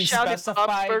actually just shouted specified.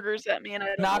 Bob's Burgers at me, and I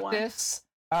don't know why. Noctis.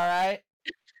 All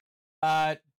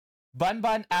right.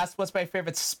 Bun asked, "What's my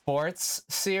favorite sports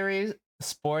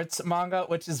manga?"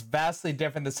 Which is vastly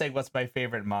different than saying, "What's my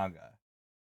favorite manga?"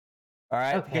 All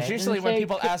right, Okay, because usually when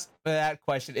people ask that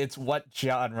question, it's what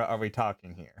genre are we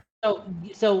talking here?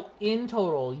 So in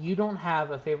total, you don't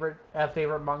have a favorite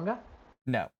manga?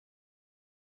 No.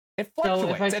 It So if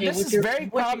fluctuates, I and say, this is very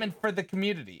common for the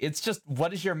community. It's just,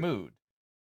 what is your mood?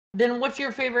 Then what's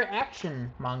your favorite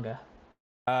action manga?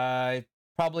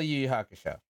 Probably Yu Yu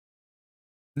Hakusho.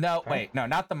 No, Okay. wait, no,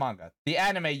 not the manga. The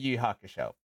anime Yu Yu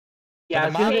Hakusho. Yeah,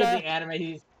 the manga, the anime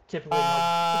he's typically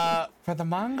for the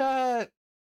manga,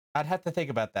 I'd have to think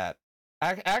about that.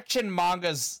 Action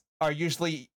mangas are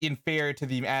usually inferior to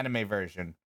the anime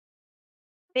version.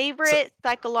 Favorite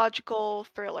psychological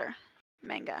thriller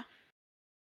manga.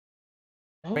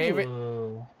 Favorite.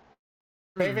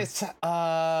 Because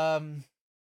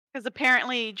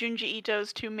apparently Junji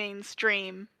Ito's too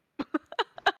mainstream.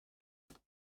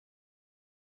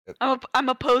 I'm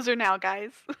a poser now,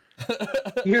 guys.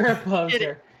 You're a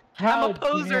poser. I'm a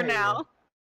poser now.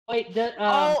 Wait,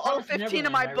 all 15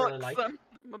 of my books. Really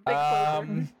I'm a big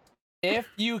poser. If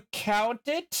you count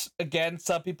it, again,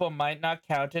 some people might not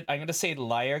count it. I'm gonna say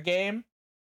Liar Game.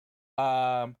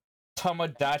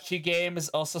 Tomodachi Game is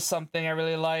also something I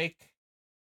really like.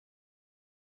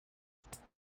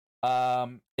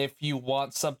 If you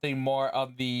want something more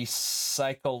of the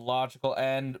psychological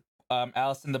end,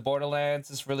 Alice in the Borderlands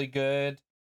is really good.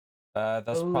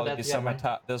 Those would probably be some of my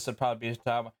top. Those would probably be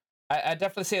top. I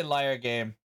definitely say Liar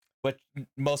Game, which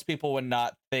most people would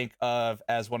not think of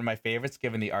as one of my favorites,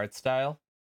 given the art style,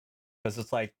 because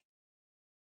it's like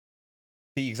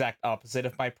the exact opposite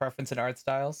of my preference in art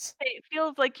styles. It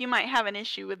feels like you might have an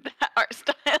issue with that art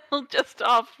style just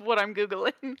off what I'm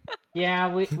googling.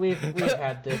 Yeah, we've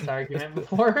had this argument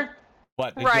before.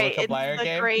 What? Did right, you look up Liar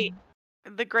Game?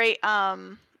 The great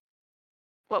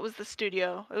what was the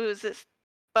studio? Was this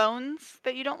Bones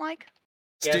that you don't like?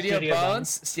 Studio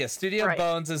Bones? Yeah, Studio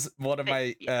Bones is one of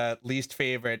my least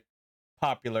favorite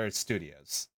popular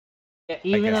studios. Yeah,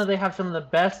 even though they have some of the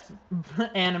best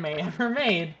anime ever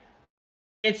made,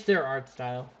 it's their art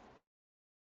style.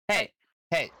 Hey,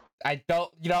 I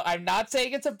don't, I'm not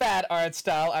saying it's a bad art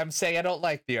style. I'm saying I don't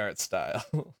like the art style.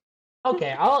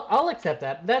 Okay, I'll accept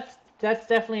that. That's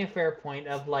definitely a fair point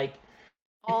of like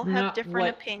all have different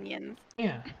opinions.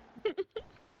 Yeah.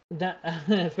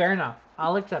 That fair enough.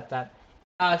 I'll accept that.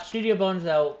 Studio Bones,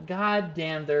 though,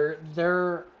 goddamn,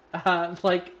 they're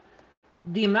like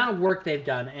the amount of work they've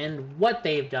done and what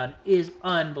they've done is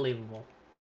unbelievable.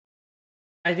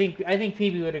 I think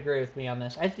PB would agree with me on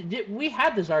this. We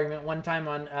had this argument one time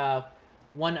on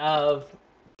one of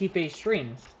T-Face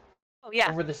streams. Oh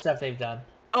yeah. Over the stuff they've done.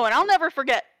 Oh, and I'll never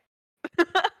forget.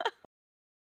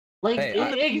 Like,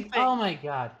 Hey, oh my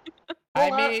god.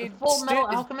 Full Metal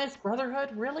Alchemist Brotherhood,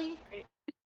 really?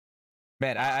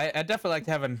 Man, I definitely like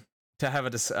to have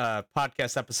a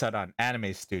podcast episode on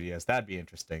anime studios. That'd be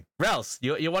interesting. Rels,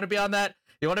 you want to be on that?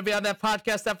 You want to be on that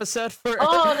podcast episode for?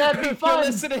 Oh, that'd be fun.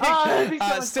 Listening? Oh, that'd be so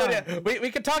much Studio. fun. We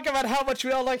could talk about how much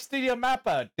we all like Studio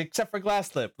Mappa, except for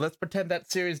Glasslip. Let's pretend that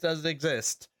series doesn't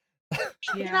exist.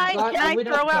 Can I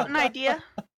throw out an idea?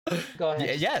 Go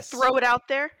ahead. Yes. Throw it out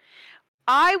there.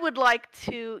 I would like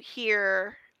to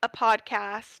hear a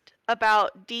podcast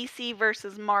about DC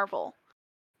versus Marvel,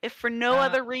 if for no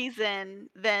other reason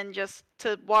than just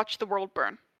to watch the world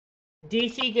burn.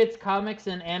 DC gets comics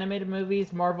and animated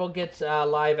movies. Marvel gets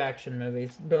live action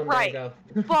movies. Boom, Right. there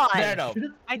you go. But No.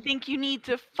 I think you need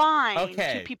to find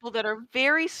Okay. two people that are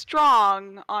very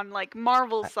strong on like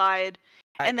Marvel's side,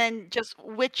 and then just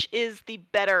which is the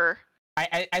better.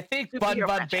 I think Bun Superhero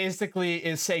Bun franchise. basically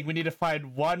is saying we need to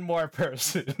find one more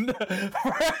person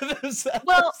for this episode.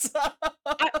 Well,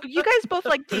 you guys both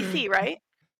like DC, right?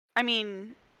 I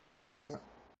mean,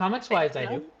 Comics wise, I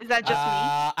do. is that just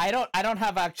me? I don't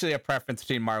have actually a preference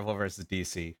between Marvel versus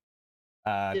DC.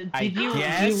 Did you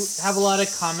have a lot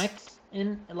of comics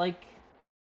in like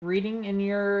reading in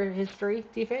your history,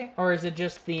 Tife, or is it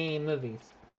just the movies?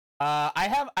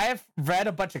 I have read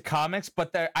a bunch of comics,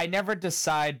 but I never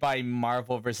decide by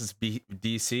Marvel versus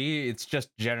DC. It's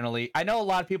just generally, I know a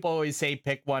lot of people always say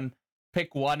pick one.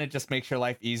 It just makes your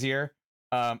life easier.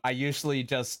 I usually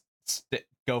just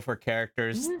go for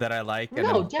characters that I like, and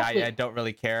I don't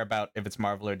really care about if it's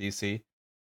Marvel or DC.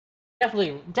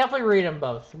 Definitely read them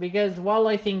both, because while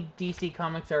I think DC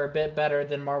comics are a bit better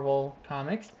than Marvel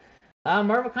comics,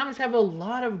 Marvel comics have a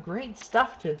lot of great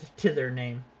stuff to their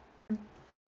name.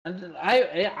 And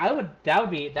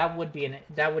that would be an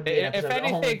episode. If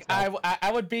anything,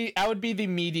 I would be the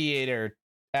mediator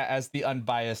as the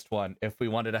unbiased one if we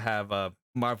wanted to have a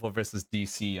Marvel versus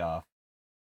DC off.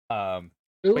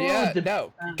 But yeah,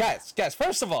 guys.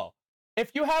 First of all, if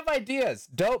you have ideas,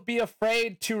 don't be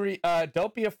afraid to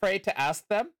ask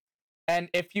them. And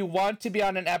if you want to be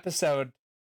on an episode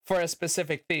for a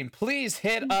specific theme, please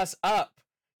hit us up.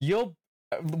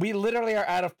 We literally are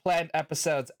out of planned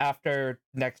episodes after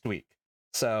next week.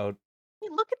 So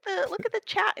Look at the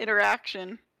chat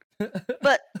interaction.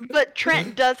 But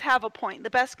Trent does have a point. The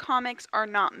best comics are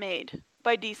not made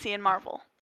by DC and Marvel.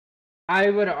 I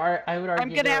would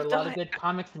argue there are a lot to... of good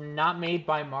comics not made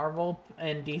by Marvel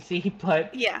and DC,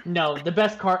 but yeah, no, the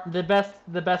best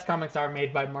comics are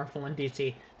made by Marvel and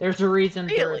DC. There's a reason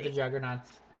they're the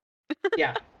juggernauts.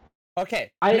 Yeah.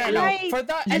 Okay. For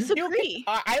that, disagree.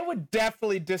 I would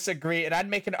definitely disagree, and I'd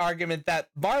make an argument that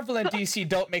Marvel and DC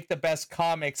don't make the best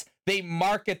comics. They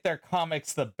market their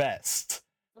comics the best,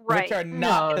 right? Which are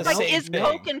not the same is thing.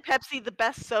 Coke and Pepsi the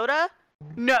best soda?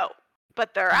 No,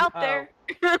 but they're out there.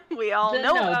 We all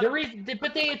know about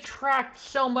but they attract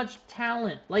so much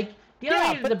talent. Like, do you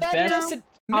know the best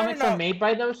comics are made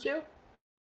by those two?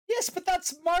 Yes, but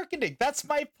that's marketing. That's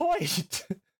my point.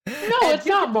 No, it's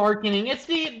not marketing. It's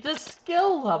the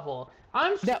skill level.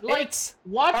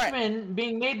 Watchmen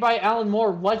being made by Alan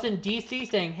Moore wasn't DC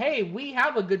saying, "Hey, we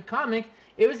have a good comic."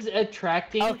 It was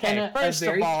attracting a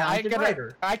very talented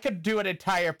writer. I could do an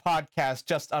entire podcast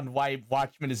just on why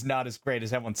Watchmen is not as great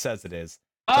as everyone says it is.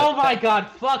 Oh my God!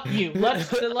 Fuck you.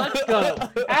 Let's go.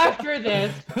 After we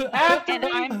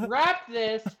wrap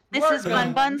this. This is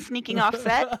Bun Bun sneaking off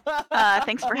set.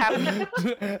 Thanks for having me.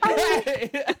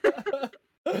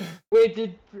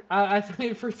 Wait, I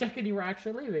thought for a second you were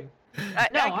actually leaving.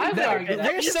 I would argue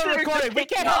that. We're still recording. We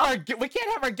can't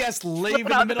have our guests leave in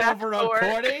the middle of a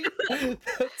recording.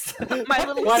 My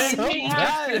little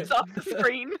is off the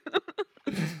screen.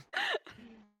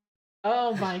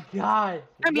 Oh my God!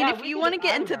 I mean, if you want to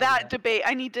get into that debate,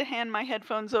 I need to hand my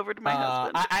headphones over to my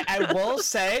husband. I will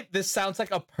say this sounds like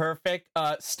a perfect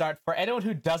start for anyone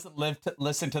who doesn't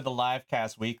listen to the live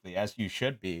cast weekly, as you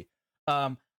should be.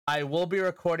 I will be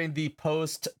recording the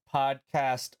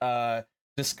post-podcast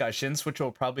discussions, which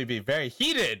will probably be very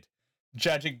heated,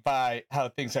 judging by how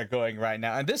things are going right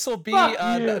now. And this will be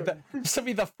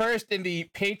the first in the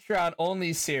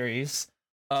Patreon-only series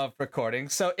of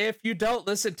recordings. So if you don't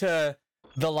listen to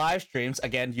the live streams,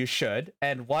 again, you should,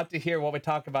 and want to hear what we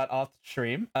talk about off the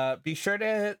stream, be sure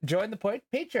to join the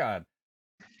Patreon.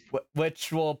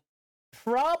 which will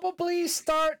probably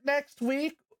start next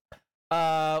week.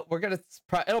 It'll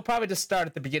probably just start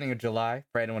at the beginning of July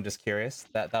for anyone just curious.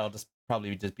 That'll just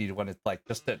probably just be when it's like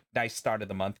just a nice start of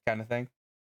the month kind of thing.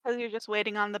 Because you're just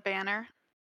waiting on the banner.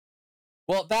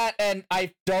 Well, that, and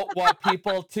I don't want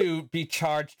people to be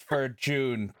charged for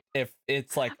June if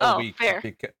it's like a week. Fair.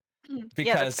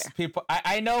 Because fair. people,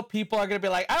 I know people are gonna be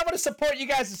like, I want to support you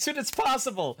guys as soon as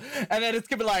possible, and then it's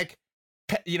gonna be like,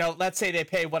 let's say they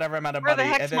pay whatever amount of Where the money,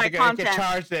 heck's and then my they're gonna content? get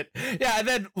charged it. Yeah, and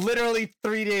then literally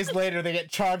 3 days later they get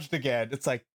charged again. It's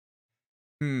like,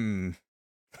 This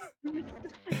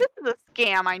is a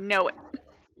scam. I know it.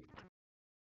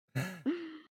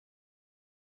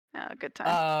 Good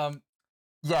time.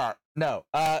 Yeah, no.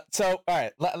 So all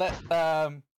right,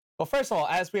 well, first of all,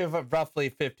 as we have roughly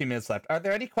 15 minutes left, are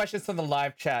there any questions from the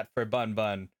live chat for Bun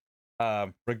Bun,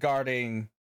 regarding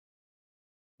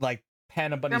like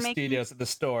PandaBunnyStudios at the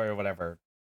store or whatever,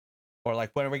 or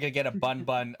like when are we gonna get a Bun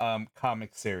Bun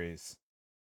comic series?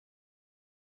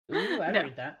 Ooh, I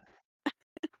read that.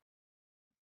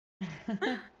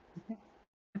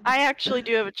 I actually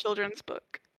do have a children's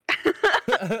book.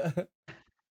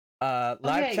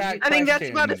 Live chat. I think that's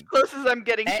about as close as I'm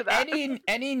getting to that.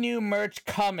 Any new merch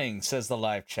coming? Says the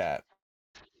live chat.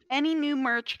 Any new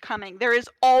merch coming? There is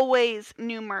always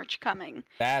new merch coming.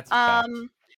 That's fact.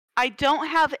 I don't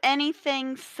have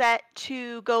anything set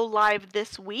to go live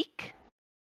this week,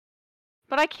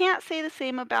 but I can't say the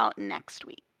same about next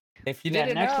week. If you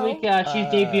didn't next know, week she's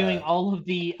debuting all of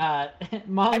the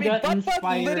manga Bun inspired.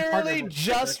 Bun literally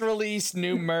just released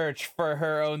new merch for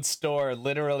her own store.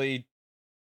 Literally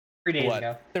 3 days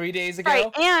ago. 3 days ago.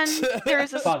 Right, and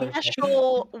there's a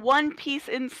special One Piece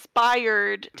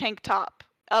inspired tank top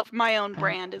of my own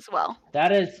brand as well.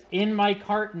 That is in my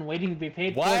cart and waiting to be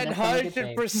paid for.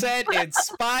 100%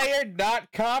 inspired,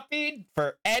 not copied,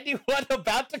 for anyone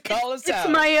about to call us out.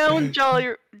 It's my own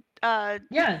Jolly. Yeah,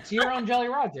 it's your own Jolly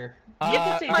Roger.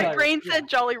 My brain said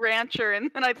Jolly Rancher, and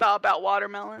then I thought about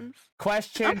watermelons.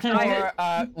 Question for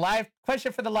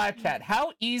the live chat: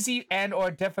 how easy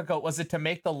and/or difficult was it to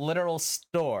make the literal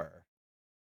store?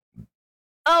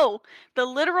 Oh, the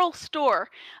literal store.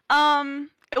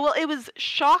 Well, it was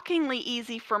shockingly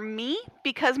easy for me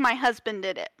because my husband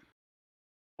did it.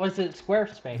 Was it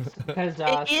Squarespace? Because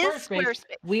Squarespace.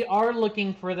 We are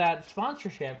looking for that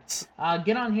sponsorship.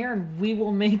 Get on here and we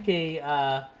will make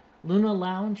a Luna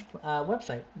Lounge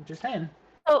website. I'm just saying.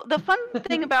 So the fun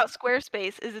thing about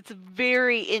Squarespace is it's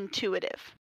very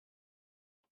intuitive.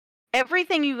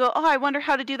 Everything you go, I wonder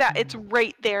how to do that. It's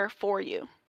right there for you.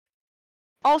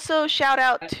 Also, shout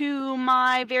out to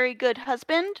my very good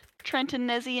husband, Trenton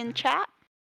Nezzi, in chat.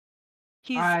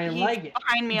 He's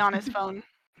behind me on his phone,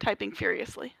 typing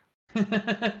furiously.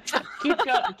 keep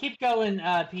going,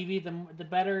 PV. The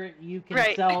better you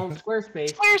can sell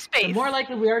Squarespace. The more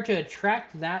likely we are to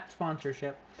attract that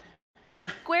sponsorship.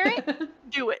 Square it,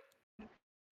 do it.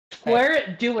 Square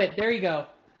it, do it. There you go.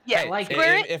 Yeah,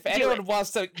 if anyone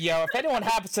wants to, if anyone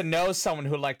happens to know someone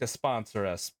who'd like to sponsor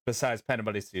us besides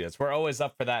PandaBunnyStudios, we're always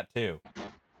up for that too.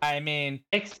 I mean,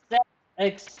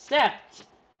 except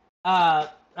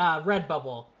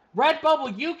Redbubble.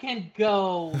 Redbubble, you can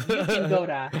go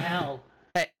to hell.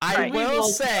 Hey, I will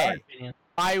say,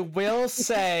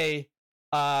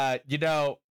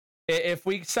 if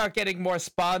we start getting more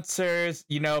sponsors,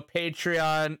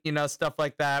 Patreon, stuff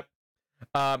like that,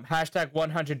 hashtag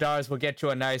 $100 will get you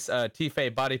a nice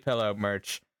Tife body pillow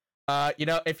merch.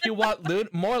 If you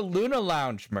want more Luna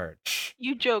Lounge merch,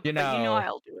 you joke, but you know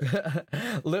I'll do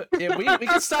it. we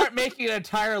can start making an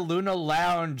entire Luna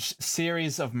Lounge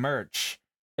series of merch.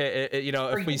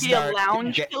 If we start a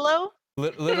lounge pillow,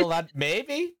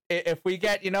 maybe if we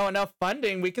get enough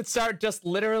funding, we could start just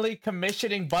literally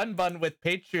commissioning Bun Bun with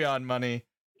Patreon money.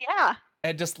 Yeah.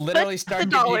 And just literally start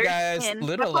giving you guys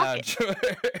Luna Lounge. You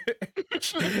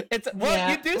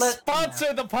do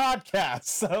sponsor the podcast,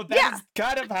 so that's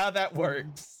kind of how that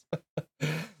works.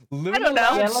 Luna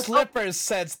Lounge slippers,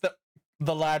 says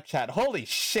the live chat. Holy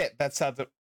shit, that sounds.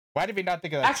 Why did we not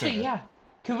think of that? Actually, sooner? yeah.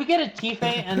 Could we get a Tife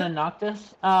and a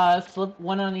Noctis? Slip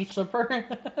one on each slipper.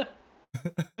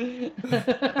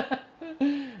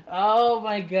 Oh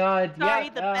my god. Sorry,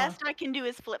 the best I can do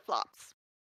is flip flops.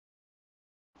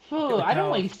 I don't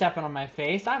want you stepping on my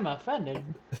face. I'm offended.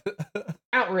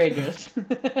 Outrageous.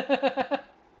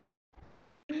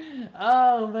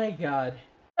 Oh my god.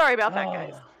 Sorry about that,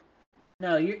 guys.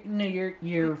 No,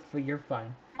 you're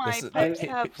fine. My pets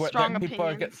have strong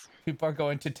opinions. People are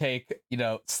going to take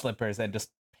slippers and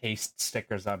just paste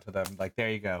stickers onto them. Like,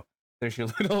 there you go. There's your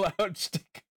Luna Lounge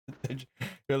sticker.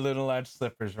 Your Luna Lounge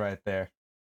slippers right there.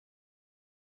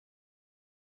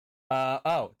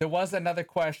 there was another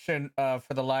question for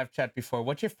the live chat before.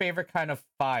 What's your favorite kind of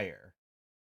fire?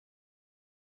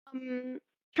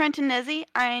 Trenton Nezzy,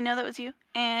 I know that was you,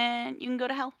 and you can go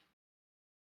to hell.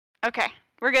 Okay,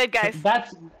 we're good, guys.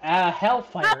 That's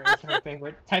hellfire is her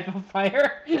favorite type of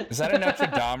fire. Is that a Notre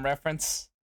Dame reference?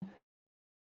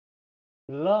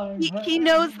 He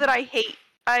knows that I hate.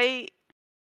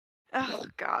 Oh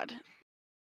God.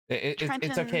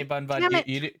 It's okay, Bun. Damn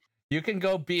it. You can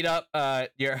go beat up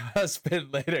your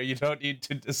husband later. You don't need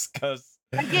to discuss.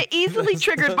 I get easily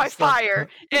triggered by fire,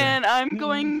 and I'm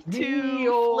going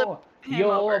to flip him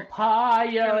over.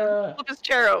 Flip his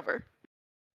chair over.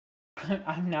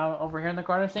 I'm now over here in the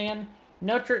corner saying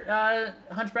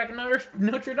Hunchback of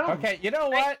Notre Dame. Okay, you know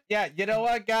what? Yeah, you know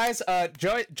what, guys?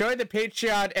 Join the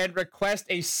Patreon and request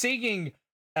a singing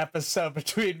episode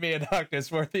between me and Huckness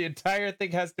where the entire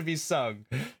thing has to be sung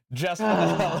just for the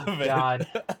hell of it. God.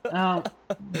 I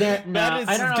don't know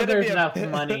if there's enough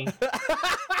money.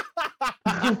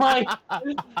 Like,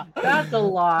 that's a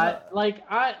lot.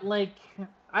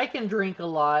 I can drink a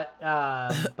lot,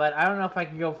 but I don't know if I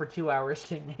can go for 2 hours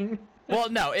singing. Well,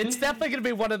 no, it's definitely gonna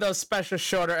be one of those special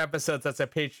shorter episodes that's a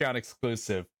Patreon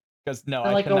exclusive. Because no,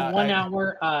 so, like a 1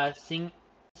 hour sing.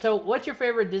 So, what's your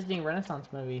favorite Disney Renaissance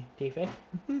movie, Tifa?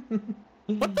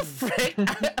 What the frick?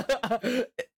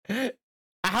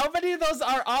 How many of those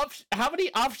are How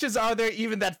many options are there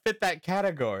even that fit that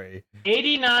category?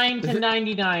 89 to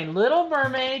 99. Little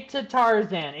Mermaid to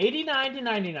Tarzan. 89 to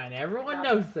 99. Everyone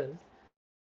knows this.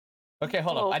 Okay,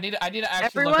 hold on. I need to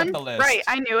actually look at the list. Right,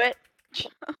 I knew it.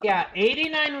 Yeah,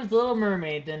 89 was Little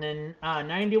Mermaid, and then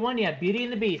 91 you have Beauty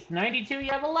and the Beast, 92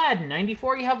 you have Aladdin,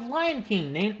 94 you have Lion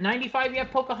King, 95 you have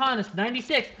Pocahontas,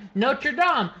 96 Notre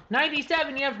Dame,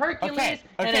 97 you have Hercules,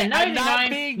 and then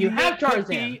 99 you have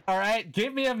Tarzan. All right,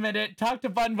 give me a minute. Talk to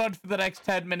Bun Bun for the next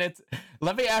 10 minutes.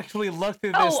 Let me actually look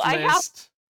through this list.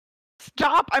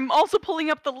 Stop! I'm also pulling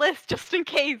up the list just in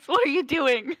case. What are you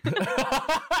doing?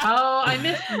 Oh, I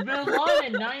missed Mulan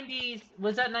in 90s.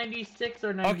 Was that 96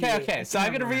 or 98? Okay. So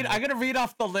I'm gonna read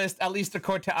off the list at least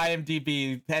according to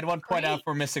IMDb. At one point out if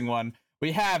we're missing one.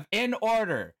 We have in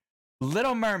order: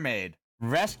 Little Mermaid,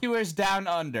 Rescuers Down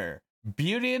Under,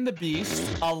 Beauty and the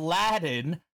Beast,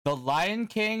 Aladdin, The Lion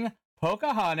King,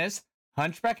 Pocahontas,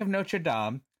 Hunchback of Notre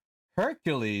Dame,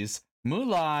 Hercules,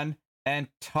 Mulan, and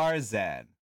Tarzan.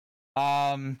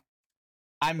 I'm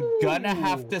gonna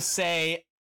have to say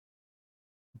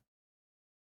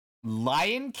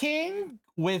Lion King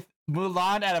with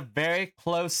Mulan at a very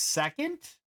close second.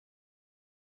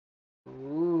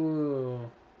 Ooh.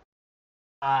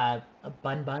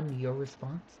 Bun, your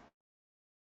response?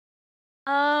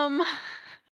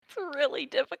 It's really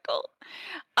difficult.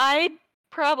 I'd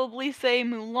probably say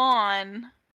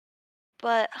Mulan,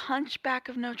 but Hunchback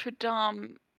of Notre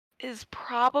Dame is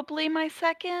probably my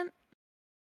second.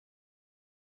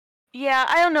 Yeah,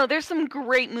 I don't know. There's some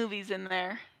great movies in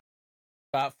there.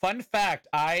 Fun fact,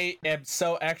 I am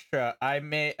so extra. I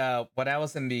made when I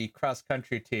was in the cross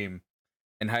country team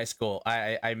in high school,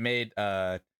 I made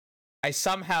I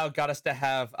somehow got us to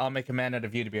have "I'll Make a Man Out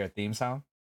of You" to be our theme song.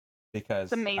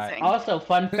 Because it's amazing. Also,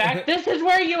 fun fact, this is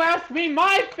where you asked me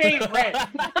my favorite.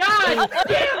 God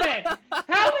damn it!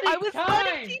 How many times?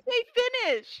 Letting TJ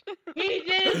finish. He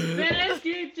didn't finish.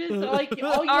 You just like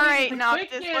all right,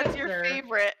 Noctis, what's your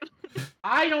favorite?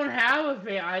 I don't have a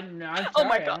favorite. I'm sorry, oh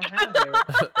my God. I don't have a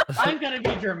favorite. I'm gonna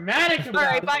be dramatic about it. All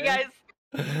right, bye guys.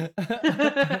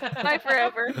 Bye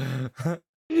forever.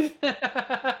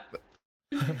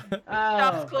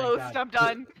 Shop's closed. I'm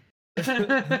done.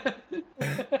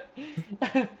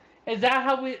 Is that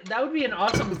how we? That would be an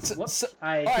awesome. Whoops!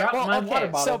 I dropped my water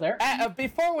bottle there.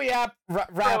 Before we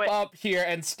wrap up here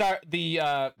and start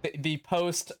the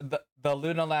post the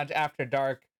Luna Lounge After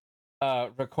Dark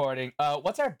recording,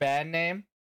 what's our band name?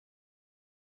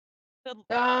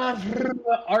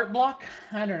 Art Block.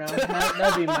 I don't know.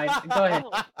 That'd be my. Go ahead.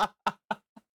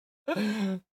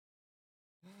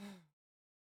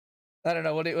 I don't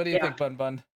know. What do you think, Bun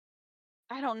Bun?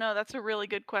 I don't know. That's a really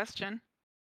good question.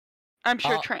 I'm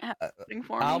sure Trent has something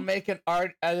for me. I'll make an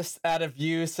artist out of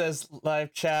you, says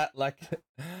live chat. Like,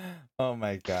 oh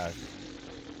my god.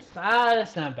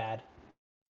 That's not bad.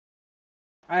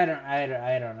 I don't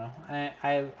know.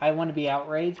 I want to be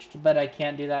outraged, but I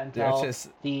can't do that until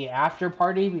the after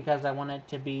party because I want it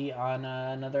to be on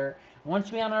another. I want it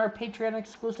to be on our Patreon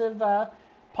exclusive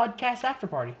podcast after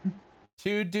party.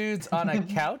 Two dudes on a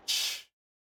couch.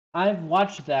 I've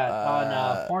watched that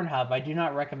on Pornhub. I do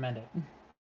not recommend it.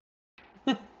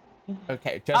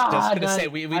 Okay, just gonna say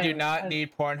we do not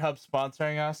need Pornhub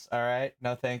sponsoring us. All right,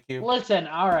 no, thank you. Listen,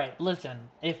 all right, listen.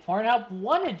 If Pornhub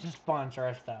wanted to sponsor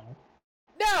us, though,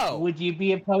 No. Would you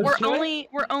be opposed to it?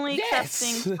 We're only Yes!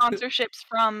 accepting sponsorships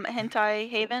from Hentai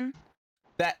Haven.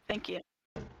 That Thank you.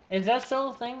 Is that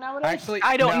still a thing nowadays? actually,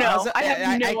 I don't no, know. I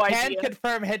have no I can idea.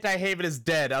 confirm Hentai Haven is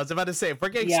dead. I was about to say, if we're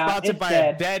getting Yeah, sponsored it's by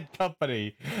dead. a dead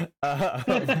company,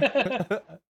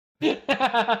 They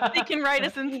can write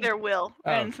us into their will, Oh,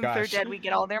 and since they're gosh. dead, we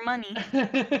get all their money.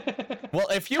 well,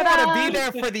 if you want to Ta-da! be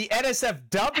there for the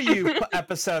NSFW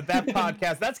episode, that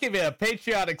podcast, that's gonna be a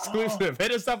Patreon exclusive.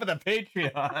 Hit us up with a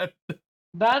Patreon.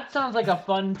 That sounds like a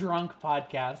fun drunk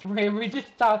podcast where we just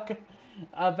talk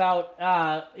about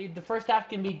the first half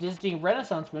can be Disney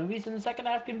Renaissance movies and the second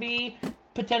half can be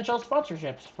potential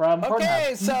sponsorships from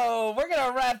Okay, Pornhub. so we're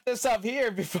gonna wrap this up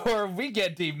here before we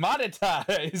get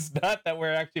demonetized. Not that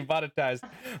we're actually monetized,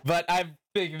 but I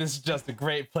think this is just a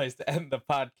great place to end the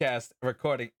podcast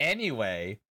recording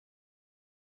anyway.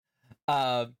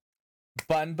 Bun,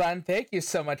 thank you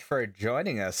so much for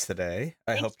joining us today.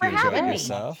 I Thanks hope for you enjoyed having me.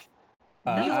 yourself.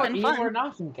 This has been You fun. were an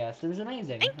awesome guest. It was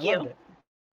amazing. Thank I you. loved it.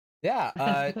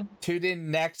 Yeah, tune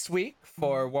in next week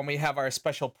for when we have our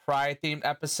special Pride themed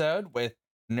episode with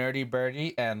Nerdy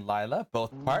Birdie and Lila,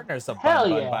 both partners of Hell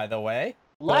Bun, yeah. by the way.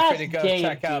 Feel Last free to go day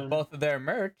check of out June. both of their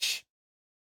merch.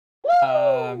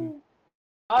 Woo!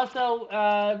 Also,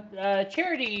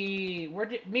 charity.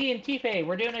 Me and Tife,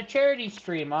 we're doing a charity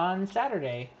stream on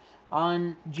Saturday,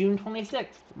 on June 26th.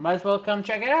 Might as well come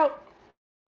check it out.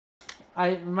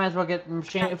 I might as well get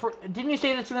shame. Didn't you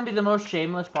say this is gonna be the most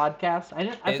shameless podcast?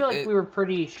 I feel like we were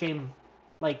pretty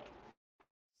shameless,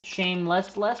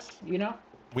 you know.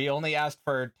 We only asked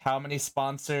for how many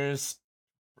sponsors,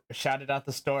 shouted out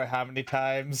the store how many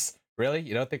times. Really?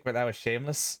 You don't think that was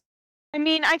shameless? I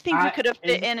mean, I think we could have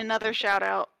fit in another shout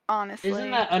out, honestly.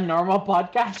 Isn't that a normal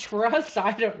podcast for us?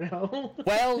 I don't know.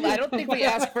 Well, I don't think we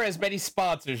ask for as many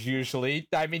sponsors usually.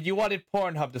 I mean, you wanted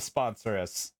Pornhub to sponsor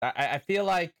us. I feel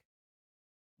like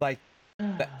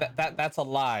that's a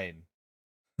line.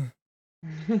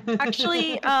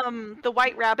 Actually, the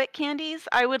White Rabbit candies,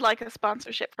 I would like a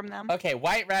sponsorship from them. Okay,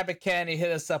 White Rabbit Candy,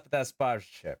 hit us up with that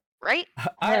sponsorship. Right?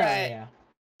 All right. Yeah.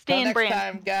 Stay Till in next brand.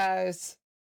 time, guys.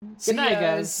 Good night, See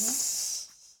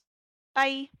guys.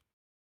 Bye.